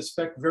 which I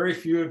suspect very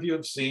few of you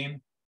have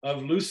seen,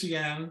 of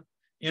Lucienne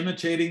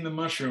imitating the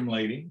mushroom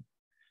lady.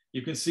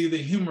 You can see the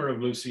humor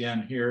of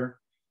Lucienne here.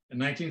 In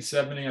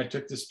 1970, I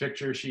took this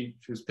picture. She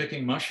was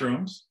picking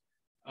mushrooms,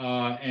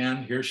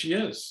 and here she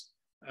is,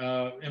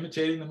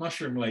 imitating the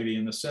mushroom lady,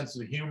 and the sense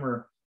of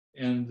humor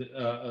and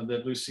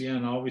that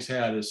Lucienne always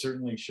had is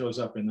certainly shows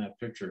up in that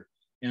picture.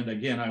 And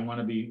again,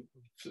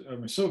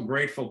 I'm so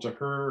grateful to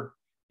her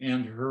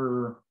and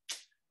her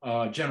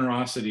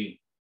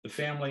generosity, the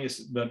family,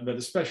 but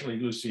especially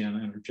Lucienne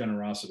and her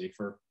generosity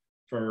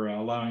for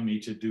allowing me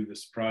to do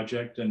this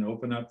project and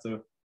open up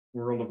the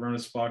world of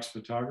Ernest Bloch's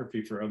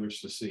photography for others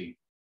to see.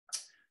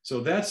 So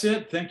that's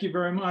it. Thank you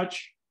very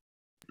much.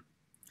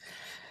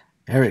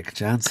 Eric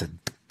Johnson,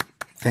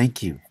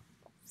 thank you.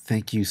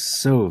 Thank you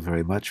so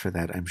very much for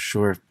that. I'm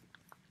sure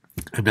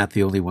I'm not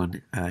the only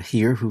one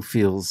here who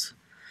feels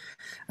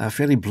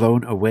fairly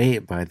blown away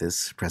by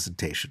this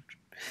presentation.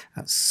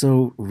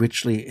 So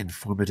richly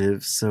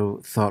informative, so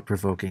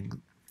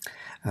thought-provoking,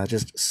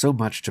 just so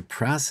much to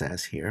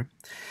process here.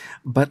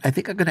 But I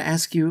think I'm going to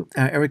ask you,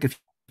 Eric, if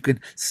you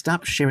could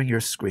stop sharing your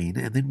screen,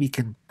 and then we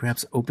can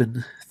perhaps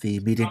open the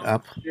meeting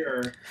up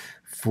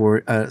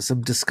for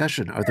some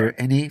discussion. Are there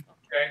any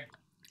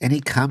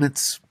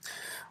comments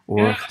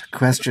or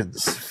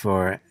questions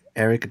for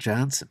Eric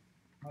Johnson?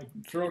 My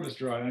throat is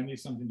dry. I need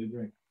something to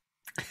drink.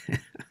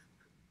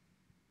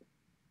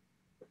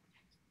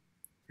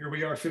 Here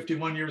we are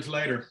 51 years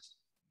later.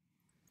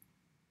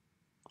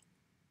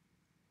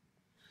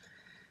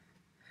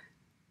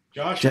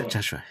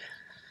 Joshua.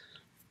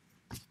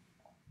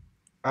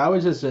 I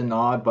was just in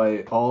awe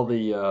by all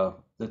the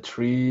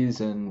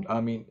trees, and I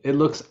mean, it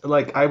looks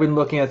like I've been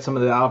looking at some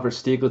of the Albert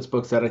Stieglitz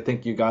books that I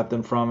think you got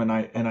them from, and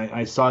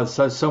I saw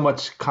so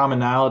much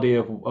commonality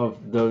of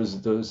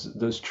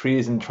those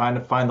trees and trying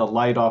to find the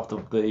light off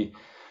the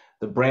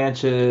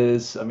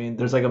branches. I mean,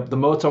 there's like the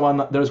Mozart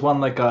one. There's one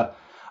like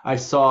I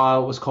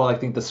saw, it was called, I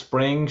think, The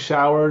Spring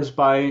Showers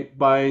by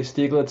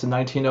Stieglitz in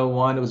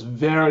 1901. It was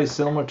very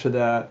similar to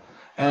that,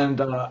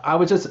 and I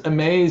was just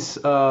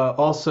amazed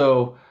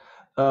also.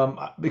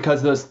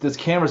 Because those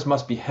cameras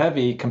must be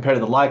heavy compared to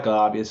the Leica,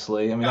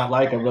 obviously. I mean, that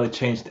Leica really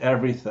changed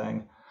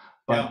everything.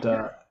 But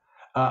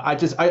I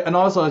just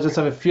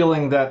have a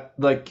feeling that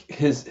like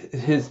his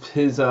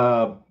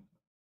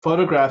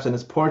photographs and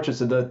his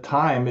portraits at the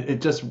time,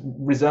 it just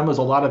resembles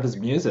a lot of his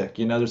music.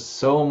 You know, there's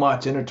so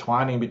much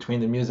intertwining between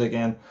the music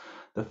and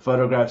the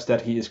photographs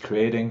that he is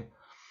creating.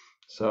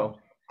 So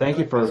thank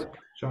you for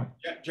showing.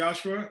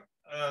 Joshua,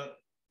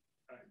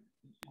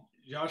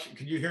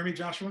 can you hear me,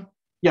 Joshua?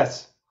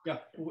 Yes. Yeah.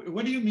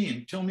 What do you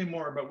mean? Tell me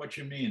more about what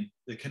you mean,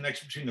 the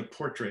connection between the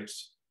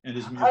portraits and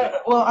his music?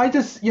 Well, I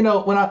just,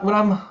 when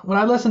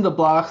I listen to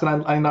Blochs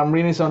and I'm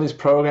reading some of these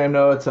program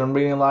notes and I'm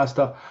reading a lot of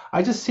stuff,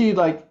 I just see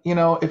like,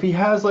 if he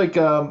has like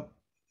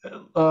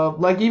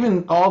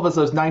even all of us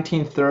those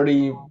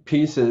 1930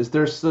 pieces,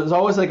 there's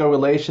always like a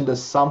relation to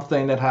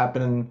something that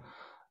happened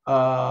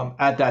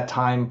at that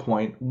time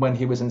point when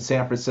he was in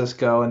San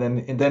Francisco,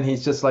 and then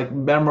he's just like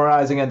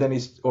memorizing it, then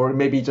he's or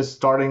maybe just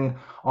starting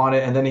on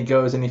it, and then he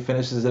goes and he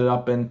finishes it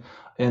up in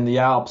the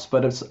Alps.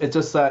 But it's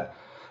just that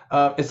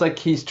it's like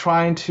he's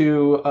trying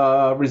to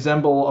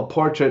resemble a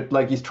portrait,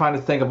 like he's trying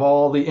to think of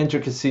all the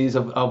intricacies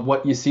of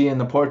what you see in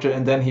the portrait,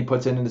 and then he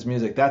puts it in his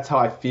music. That's how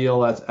I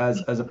feel as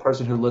a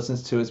person who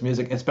listens to his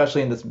music,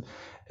 especially in this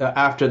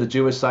after the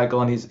Jewish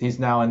cycle, and he's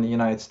now in the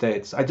United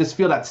States. I just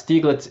feel that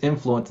Stieglitz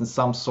influence in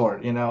some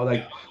sort,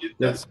 like yeah,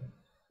 that's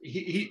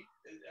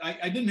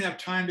I didn't have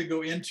time to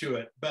go into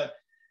it, but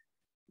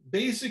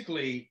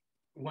basically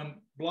when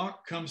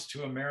Bloch comes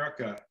to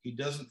America, he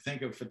doesn't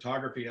think of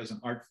photography as an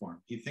art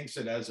form. He thinks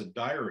it as a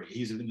diary.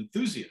 He's an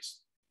enthusiast.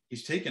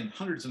 He's taken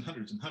hundreds and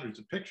hundreds and hundreds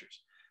of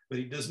pictures, but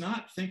he does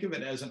not think of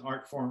it as an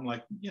art form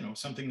like,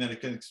 something that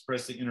it can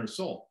express the inner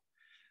soul.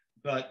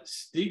 But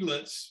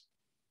Stieglitz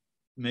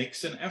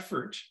makes an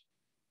effort,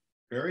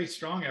 very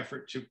strong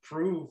effort, to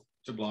prove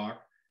to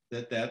Bloch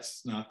that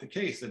that's not the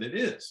case, that it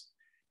is.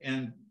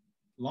 And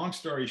long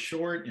story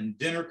short, in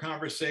dinner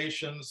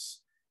conversations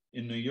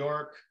in New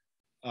York,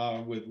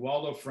 with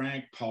Waldo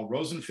Frank, Paul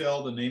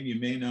Rosenfeld, a name you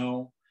may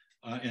know,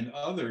 and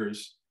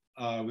others,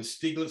 with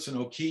Stieglitz and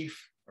O'Keeffe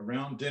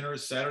around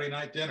dinners, Saturday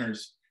night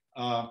dinners.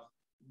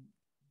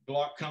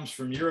 Bloch comes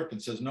from Europe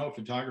and says, no,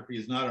 photography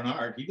is not an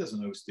art. He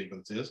doesn't know who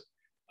Stieglitz is.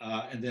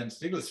 And then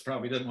Stieglitz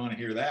probably doesn't want to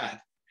hear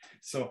that.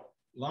 So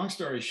long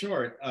story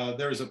short,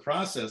 there's a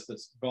process that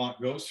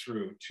Bloch goes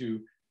through to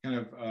kind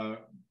of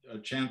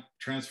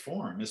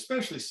transform,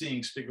 especially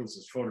seeing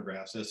Stieglitz's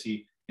photographs, as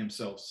he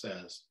himself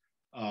says.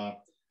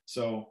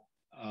 So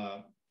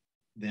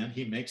then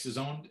he makes his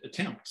own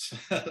attempts,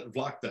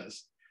 Bloch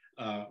does.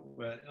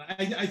 But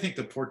I think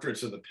the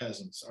portraits of the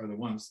peasants are the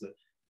ones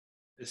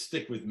that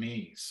stick with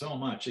me so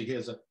much. He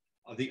has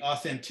the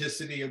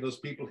authenticity of those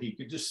people. He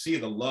could just see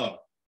the love.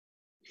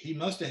 He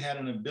must have had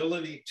an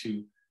ability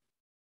to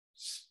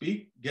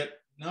speak,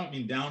 not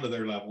mean down to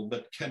their level,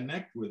 but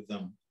connect with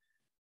them,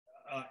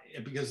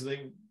 because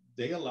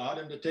they allowed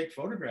him to take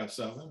photographs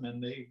of them,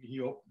 and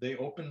they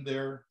opened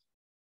their,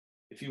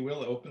 if you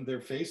will, opened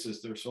their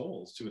faces, their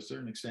souls to a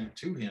certain extent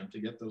to him to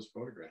get those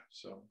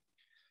photographs. So,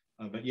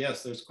 but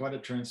yes, there's quite a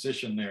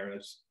transition there.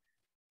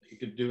 You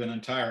could do an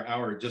entire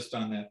hour just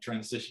on that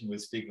transition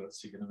with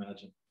Stieglitz, you can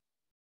imagine.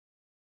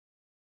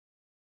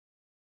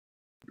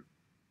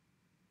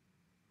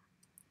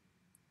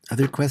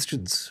 Other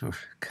questions or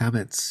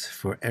comments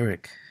for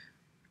Eric?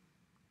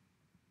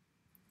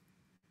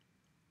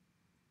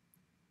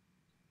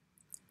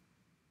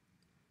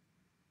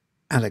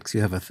 Alex, you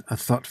have a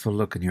thoughtful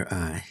look in your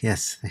eye.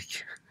 Yes, thank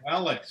you.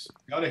 Alex,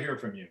 got to hear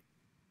from you.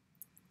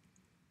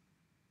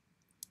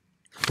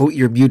 Oh,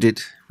 you're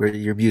muted.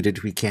 You're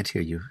muted. We can't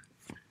hear you.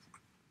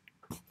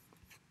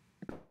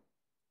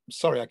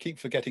 Sorry, I keep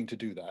forgetting to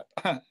do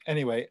that.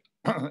 Anyway,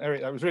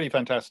 Eric, that was really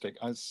fantastic.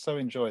 I so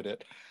enjoyed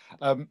it.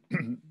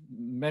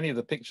 Many of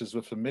the pictures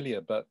were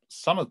familiar, but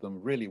some of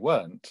them really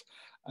weren't.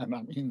 And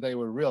I mean, they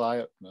were real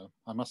eye-opener,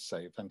 I must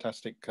say.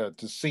 Fantastic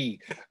to see,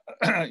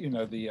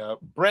 the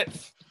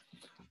breadth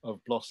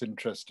of Bloch's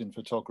interest in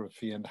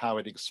photography and how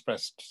it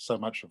expressed so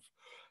much of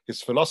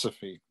his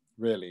philosophy,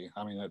 really.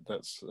 I mean,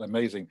 that's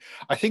amazing.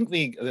 I think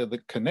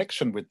the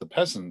connection with the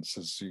peasants,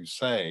 as you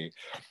say,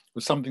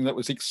 was something that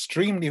was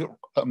extremely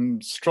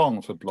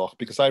strong for Bloch,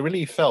 because I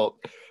really felt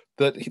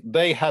that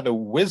they had a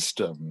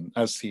wisdom,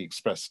 as he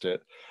expressed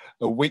it,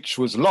 which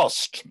was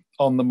lost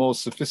on the more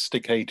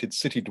sophisticated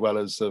city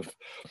dwellers of,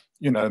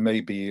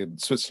 maybe in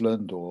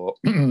Switzerland or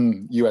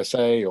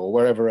USA or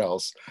wherever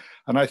else.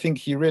 And I think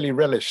he really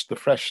relished the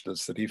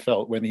freshness that he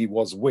felt when he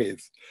was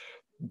with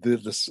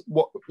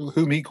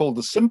whom he called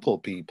the simple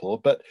people,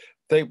 but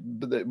they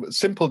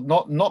simple,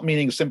 not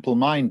meaning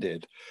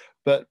simple-minded,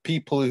 but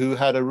people who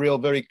had a real,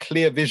 very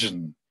clear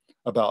vision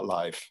about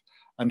life.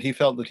 And he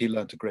felt that he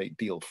learned a great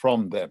deal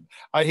from them.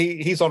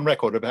 He's on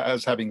record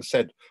as having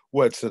said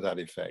words to that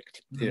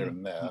effect here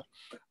and there.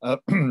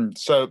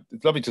 So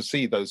it's lovely to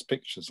see those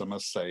pictures, I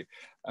must say.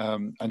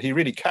 And he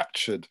really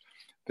captured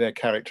their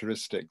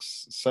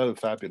characteristics so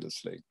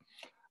fabulously.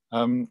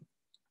 I'm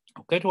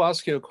going to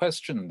ask you a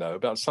question, though,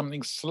 about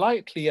something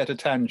slightly at a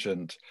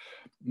tangent.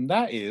 And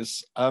that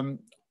is,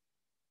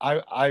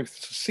 I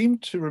seem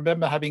to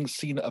remember having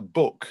seen a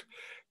book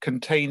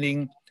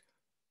containing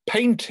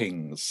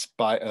paintings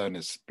by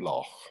Ernest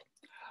Bloch.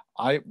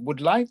 I would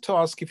like to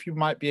ask if you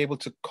might be able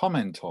to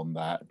comment on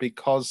that,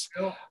 because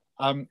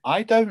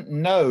I don't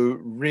know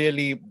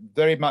really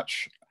very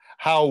much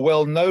how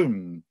well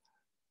known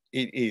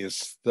it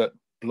is that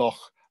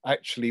Bloch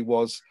actually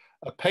was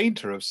a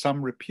painter of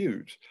some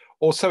repute,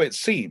 or so it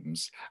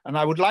seems. And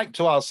I would like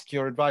to ask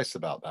your advice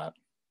about that.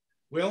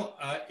 Well,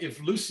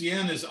 if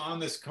Lucienne is on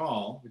this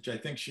call, which I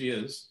think she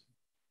is,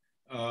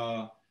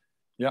 yeah,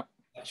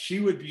 she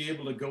would be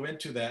able to go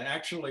into that.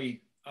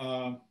 Actually,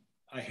 I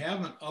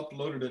haven't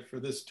uploaded it for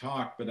this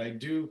talk, but I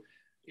do,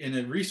 in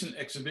a recent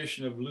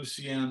exhibition of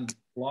Lucienne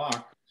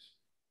Bloch's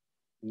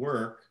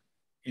work,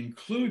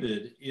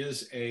 included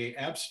is a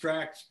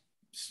abstract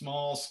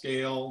small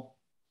scale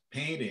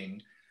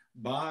painting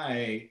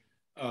by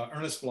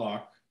Ernest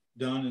Bloch,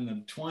 done in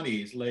the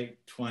 20s, late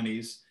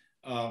 20s,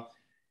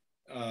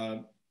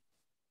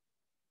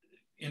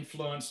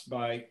 influenced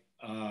by,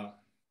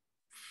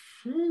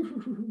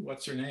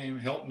 what's her name?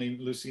 Help me,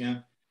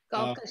 Lucienne.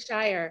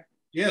 Galkashire.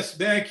 Yes,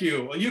 thank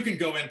you. Well, you can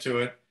go into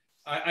it.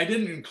 I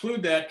didn't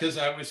include that because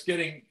I was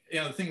getting,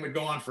 the thing would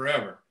go on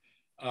forever.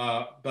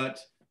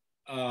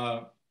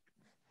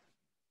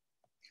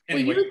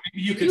 Anyway, well,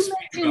 you could speak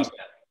about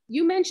that.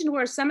 You mentioned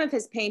where some of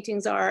his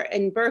paintings are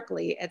in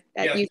Berkeley, at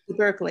Yes. UC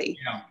Berkeley,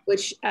 Yeah.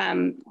 which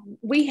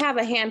we have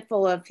a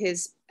handful of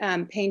his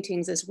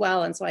paintings as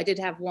well. And so I did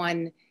have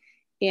one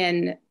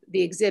in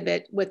the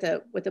exhibit with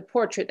a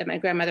portrait that my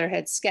grandmother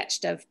had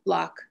sketched of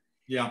Bloch.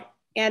 Yeah.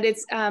 And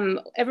it's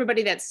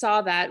everybody that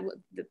saw that,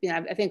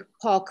 I think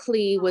Paul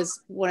Klee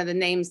was one of the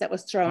names that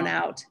was thrown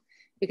out,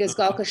 because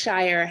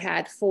Galkashire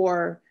had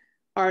 4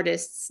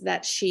 artists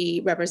that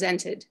she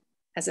represented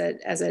as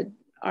a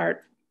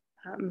art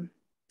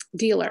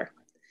dealer.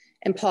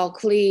 And Paul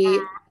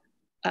Klee,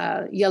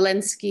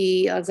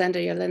 Alexander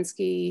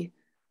Yelensky,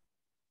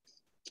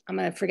 I'm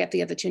going to forget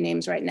the other 2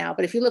 names right now,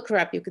 but if you look her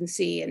up, you can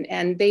see.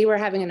 And they were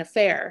having an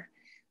affair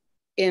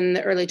in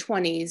the early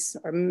 20s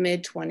or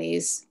mid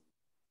 20s.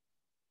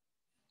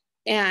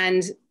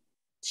 And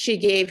she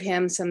gave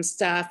him some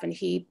stuff and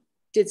he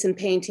did some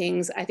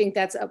paintings. I think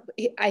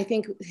I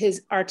think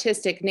his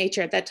artistic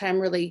nature at that time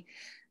really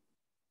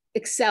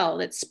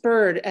excelled. It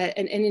spurred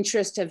an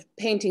interest of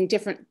painting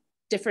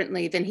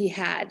differently than he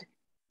had.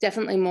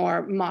 Definitely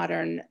more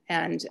modern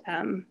and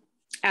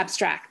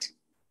abstract.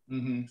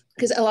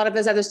 Because a lot of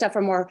his other stuff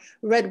are more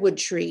redwood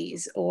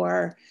trees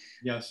or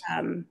yes.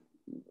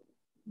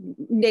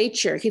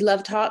 Nature. He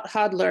loved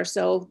Hodler,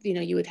 so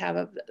you would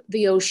have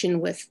the ocean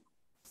with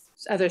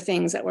other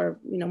things that were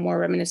more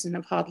reminiscent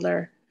of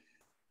Hodler.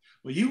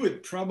 Well, you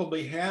would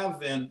probably have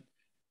then,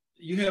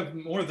 you have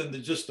more than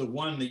just the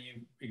one that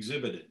you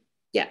exhibited.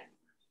 Yeah.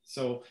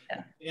 So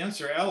the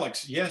answer,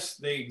 Alex, yes,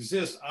 they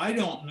exist. I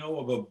don't know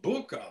of a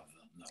book of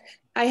them, though.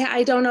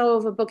 I don't know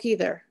of a book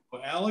either.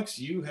 Well, Alex,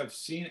 you have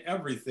seen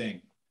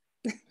everything.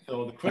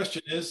 So the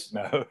question is,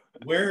 no.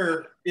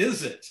 Where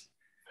is it?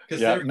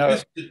 Because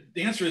the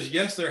answer is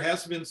yes, there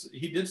has been.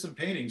 He did some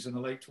paintings in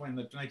the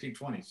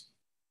 1920s.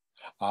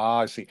 Ah,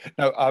 I see.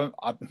 No,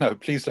 no,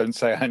 please don't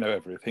say I know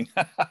everything.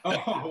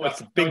 That's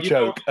a big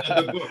joke.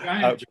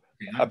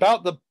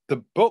 About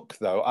the book,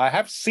 though, I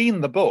have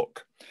seen the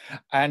book,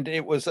 and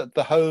it was at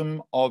the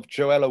home of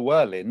Joella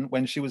Werlin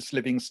when she was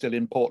living still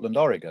in Portland,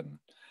 Oregon.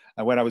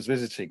 And when I was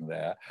visiting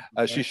there,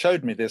 she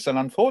showed me this. And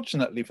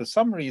unfortunately, for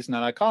some reason,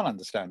 and I can't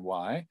understand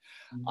why,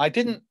 I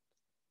didn't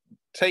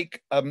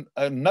take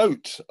a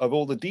note of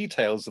all the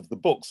details of the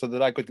book so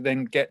that I could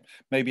then get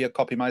maybe a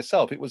copy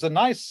myself. It was a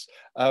nice,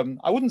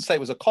 I wouldn't say it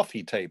was a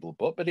coffee table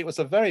book, but it was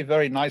a very,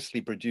 very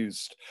nicely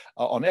produced,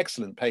 on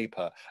excellent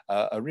paper,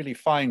 a really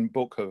fine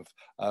book of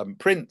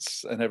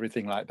prints and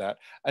everything like that,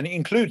 and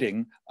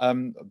including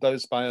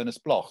those by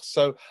Ernest Bloch.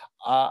 So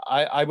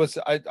I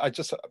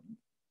just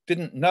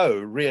didn't know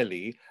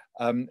really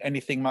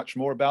anything much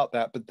more about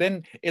that. But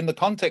then in the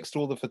context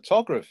of all the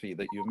photography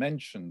that you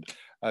mentioned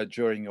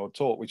during your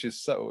talk, which is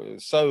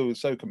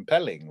so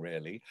compelling,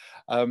 really,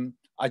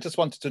 I just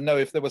wanted to know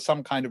if there was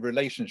some kind of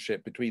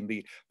relationship between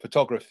the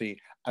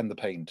photography and the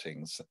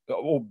paintings,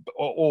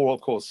 or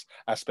of course,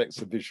 aspects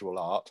of visual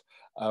art.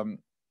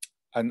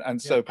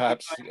 And so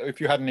perhaps if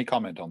you had any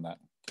comment on that.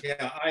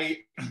 Yeah,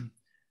 I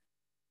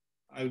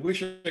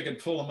wish I could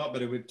pull them up,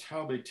 but it would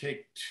probably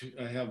take,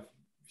 I have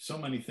so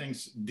many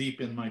things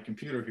deep in my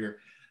computer here.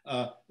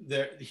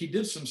 He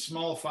did some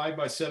small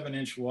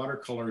 5x7-inch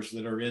watercolors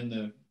that are in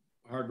the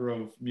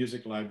Hargrove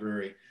Music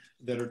Library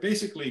that are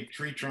basically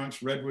tree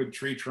trunks, redwood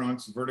tree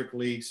trunks,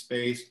 vertically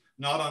spaced,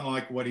 not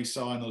unlike what he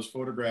saw in those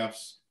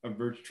photographs of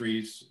birch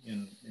trees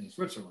in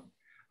Switzerland.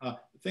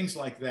 Things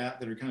like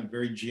that are kind of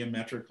very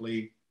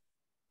geometrically,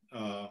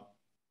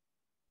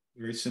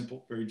 very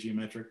simple, very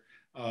geometric.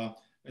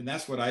 And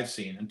that's what I've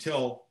seen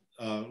until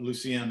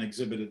Lucienne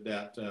exhibited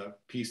that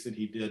piece that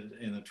he did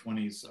in the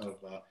 20s of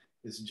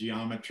this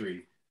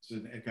geometry. It's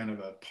a kind of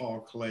a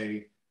Paul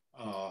Klee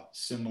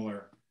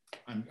similar.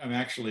 I'm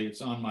actually,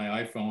 it's on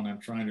my iPhone. I'm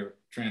trying to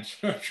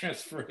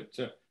transfer it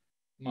to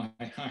my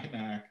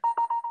iMac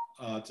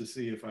to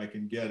see if I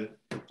can get it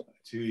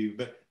to you.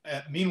 But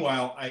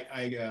meanwhile,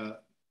 let's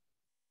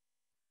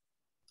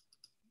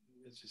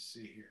just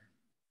see here.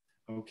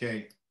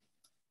 Okay.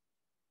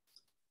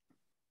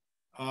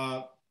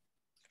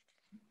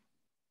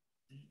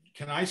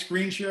 Can I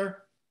screen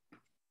share?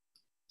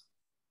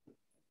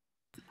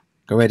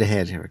 Go right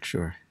ahead, Eric,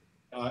 sure.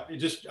 I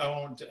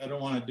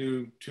don't want to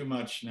do too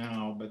much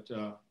now, but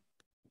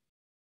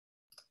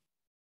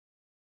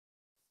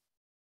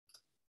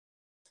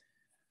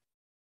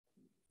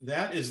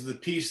that is the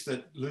piece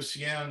that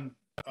Lucienne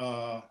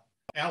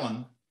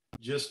Allen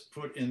just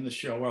put in the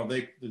show. Well,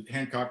 the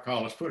Hancock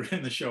College put it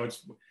in the show.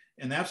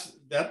 And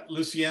that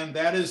Lucien,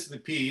 that is the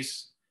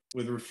piece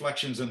with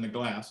reflections in the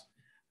glass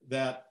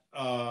that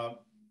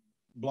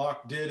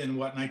Bloch did in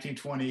what,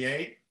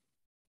 1928?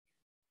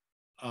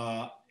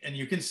 And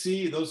you can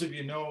see, those of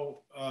you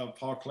know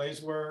Paul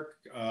Klee's work,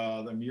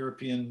 the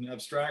European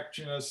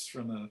abstractionists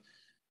from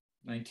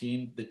the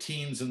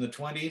teens and the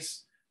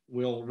 20s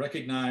will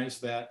recognize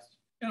that,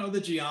 you know,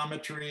 the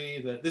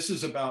geometry, that this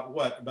is about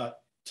what, about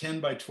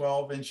 10 by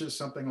 12 inches,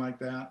 something like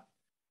that,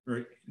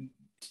 or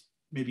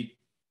maybe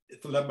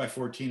 11 by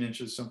 14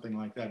 inches, something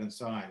like that in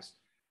size.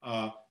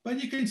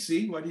 But you can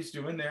see what he's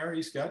doing there.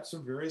 He's got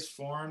some various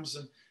forms,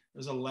 and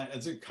there's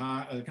a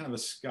kind of a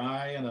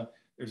sky, and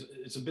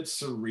it's a bit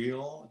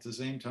surreal at the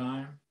same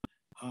time.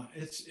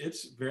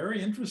 It's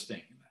very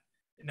interesting.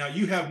 Now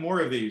you have more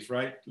of these,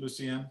 right,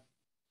 Lucien?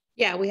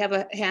 Yeah, we have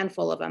a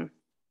handful of them.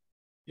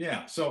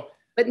 Yeah, so.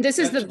 But this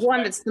is the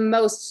one that's the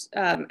most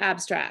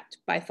abstract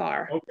by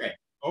far.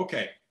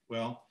 Okay.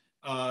 Well,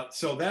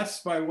 so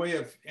that's by way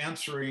of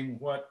answering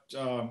what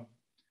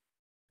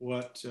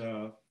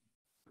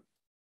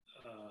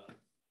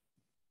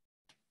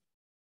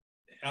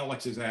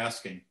Alex is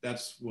asking.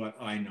 That's what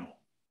I know.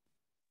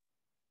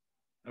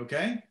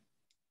 Okay.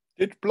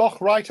 Did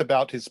Bloch write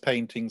about his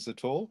paintings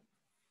at all?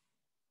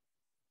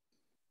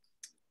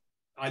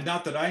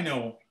 Not that I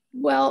know.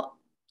 Well,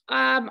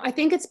 I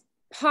think it's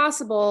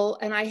possible,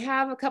 and I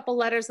have a couple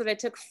letters that I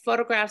took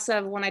photographs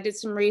of when I did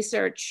some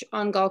research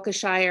on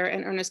Gulkashire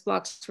and Ernest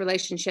Bloch's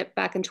relationship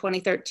back in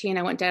 2013.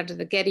 I went down to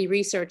the Getty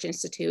Research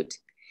Institute,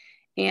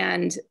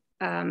 and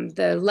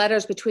the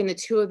letters between the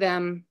two of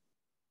them,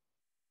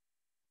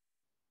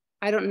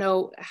 I don't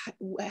know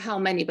how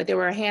many, but there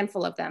were a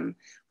handful of them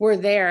were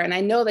there. And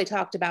I know they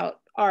talked about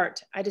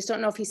art. I just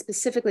don't know if he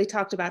specifically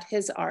talked about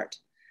his art.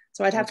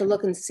 So I'd have to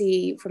look and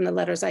see from the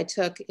letters I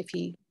took if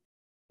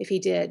he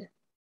did.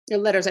 The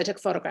letters I took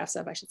photographs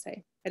of, I should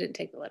say. I didn't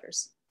take the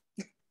letters.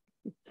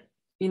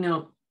 You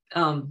know,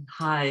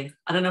 hi.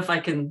 I don't know if I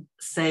can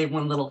say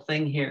one little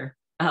thing here.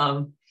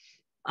 I'm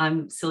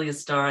Celia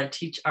Starr. I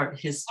teach art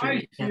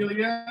history. Hi,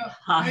 Celia.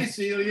 Hi,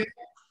 Celia.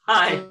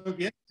 Hi.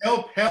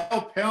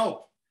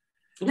 Help.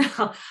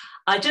 No,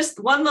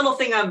 one little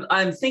thing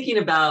I'm thinking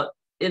about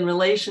in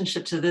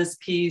relationship to this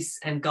piece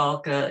and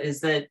Galka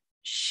is that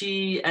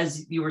she,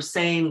 as you were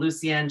saying,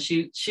 Lucien,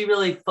 she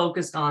really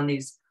focused on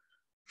these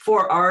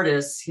four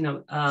artists, you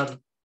know,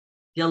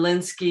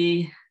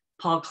 Jelinsky,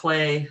 Paul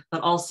Klee,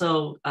 but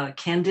also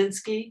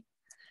Kandinsky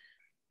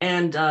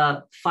and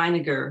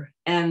Feininger.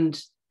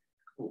 And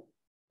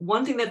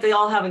one thing that they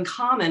all have in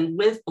common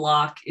with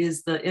Bloch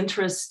is the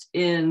interest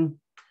in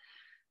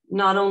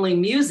not only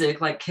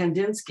music, like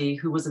Kandinsky,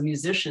 who was a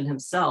musician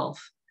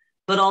himself,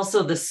 but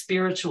also the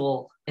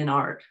spiritual in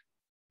art,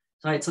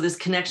 right? So this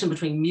connection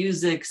between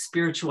music,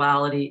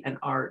 spirituality, and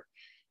art.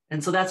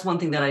 And so that's one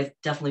thing that I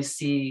definitely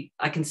see.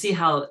 I can see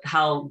how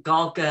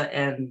Galka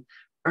and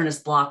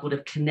Ernest Bloch would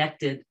have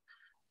connected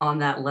on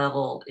that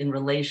level in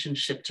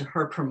relationship to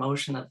her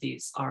promotion of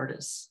these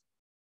artists.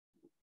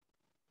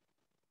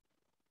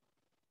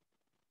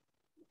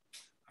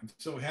 I'm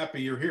so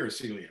happy you're here,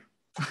 Celia.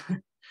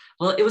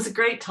 Well, it was a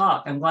great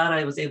talk. I'm glad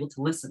I was able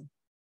to listen.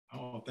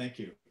 Oh, thank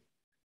you.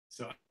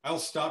 So I'll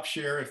stop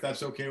share if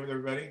that's okay with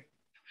everybody.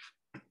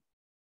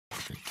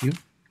 Thank you.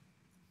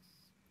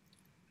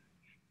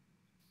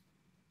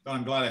 But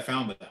I'm glad I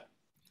found that.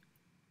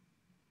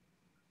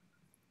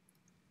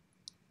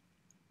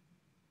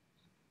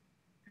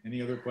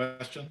 Any other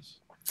questions?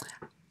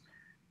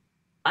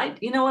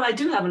 You know what, I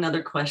do have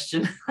another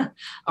question.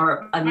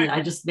 Or, I mean,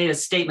 I just made a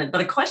statement, but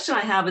a question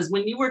I have is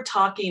when you were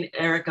talking,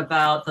 Eric,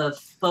 about the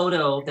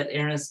photo that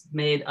Ernest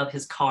made of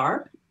his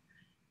car,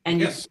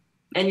 and yes.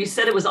 you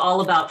said it was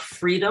all about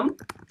freedom.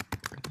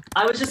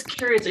 I was just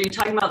curious, are you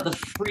talking about the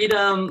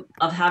freedom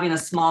of having a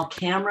small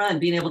camera and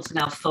being able to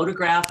now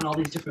photograph in all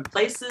these different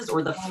places,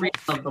 or the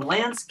freedom of the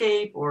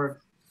landscape,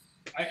 or?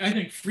 I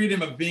think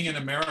freedom of being in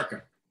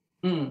America.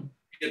 Mm.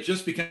 He had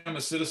just become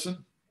a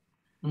citizen.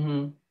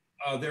 Mm-hmm.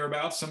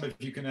 Thereabouts. Some of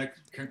you can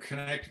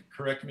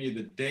correct me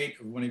the date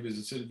of when he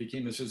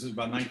became a citizen,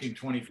 about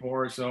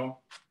 1924 or so.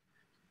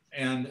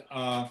 And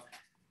I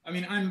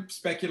mean, I'm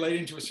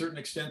speculating to a certain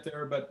extent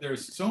there, but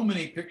there's so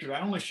many pictures. I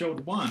only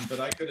showed one,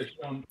 but I could have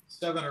shown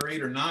 7 or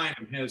 8 or 9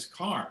 of his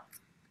car,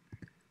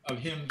 of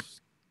him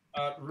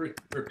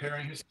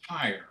repairing his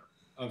tire,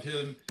 of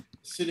him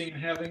sitting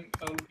and having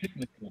a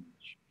picnic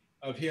lunch,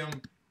 of him,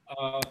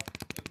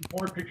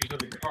 more pictures of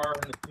the car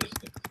in the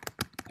distance.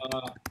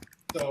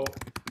 So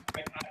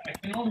I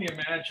can only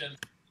imagine,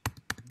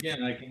 again,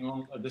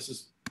 this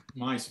is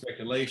my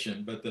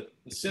speculation, but the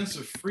sense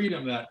of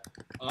freedom that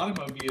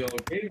automobile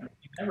gave him,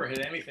 he never had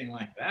anything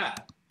like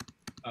that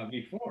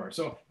before.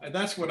 So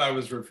that's what I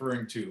was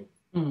referring to.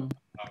 Mm.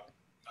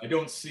 I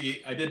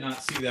did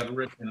not see that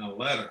written in a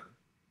letter,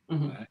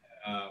 Mm-hmm.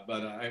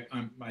 but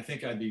I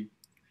think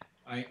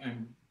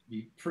I'm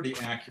be pretty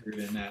accurate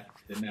in that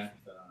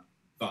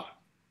thought.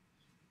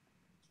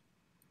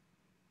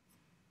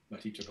 But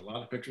he took a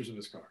lot of pictures of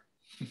his car.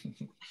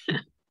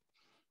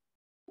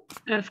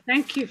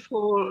 Thank you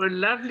for a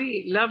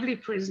lovely, lovely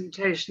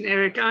presentation,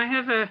 Eric. I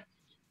have a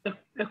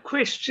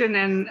question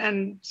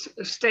and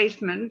a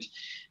statement.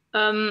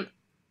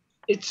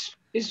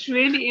 It's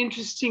really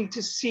interesting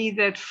to see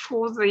that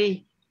for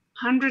the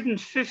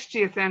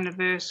 150th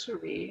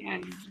anniversary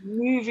and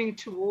moving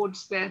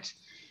towards that,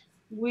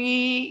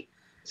 we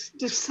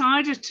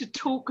decided to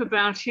talk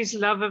about his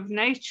love of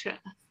nature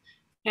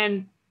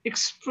and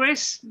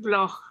express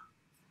Bloch,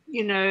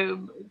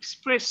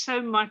 express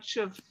so much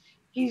of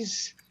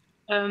his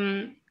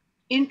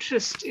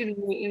interest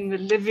in the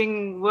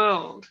living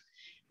world,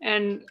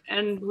 and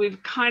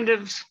we've kind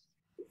of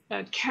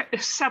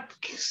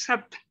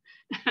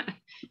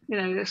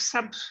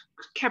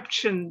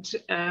captioned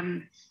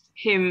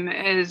him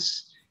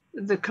as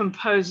the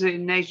composer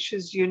in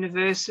Nature's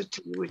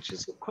University, which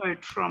is a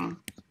quote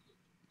from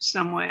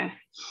somewhere.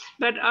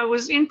 But I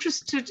was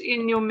interested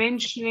in your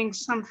mentioning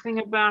something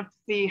about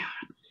the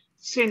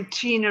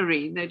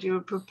centenary, that you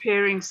were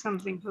preparing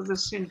something for the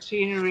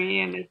centenary,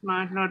 and it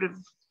might not have.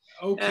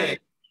 Okay.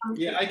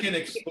 Yeah, I can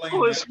explain.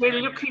 Because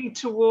we're looking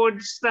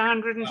towards the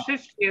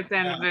 150th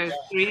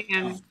anniversary,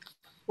 and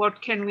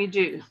what can we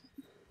do?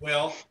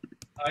 Well,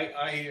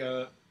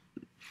 I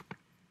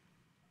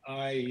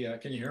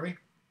can you hear me?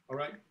 All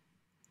right.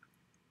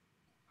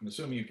 I'm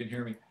assuming you can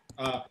hear me.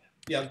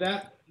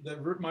 Yeah,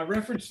 my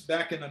reference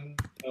back in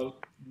the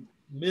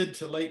mid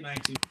to late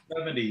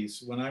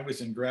 1970s, when I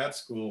was in grad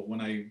school,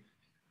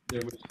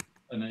 there was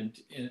an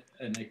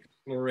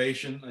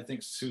exploration. I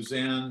think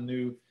Suzanne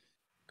knew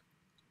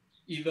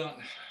Eva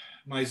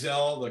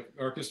Meisel, the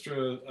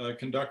orchestra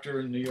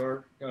conductor in New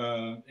York,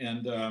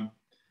 and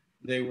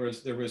there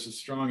was a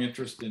strong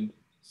interest in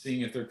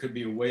seeing if there could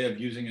be a way of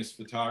using his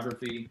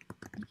photography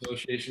in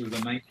association with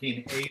the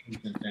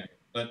 1980s invention.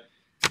 But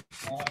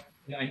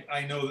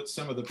I know that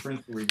some of the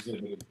prints were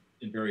exhibited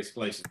in various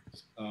places.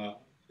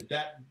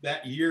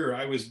 That year,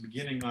 I was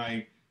beginning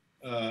my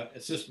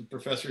assistant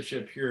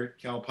professorship here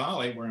at Cal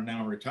Poly, where I'm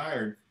now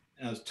retired,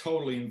 and I was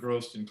totally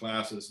engrossed in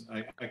classes.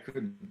 I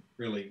couldn't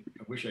really,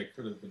 I wish I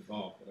could have been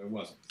involved, but I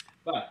wasn't.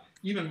 But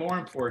even more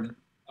important,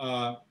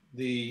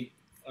 the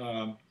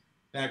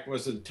fact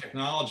was that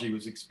technology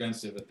was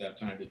expensive at that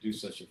time to do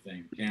such a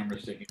thing,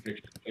 cameras taking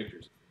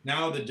pictures.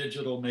 Now the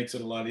digital makes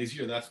it a lot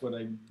easier. That's what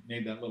I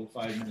made that little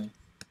 5-minute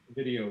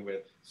video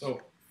with.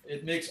 So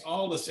it makes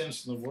all the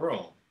sense in the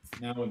world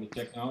now with the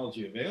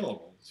technology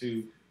available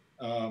to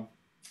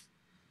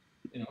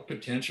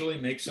potentially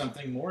make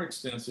something more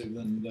extensive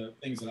than the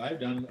things that I've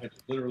done. I've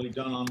literally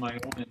done on my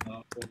own in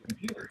the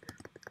computer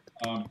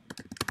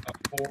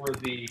for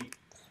the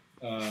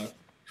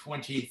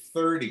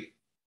 2030,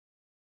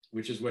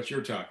 which is what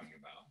you're talking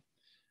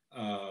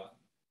about.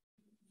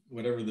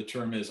 Whatever the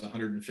term is,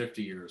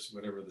 150 years,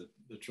 whatever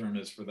the term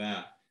is for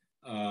that.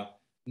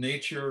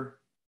 Nature,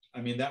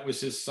 I mean, that was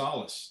his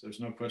solace. There's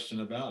no question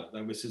about it.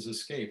 That was his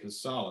escape,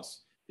 his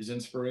solace, his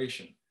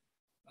inspiration.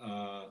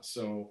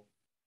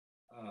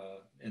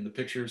 And the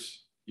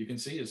pictures, you can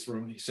see his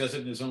room. He says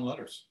it in his own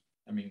letters.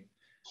 I mean,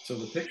 so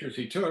the pictures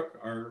he took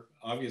are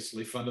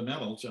obviously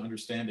fundamental to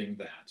understanding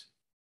that.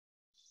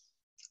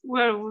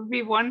 Well, it would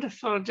be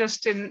wonderful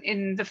just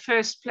in the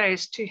first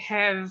place to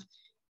have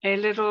a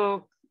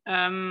little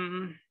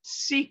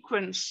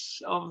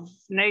sequence of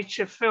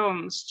nature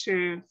films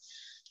to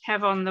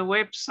have on the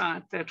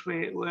website that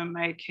we're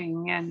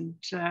making, and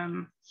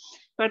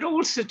but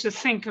also to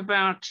think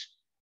about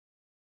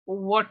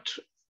what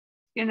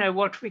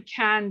we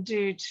can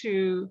do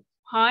to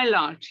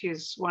highlight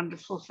his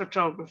wonderful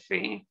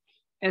photography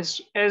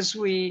as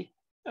we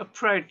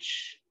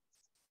approach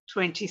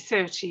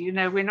 2030.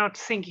 We're not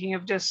thinking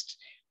of just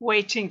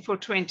waiting for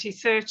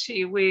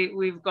 2030.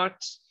 We've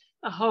got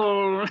a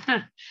whole,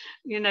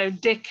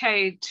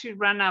 decade to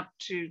run up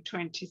to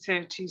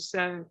 2030.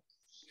 So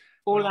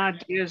all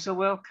ideas are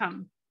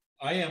welcome.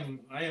 I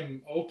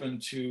am open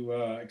to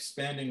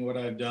expanding what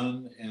I've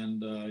done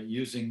and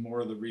using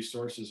more of the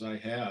resources I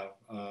have,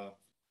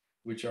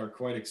 which are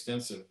quite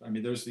extensive. I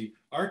mean, there's the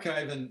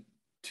archive in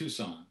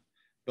Tucson,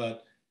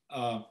 but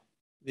the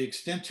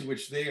extent to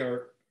which they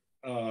are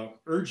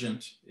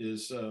urgent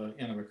is a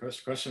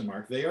question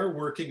mark. They are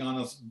working on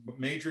a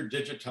major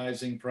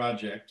digitizing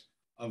project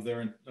of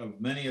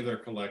many of their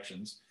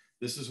collections.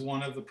 This is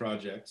one of the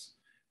projects,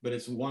 but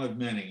it's one of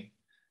many.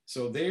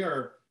 So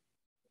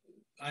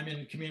I'm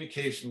in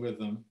communication with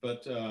them,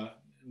 but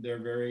they're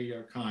very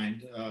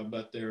kind,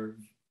 but they're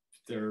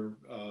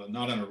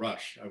not in a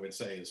rush, I would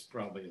say, is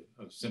probably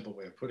a simple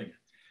way of putting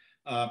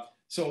it.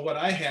 So what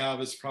I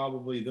have is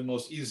probably the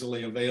most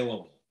easily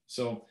available.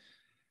 So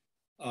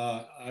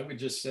I would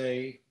just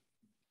say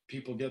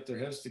people get their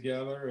heads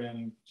together,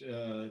 and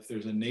if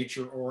there's a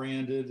nature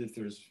oriented, if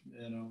there's,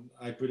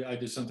 I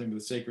did something with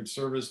the Sacred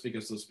Service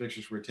because those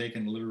pictures were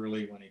taken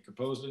literally when he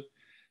composed it.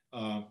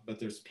 But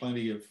there's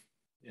plenty of,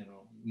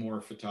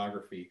 more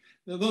photography.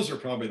 Those are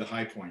probably the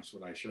high points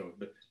what I showed,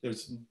 but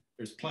there's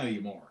plenty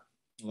more.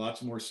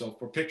 Lots more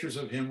pictures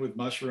of him with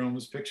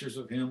mushrooms, pictures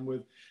of him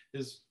with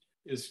his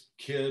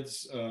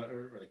kids,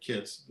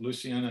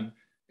 Lucien and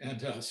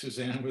and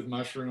Suzanne with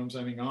mushrooms.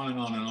 I mean, on and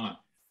on and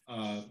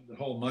on. The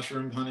whole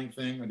mushroom hunting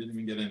thing, I didn't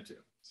even get into.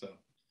 So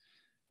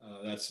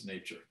that's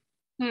nature.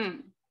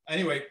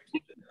 Anyway,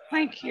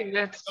 thank you.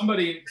 That's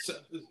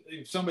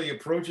if somebody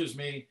approaches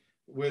me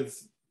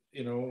with,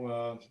 you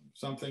know,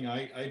 something,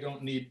 I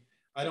don't need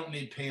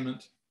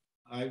payment.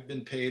 I've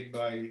been paid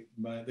by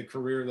the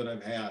career that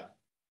I've had,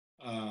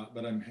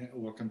 but I'm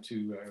welcome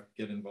to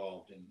get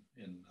involved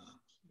in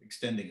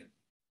extending it.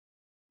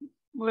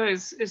 Well,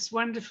 it's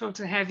wonderful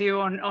to have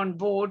you on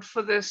board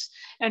for this.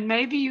 And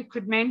maybe you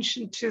could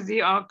mention to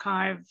the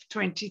archive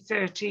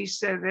 2030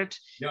 so that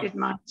it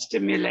might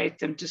stimulate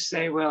them to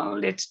say, well,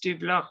 let's do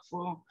Bloch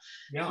for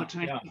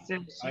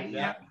 2030.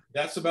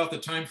 That's about the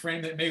time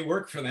frame that may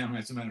work for them,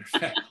 as a matter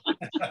of fact.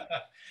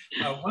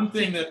 One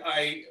thing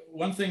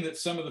that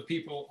some of the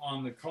people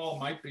on the call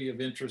might be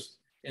of interest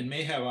and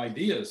may have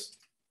ideas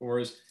for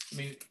is, I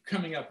mean,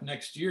 coming up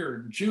next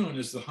year, June,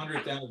 is the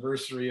 100th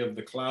anniversary of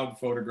the cloud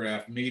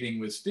photograph meeting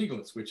with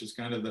Stieglitz, which is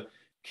kind of the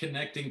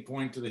connecting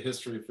point to the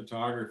history of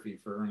photography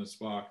for Ernest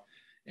Bloch.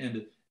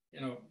 And, you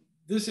know,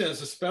 this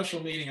is a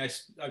special meeting.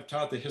 I've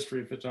taught the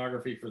history of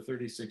photography for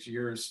 36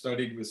 years,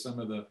 studied with some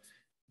of the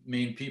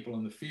main people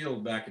in the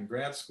field back in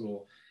grad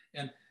school.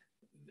 And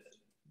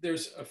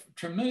there's a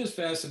tremendous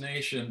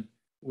fascination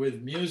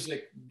with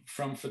music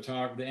from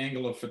the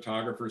angle of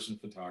photographers and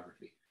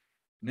photography.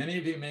 Many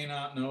of you may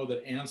not know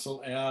that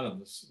Ansel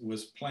Adams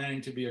was planning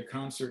to be a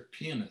concert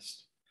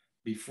pianist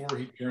before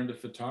he turned to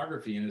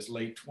photography in his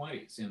late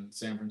 20s in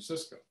San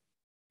Francisco.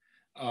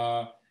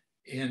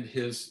 And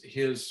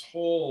his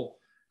whole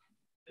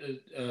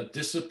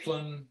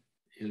discipline,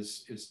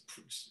 his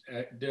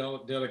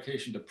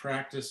dedication to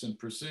practice and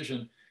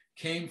precision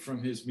came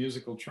from his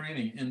musical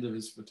training into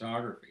his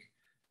photography.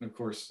 And of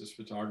course, his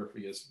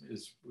photography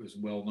is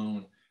well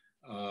known.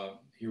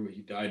 Here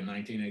he died in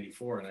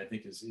 1984, and I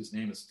think his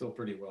name is still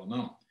pretty well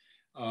known.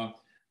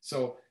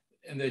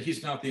 And that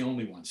he's not the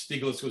only one.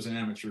 Stieglitz was an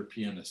amateur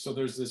pianist. So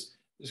there's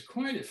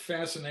quite a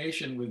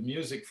fascination with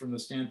music from the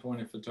standpoint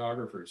of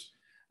photographers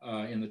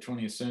in the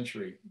 20th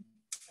century.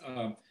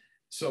 And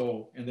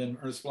then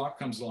Ernest Bloch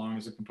comes along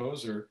as a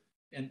composer,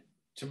 and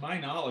to my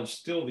knowledge,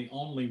 still the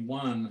only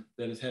one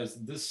that has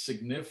this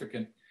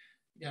significant,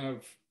 you know,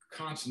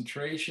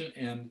 concentration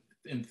and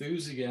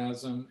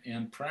enthusiasm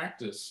and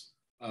practice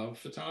of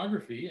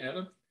photography at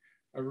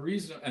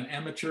an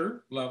amateur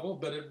level,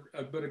 but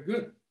a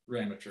good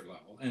amateur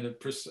level,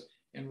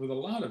 and with a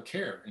lot of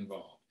care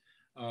involved.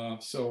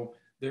 So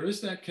there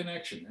is that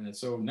connection, and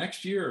so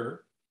next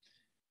year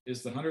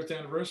is the 100th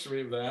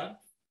anniversary of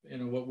that. You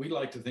know, what we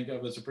like to think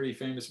of as a pretty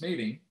famous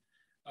meeting.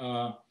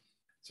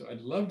 So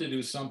I'd love to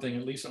do something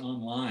at least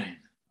online,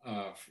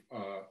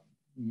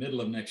 middle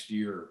of next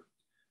year,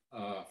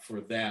 for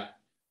that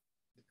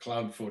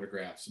cloud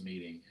photographs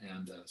meeting.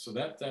 And so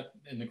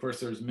and of course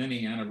there's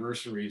many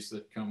anniversaries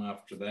that come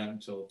after that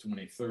until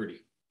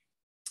 2030,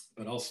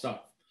 but I'll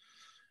stop.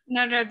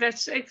 No,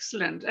 that's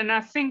excellent. And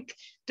I think,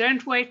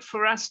 don't wait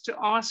for us to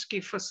ask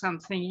you for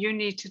something. You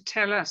need to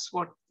tell us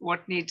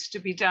what needs to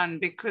be done,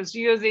 because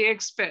you're the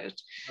expert.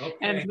 Okay.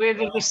 And we're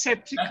the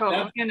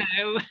receptacle, you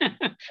know.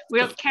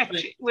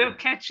 we'll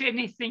catch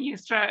anything you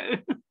throw.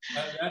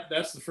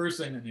 That's the first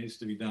thing that needs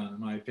to be done, in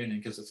my opinion,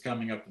 because it's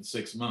coming up in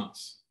 6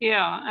 months.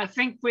 Yeah, I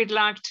think we'd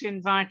like to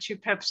invite you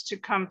perhaps to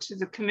come to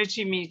the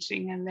committee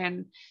meeting and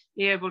then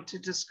be able to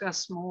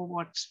discuss more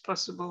what's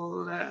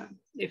possible,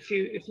 if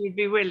you'd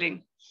be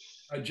willing.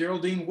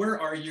 Geraldine, where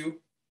are you?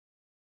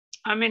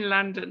 I'm in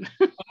London.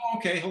 Oh,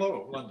 okay,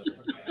 hello, London.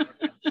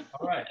 Okay.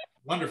 All right,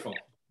 wonderful.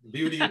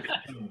 Beauty of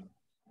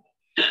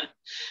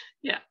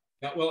Yeah.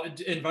 Well,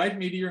 invite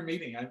me to your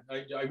meeting.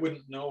 I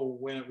wouldn't know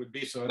when it would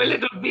be, so. Well,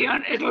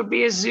 it'll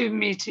be a Zoom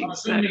meeting.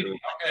 Zoom meeting.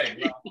 Okay,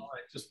 well, all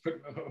right, just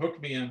hook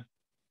me in.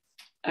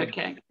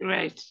 Okay,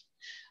 great.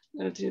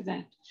 We'll do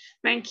that.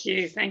 Thank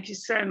you. Thank you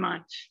so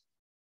much.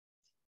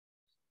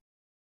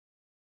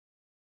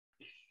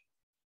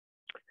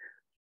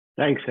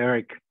 Thanks,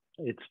 Eric.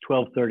 It's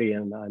 12:30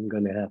 and I'm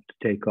going to have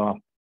to take off.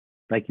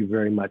 Thank you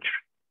very much.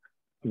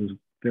 It was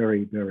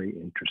very, very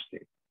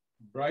interesting.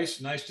 Bryce,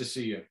 nice to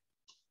see you.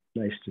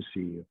 Nice to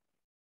see you.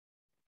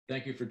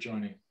 Thank you for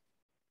joining.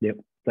 Yep.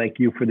 Thank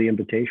you for the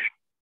invitation.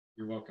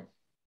 You're welcome.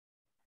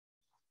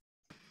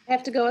 I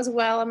have to go as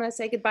well. I'm going to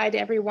say goodbye to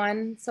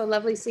everyone. So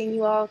lovely seeing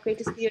you all. Great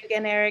to see you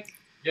again, Eric.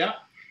 Yeah.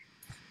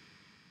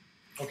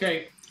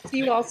 Okay. See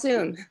you all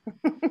soon.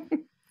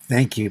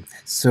 Thank you.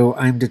 So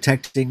I'm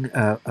detecting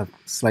a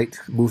slight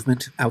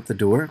movement out the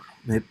door.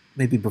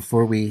 Maybe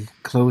before we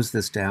close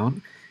this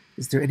down,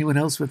 is there anyone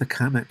else with a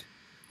comment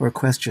or a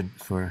question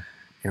for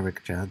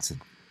Eric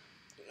Johnson?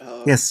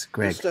 Yes,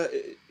 Greg.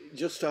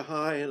 Just a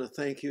hi and a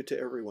thank you to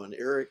everyone.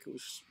 Eric,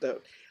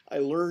 I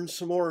learned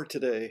some more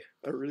today.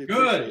 I really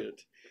appreciate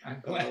it.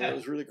 I'm glad. It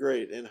was really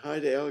great. And hi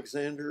to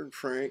Alexander and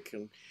Frank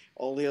and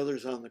all the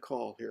others on the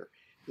call here.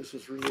 This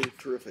is really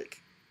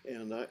terrific.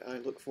 And I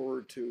look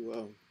forward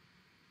to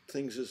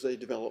things as they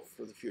develop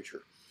for the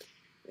future.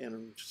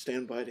 and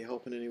stand by to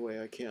help in any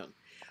way I can.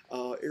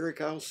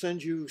 Eric, I'll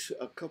send you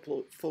a couple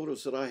of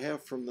photos that I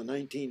have from the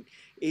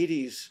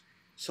 1980s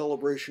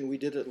celebration we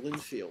did at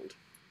Linfield.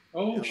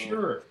 Oh,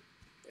 sure.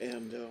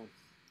 And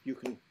you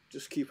can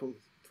just keep them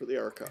for the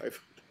archive.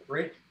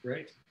 Great,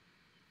 great.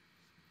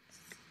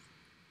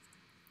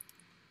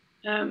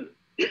 I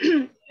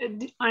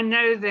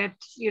know that,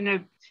 you know,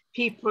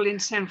 people in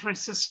San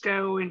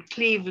Francisco and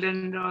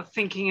Cleveland are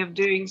thinking of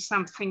doing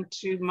something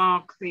to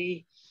mark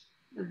the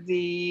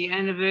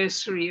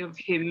anniversary of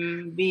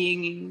him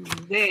being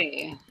there,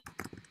 you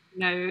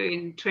know,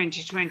 in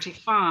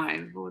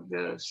 2025 or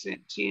the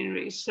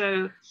centenary.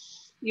 So,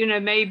 you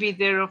know, maybe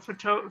there are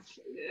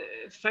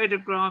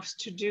photographs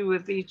to do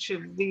with each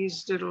of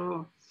these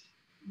little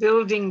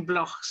building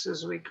blocks,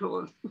 as we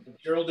call them.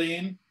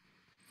 Geraldine,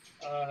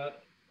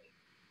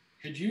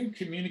 could you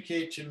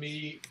communicate to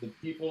me the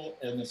people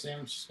in the San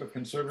Francisco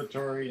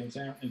Conservatory in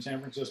San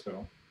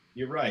Francisco?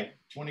 You're right,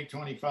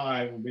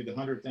 2025 will be the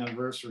 100th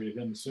anniversary of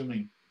him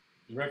assuming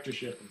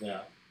directorship of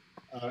that.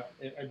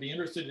 I'd be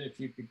interested if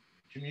you could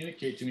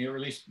communicate to me, or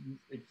at least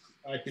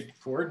I could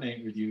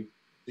coordinate with you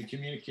to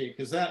communicate,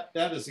 because that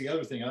is the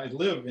other thing. I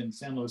live in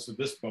San Luis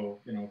Obispo,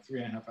 you know,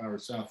 3.5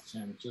 hours south of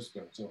San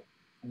Francisco, so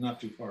I'm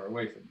not too far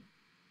away from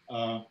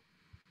you.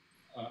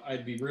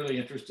 I'd be really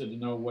interested to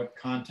know what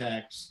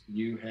contacts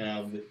you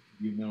have that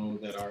you know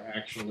that are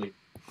actually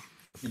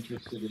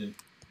interested in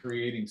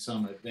creating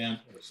some event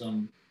or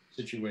some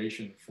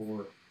situation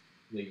for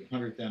the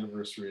 100th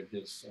anniversary of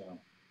his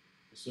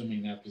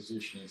assuming that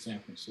position in San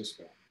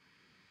Francisco.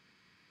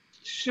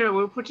 Sure,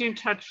 we'll put you in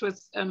touch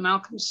with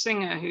Malcolm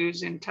Singer,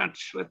 who's in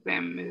touch with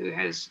them, who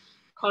has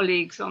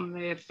colleagues on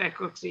their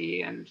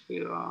faculty and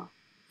who are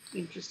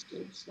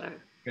interested. So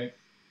okay,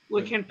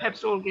 we can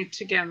perhaps all get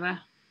together.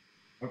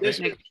 Okay.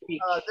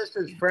 This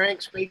is Frank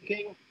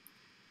speaking.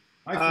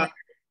 Hi, Frank.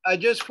 I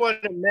just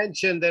want to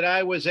mention that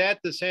I was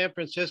at the San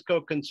Francisco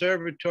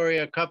Conservatory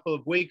a couple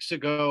of weeks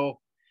ago,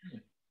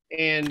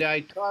 and I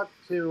talked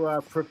to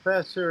a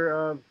professor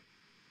of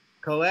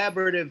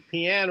collaborative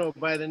piano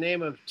by the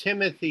name of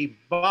Timothy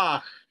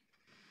Bloch,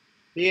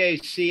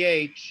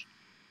 B-A-C-H,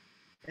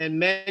 and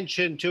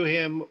mentioned to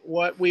him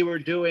what we were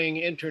doing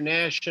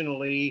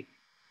internationally,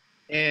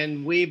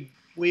 and we've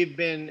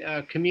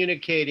been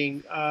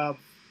communicating.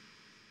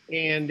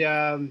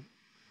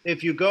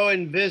 If you go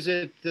and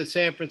visit the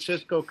San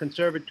Francisco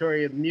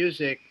Conservatory of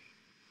Music,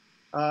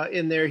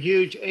 in their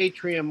huge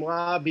atrium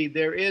lobby,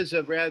 there is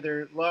a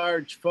rather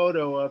large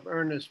photo of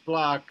Ernest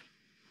Bloch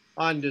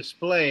on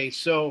display.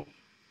 So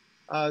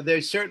they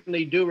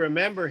certainly do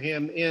remember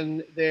him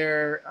in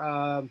their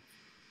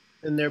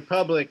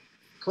public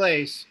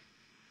place.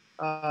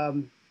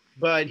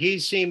 But he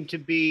seemed to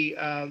be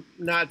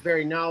not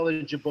very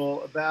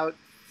knowledgeable about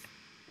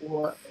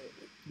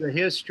the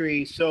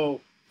history.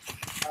 So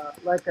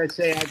like I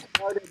say, I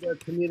started a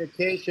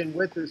communication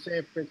with the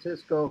San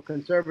Francisco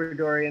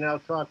Conservatory, and I'll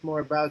talk more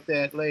about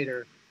that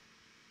later.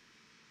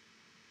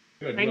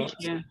 Good. Thank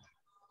you.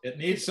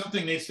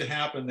 Something needs to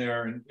happen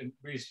there, and it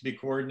needs to be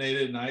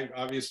coordinated. And I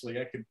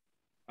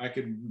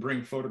could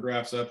bring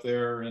photographs up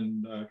there,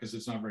 and because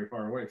it's not very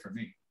far away from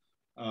me,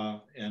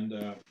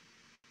 and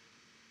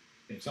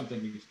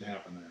something needs to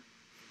happen there.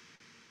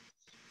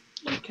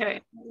 Okay,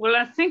 well,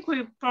 I think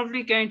we're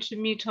probably going to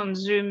meet on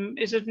Zoom.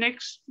 Is it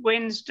next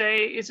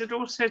Wednesday? Is it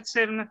also at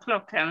 7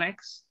 o'clock,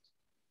 Alex?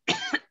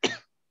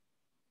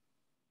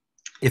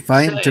 If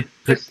I'm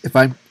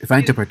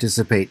to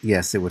participate,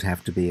 yes, it would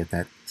have to be at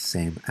that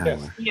same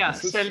hour. Yes. Yeah,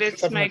 so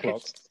let's make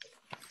it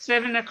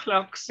 7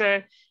 o'clock.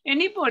 So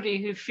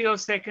anybody who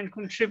feels they can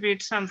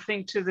contribute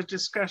something to the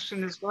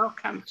discussion is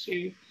welcome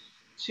to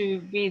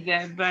be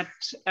there. But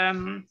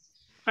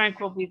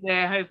Frank will be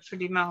there,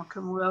 hopefully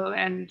Malcolm will,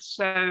 and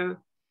so,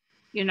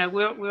 you know,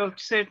 we'll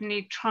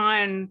certainly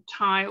try and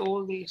tie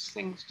all these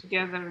things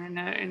together in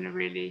a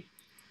really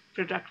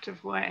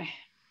productive way.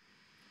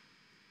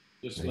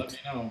 Just let me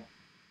know.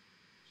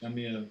 Send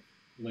me a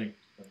link.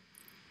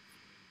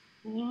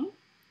 Mm-hmm.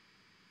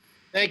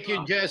 Thank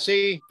you,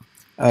 Jesse.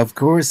 Of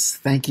course.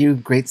 Thank you.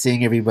 Great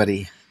seeing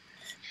everybody.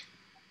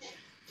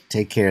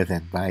 Take care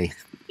then. Bye.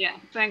 Yeah,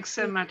 thanks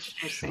so much,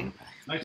 Jesse. Bye.